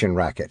prostitution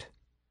racket.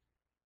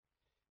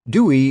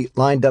 Dewey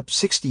lined up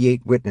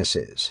 68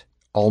 witnesses,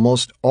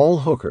 almost all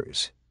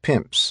hookers,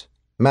 pimps,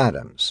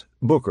 madams,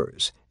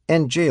 bookers,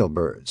 and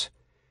jailbirds,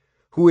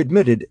 who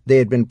admitted they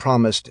had been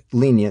promised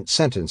lenient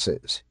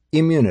sentences,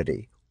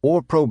 immunity,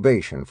 or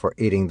probation for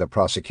aiding the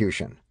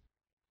prosecution.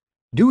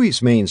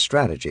 Dewey's main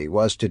strategy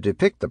was to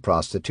depict the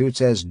prostitutes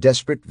as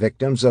desperate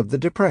victims of the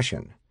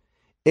Depression,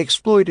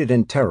 exploited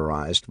and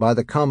terrorized by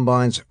the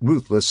Combine's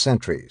ruthless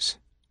sentries.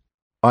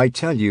 "I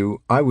tell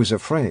you, I was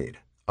afraid,"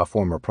 a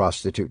former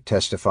prostitute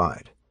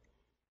testified.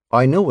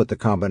 "I know what the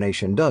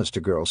combination does to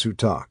girls who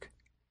talk.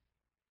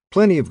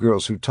 Plenty of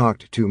girls who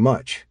talked too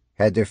much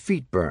had their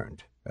feet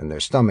burned, and their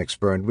stomachs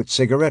burned with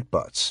cigarette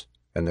butts,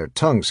 and their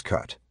tongues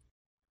cut."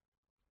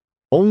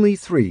 Only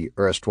 3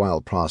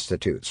 erstwhile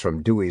prostitutes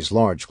from Dewey's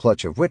large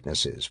clutch of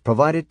witnesses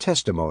provided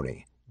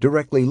testimony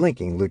directly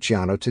linking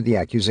Luciano to the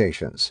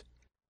accusations.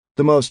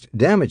 The most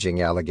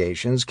damaging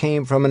allegations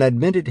came from an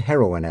admitted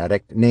heroin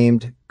addict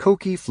named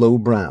Cokie Flo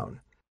Brown,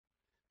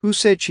 who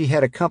said she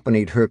had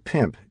accompanied her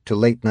pimp to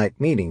late-night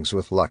meetings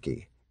with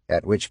Lucky,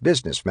 at which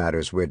business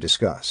matters were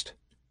discussed.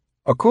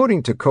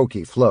 According to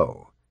Cokie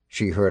Flo,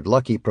 she heard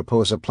Lucky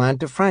propose a plan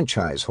to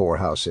franchise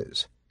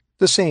whorehouses,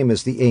 the same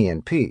as the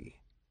A&P.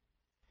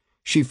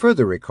 She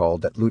further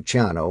recalled that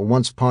Luciano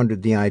once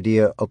pondered the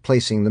idea of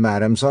placing the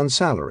madams on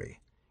salary,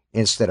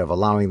 instead of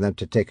allowing them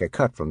to take a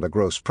cut from the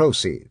gross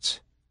proceeds.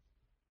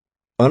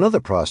 Another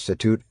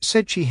prostitute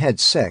said she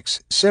had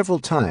sex several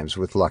times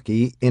with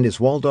Lucky in his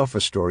Waldorf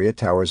Astoria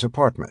Towers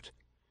apartment,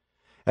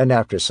 and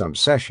after some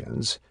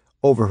sessions,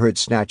 overheard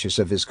snatches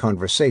of his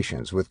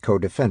conversations with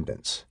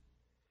co-defendants.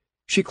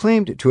 She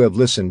claimed to have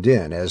listened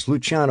in as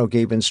Luciano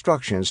gave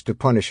instructions to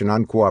punish an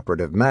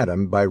uncooperative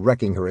madam by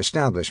wrecking her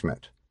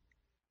establishment.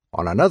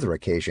 On another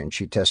occasion,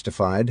 she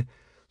testified,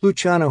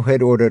 Luciano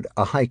had ordered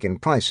a hike in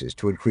prices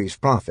to increase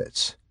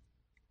profits.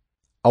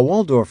 A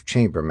Waldorf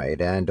chambermaid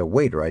and a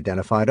waiter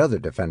identified other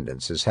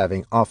defendants as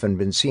having often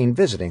been seen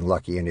visiting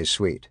Lucky in his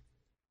suite.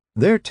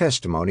 Their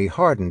testimony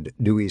hardened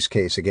Dewey's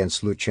case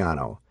against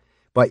Luciano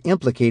by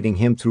implicating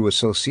him through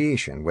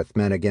association with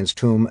men against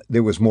whom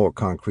there was more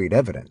concrete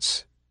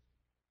evidence.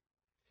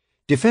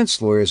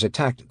 Defense lawyers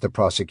attacked the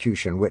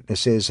prosecution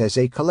witnesses as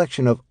a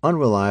collection of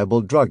unreliable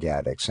drug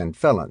addicts and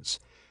felons,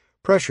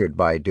 pressured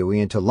by Dewey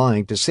into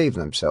lying to save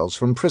themselves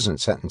from prison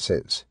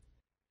sentences.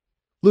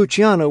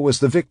 Luciano was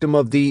the victim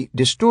of the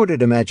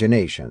distorted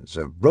imaginations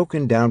of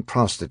broken-down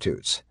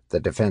prostitutes, the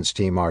defense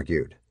team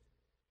argued.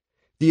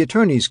 The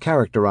attorneys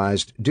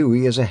characterized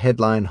Dewey as a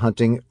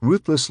headline-hunting,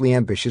 ruthlessly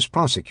ambitious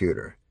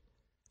prosecutor,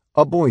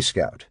 a Boy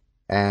Scout,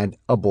 and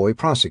a boy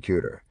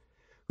prosecutor,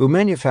 who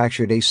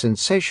manufactured a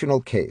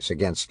sensational case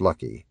against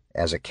Lucky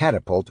as a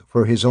catapult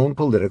for his own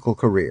political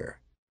career.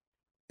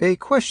 A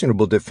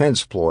questionable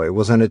defense ploy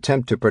was an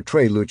attempt to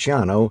portray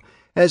Luciano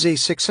as a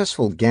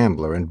successful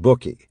gambler and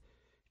bookie,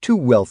 too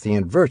wealthy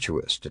and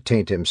virtuous to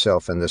taint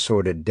himself in the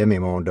sordid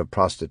demimonde of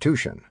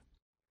prostitution.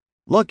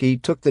 Lucky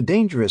took the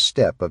dangerous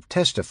step of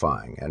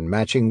testifying and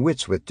matching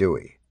wits with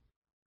Dewey.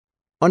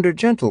 Under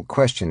gentle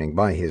questioning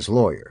by his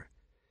lawyer,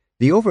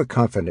 the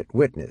overconfident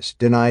witness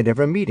denied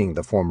ever meeting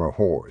the former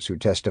whores who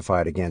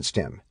testified against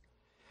him,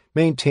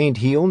 maintained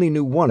he only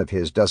knew one of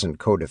his dozen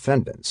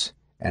co-defendants,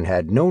 and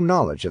had no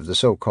knowledge of the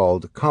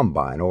so-called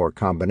combine or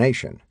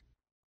combination.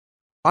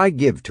 "I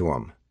give to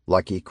him,"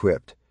 Lucky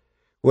quipped,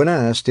 when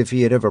asked if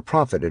he had ever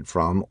profited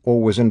from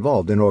or was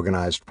involved in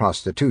organized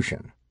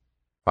prostitution.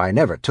 "I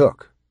never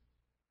took."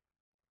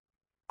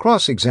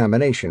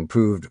 Cross-examination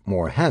proved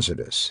more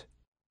hazardous.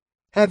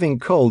 Having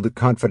culled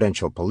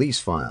confidential police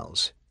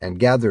files and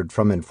gathered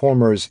from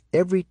informers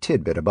every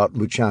tidbit about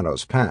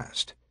Luciano's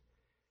past,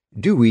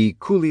 Dewey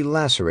coolly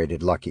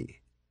lacerated Lucky.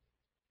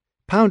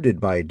 Pounded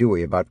by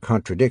Dewey about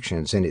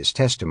contradictions in his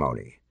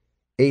testimony,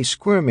 a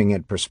squirming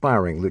and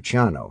perspiring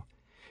Luciano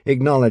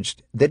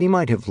acknowledged that he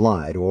might have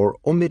lied or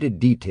omitted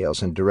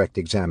details in direct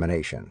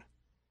examination.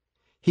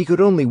 He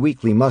could only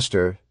weakly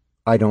muster,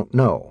 "I don't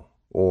know,"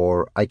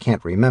 or "I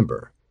can't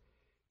remember,"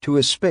 to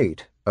a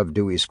spate of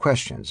Dewey's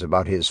questions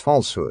about his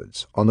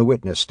falsehoods on the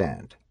witness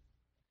stand.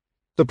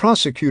 The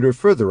prosecutor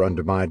further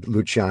undermined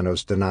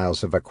Luciano's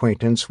denials of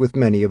acquaintance with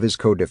many of his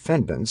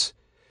co-defendants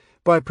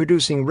by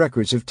producing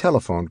records of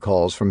telephone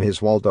calls from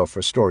his Waldorf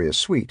Astoria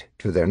suite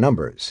to their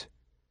numbers.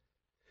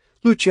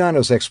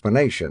 Luciano's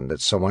explanation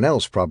that someone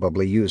else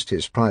probably used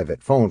his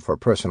private phone for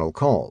personal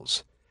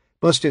calls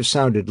must have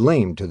sounded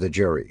lame to the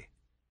jury.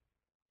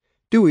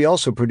 Dewey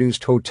also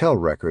produced hotel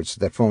records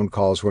that phone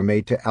calls were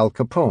made to Al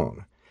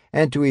Capone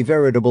and to a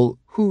veritable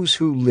who's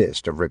who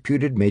list of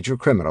reputed major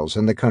criminals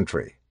in the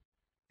country.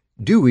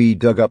 Dewey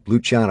dug up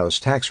Luciano's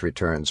tax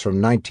returns from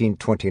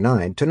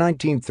 1929 to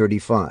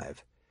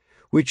 1935,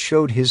 which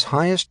showed his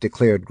highest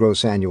declared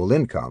gross annual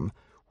income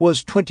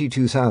was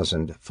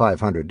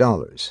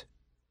 $22,500.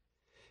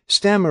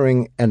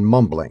 Stammering and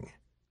mumbling,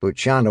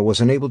 Luciano was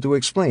unable to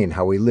explain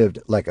how he lived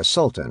like a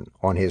sultan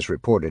on his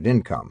reported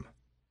income.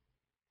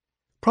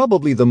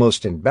 Probably the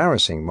most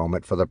embarrassing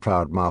moment for the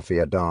proud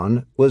Mafia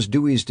Don was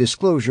Dewey's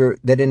disclosure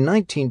that in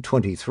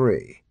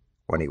 1923,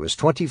 when he was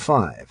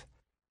 25,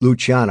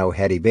 Luciano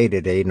had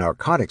evaded a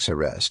narcotics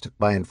arrest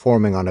by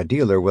informing on a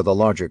dealer with a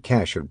larger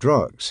cache of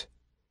drugs.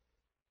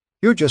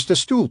 "You're just a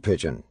stool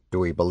pigeon,"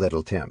 Dewey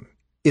belittled him.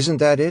 "Isn't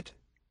that it?"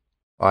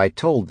 "I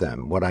told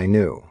them what I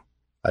knew,"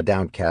 a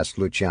downcast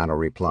Luciano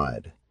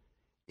replied,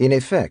 in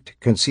effect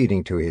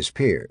conceding to his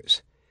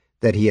peers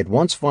that he had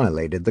once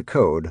violated the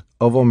code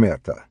of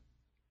omerta.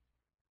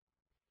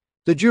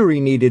 The jury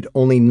needed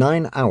only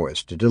 9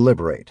 hours to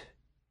deliberate.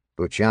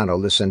 Luciano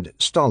listened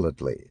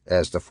stolidly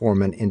as the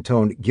foreman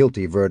intoned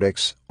guilty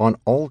verdicts on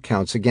all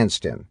counts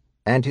against him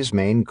and his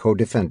main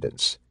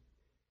co-defendants.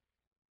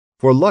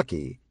 For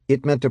Lucky,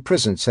 it meant a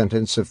prison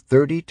sentence of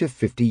 30 to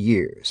 50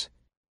 years.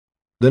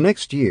 The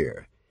next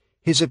year,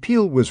 his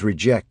appeal was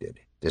rejected,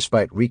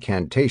 despite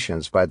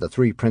recantations by the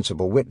 3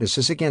 principal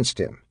witnesses against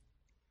him.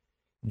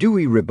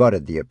 Dewey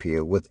rebutted the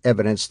appeal with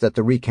evidence that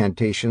the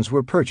recantations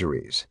were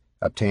perjuries,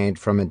 obtained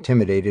from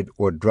intimidated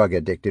or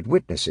drug-addicted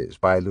witnesses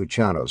by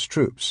Luciano's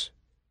troops.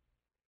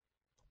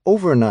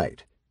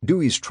 Overnight,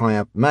 Dewey's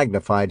triumph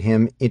magnified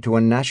him into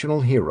a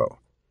national hero.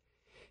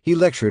 He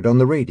lectured on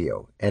the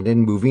radio and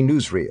in movie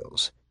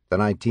newsreels, the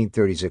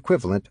 1930s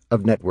equivalent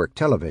of network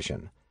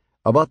television,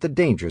 about the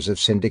dangers of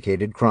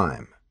syndicated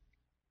crime.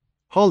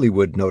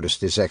 Hollywood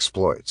noticed his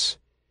exploits.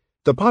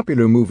 The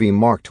popular movie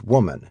Marked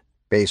Woman,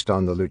 based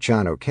on the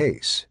Luciano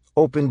case,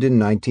 opened in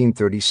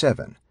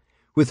 1937,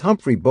 with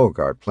Humphrey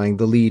Bogart playing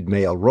the lead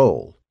male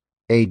role,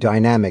 a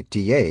dynamic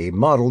DA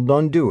modeled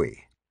on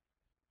Dewey.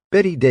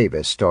 Betty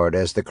Davis starred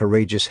as the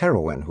courageous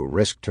heroine who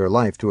risked her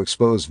life to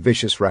expose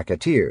vicious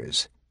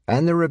racketeers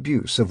and their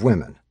abuse of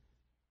women.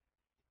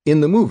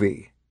 In the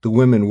movie, the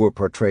women were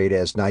portrayed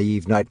as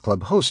naive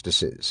nightclub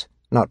hostesses,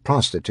 not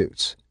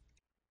prostitutes.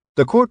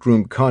 The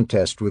courtroom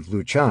contest with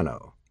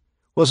Luciano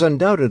was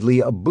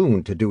undoubtedly a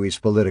boon to Dewey's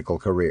political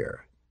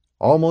career,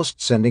 almost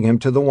sending him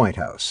to the White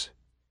House.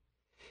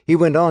 He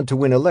went on to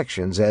win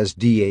elections as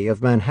DA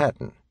of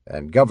Manhattan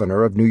and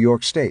governor of New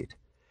York State,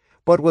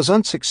 but was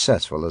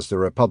unsuccessful as the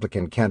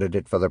Republican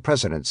candidate for the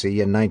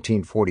presidency in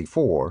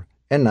 1944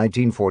 and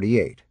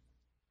 1948.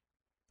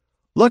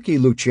 Lucky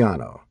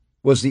Luciano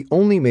was the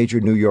only major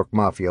New York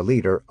Mafia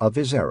leader of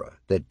his era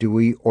that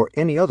Dewey or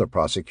any other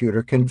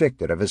prosecutor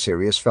convicted of a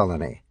serious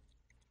felony.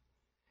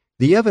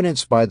 The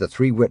evidence by the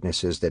 3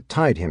 witnesses that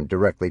tied him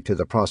directly to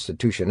the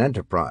prostitution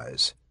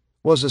enterprise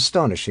was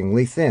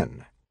astonishingly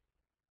thin.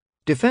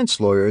 Defense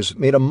lawyers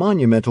made a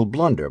monumental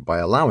blunder by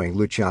allowing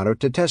Luciano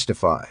to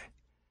testify,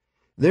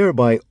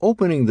 thereby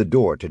opening the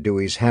door to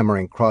Dewey's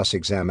hammering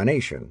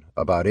cross-examination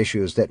about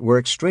issues that were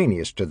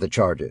extraneous to the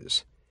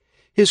charges: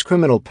 his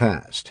criminal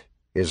past,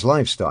 his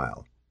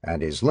lifestyle,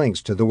 and his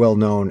links to the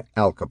well-known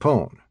Al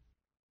Capone.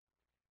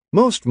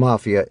 Most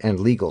Mafia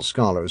and legal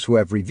scholars who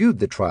have reviewed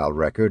the trial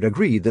record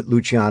agree that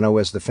Luciano,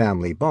 as the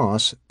family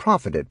boss,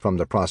 profited from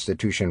the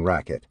prostitution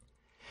racket.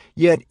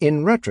 Yet,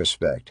 in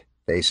retrospect,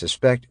 they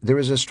suspect there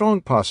is a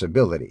strong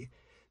possibility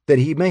that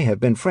he may have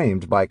been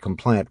framed by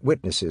compliant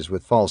witnesses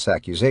with false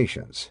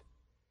accusations.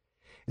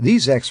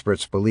 These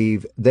experts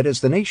believe that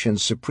as the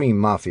nation's supreme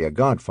Mafia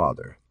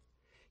godfather,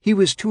 he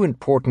was too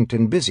important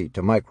and busy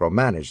to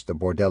micromanage the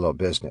bordello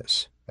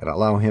business and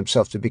allow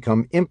himself to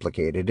become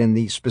implicated in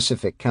the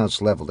specific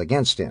counts leveled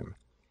against him,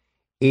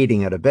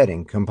 aiding and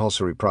abetting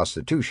compulsory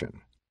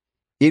prostitution.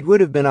 It would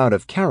have been out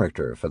of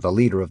character for the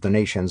leader of the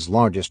nation's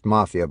largest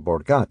Mafia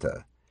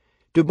borgata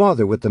to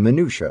bother with the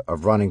minutiae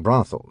of running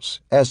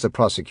brothels, as the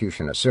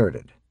prosecution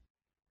asserted.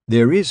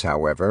 There is,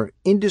 however,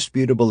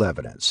 indisputable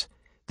evidence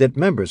that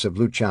members of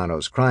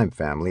Luciano's crime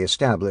family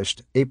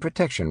established a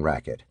protection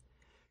racket,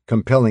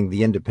 compelling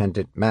the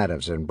independent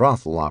madams and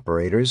brothel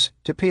operators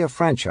to pay a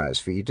franchise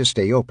fee to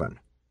stay open.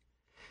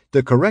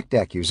 The correct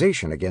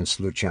accusation against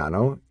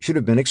Luciano should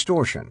have been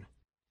extortion,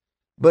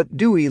 but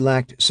Dewey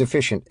lacked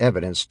sufficient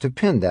evidence to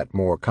pin that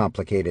more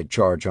complicated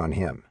charge on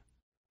him.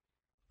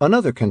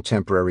 Another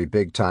contemporary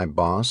big-time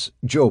boss,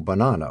 Joe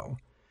Bonanno,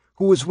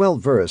 who was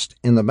well-versed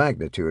in the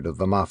magnitude of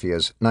the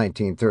Mafia's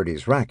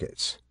 1930s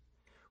rackets,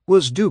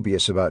 was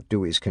dubious about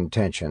Dewey's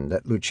contention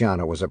that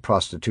Luciano was a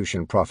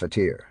prostitution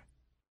profiteer.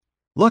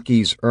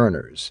 Lucky's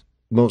earners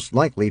most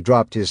likely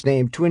dropped his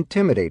name to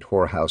intimidate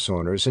whorehouse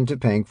owners into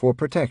paying for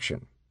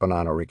protection,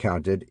 Bonanno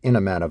recounted in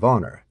A Man of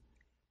Honor.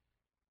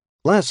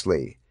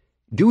 Lastly,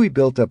 Dewey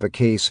built up a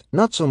case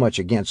not so much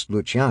against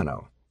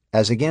Luciano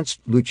as against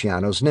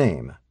Luciano's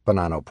name,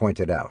 Bonanno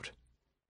pointed out.